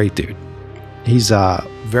 He's a great dude. He's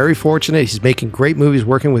very fortunate. He's making great movies,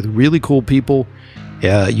 working with really cool people.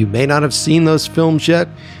 You may not have seen those films yet.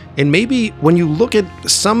 And maybe when you look at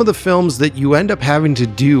some of the films that you end up having to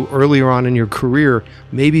do earlier on in your career,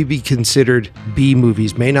 maybe be considered B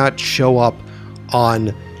movies, may not show up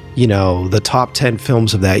on, you know, the top 10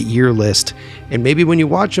 films of that year list. And maybe when you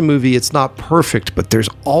watch a movie, it's not perfect, but there's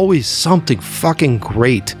always something fucking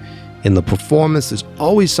great in the performance. There's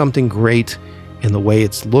always something great in the way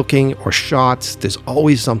it's looking or shot. There's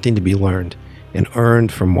always something to be learned and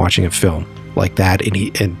earned from watching a film like that.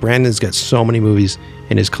 And Brandon's got so many movies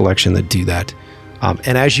in his collection that do that.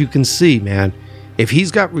 And as you can see, man, if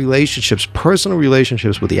he's got relationships, personal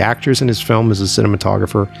relationships with the actors in his film as a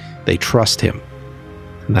cinematographer, they trust him.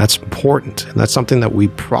 And that's important. And that's something that we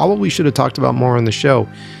probably should have talked about more on the show,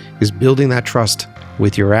 is building that trust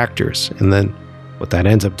with your actors. And then what that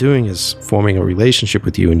ends up doing is forming a relationship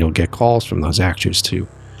with you, and you'll get calls from those actors to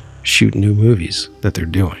shoot new movies that they're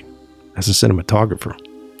doing as a cinematographer.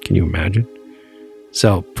 Can you imagine?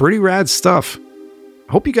 So pretty rad stuff.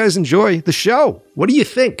 I hope you guys enjoy the show. What do you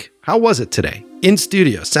think? How was it today? In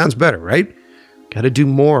studio. Sounds better, right? Got to do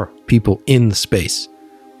more people in the space.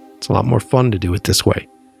 It's a lot more fun to do it this way.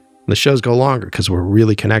 And the shows go longer because we're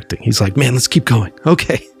really connecting. He's like, man, let's keep going.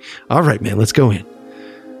 Okay. All right, man, let's go in.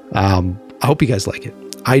 I hope you guys like it.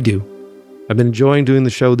 I do. I've been enjoying doing the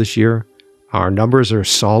show this year. Our numbers are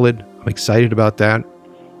solid. I'm excited about that.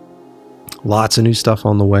 Lots of new stuff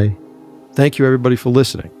on the way. Thank you, everybody, for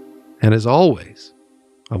listening. And as always,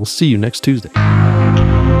 I will see you next Tuesday.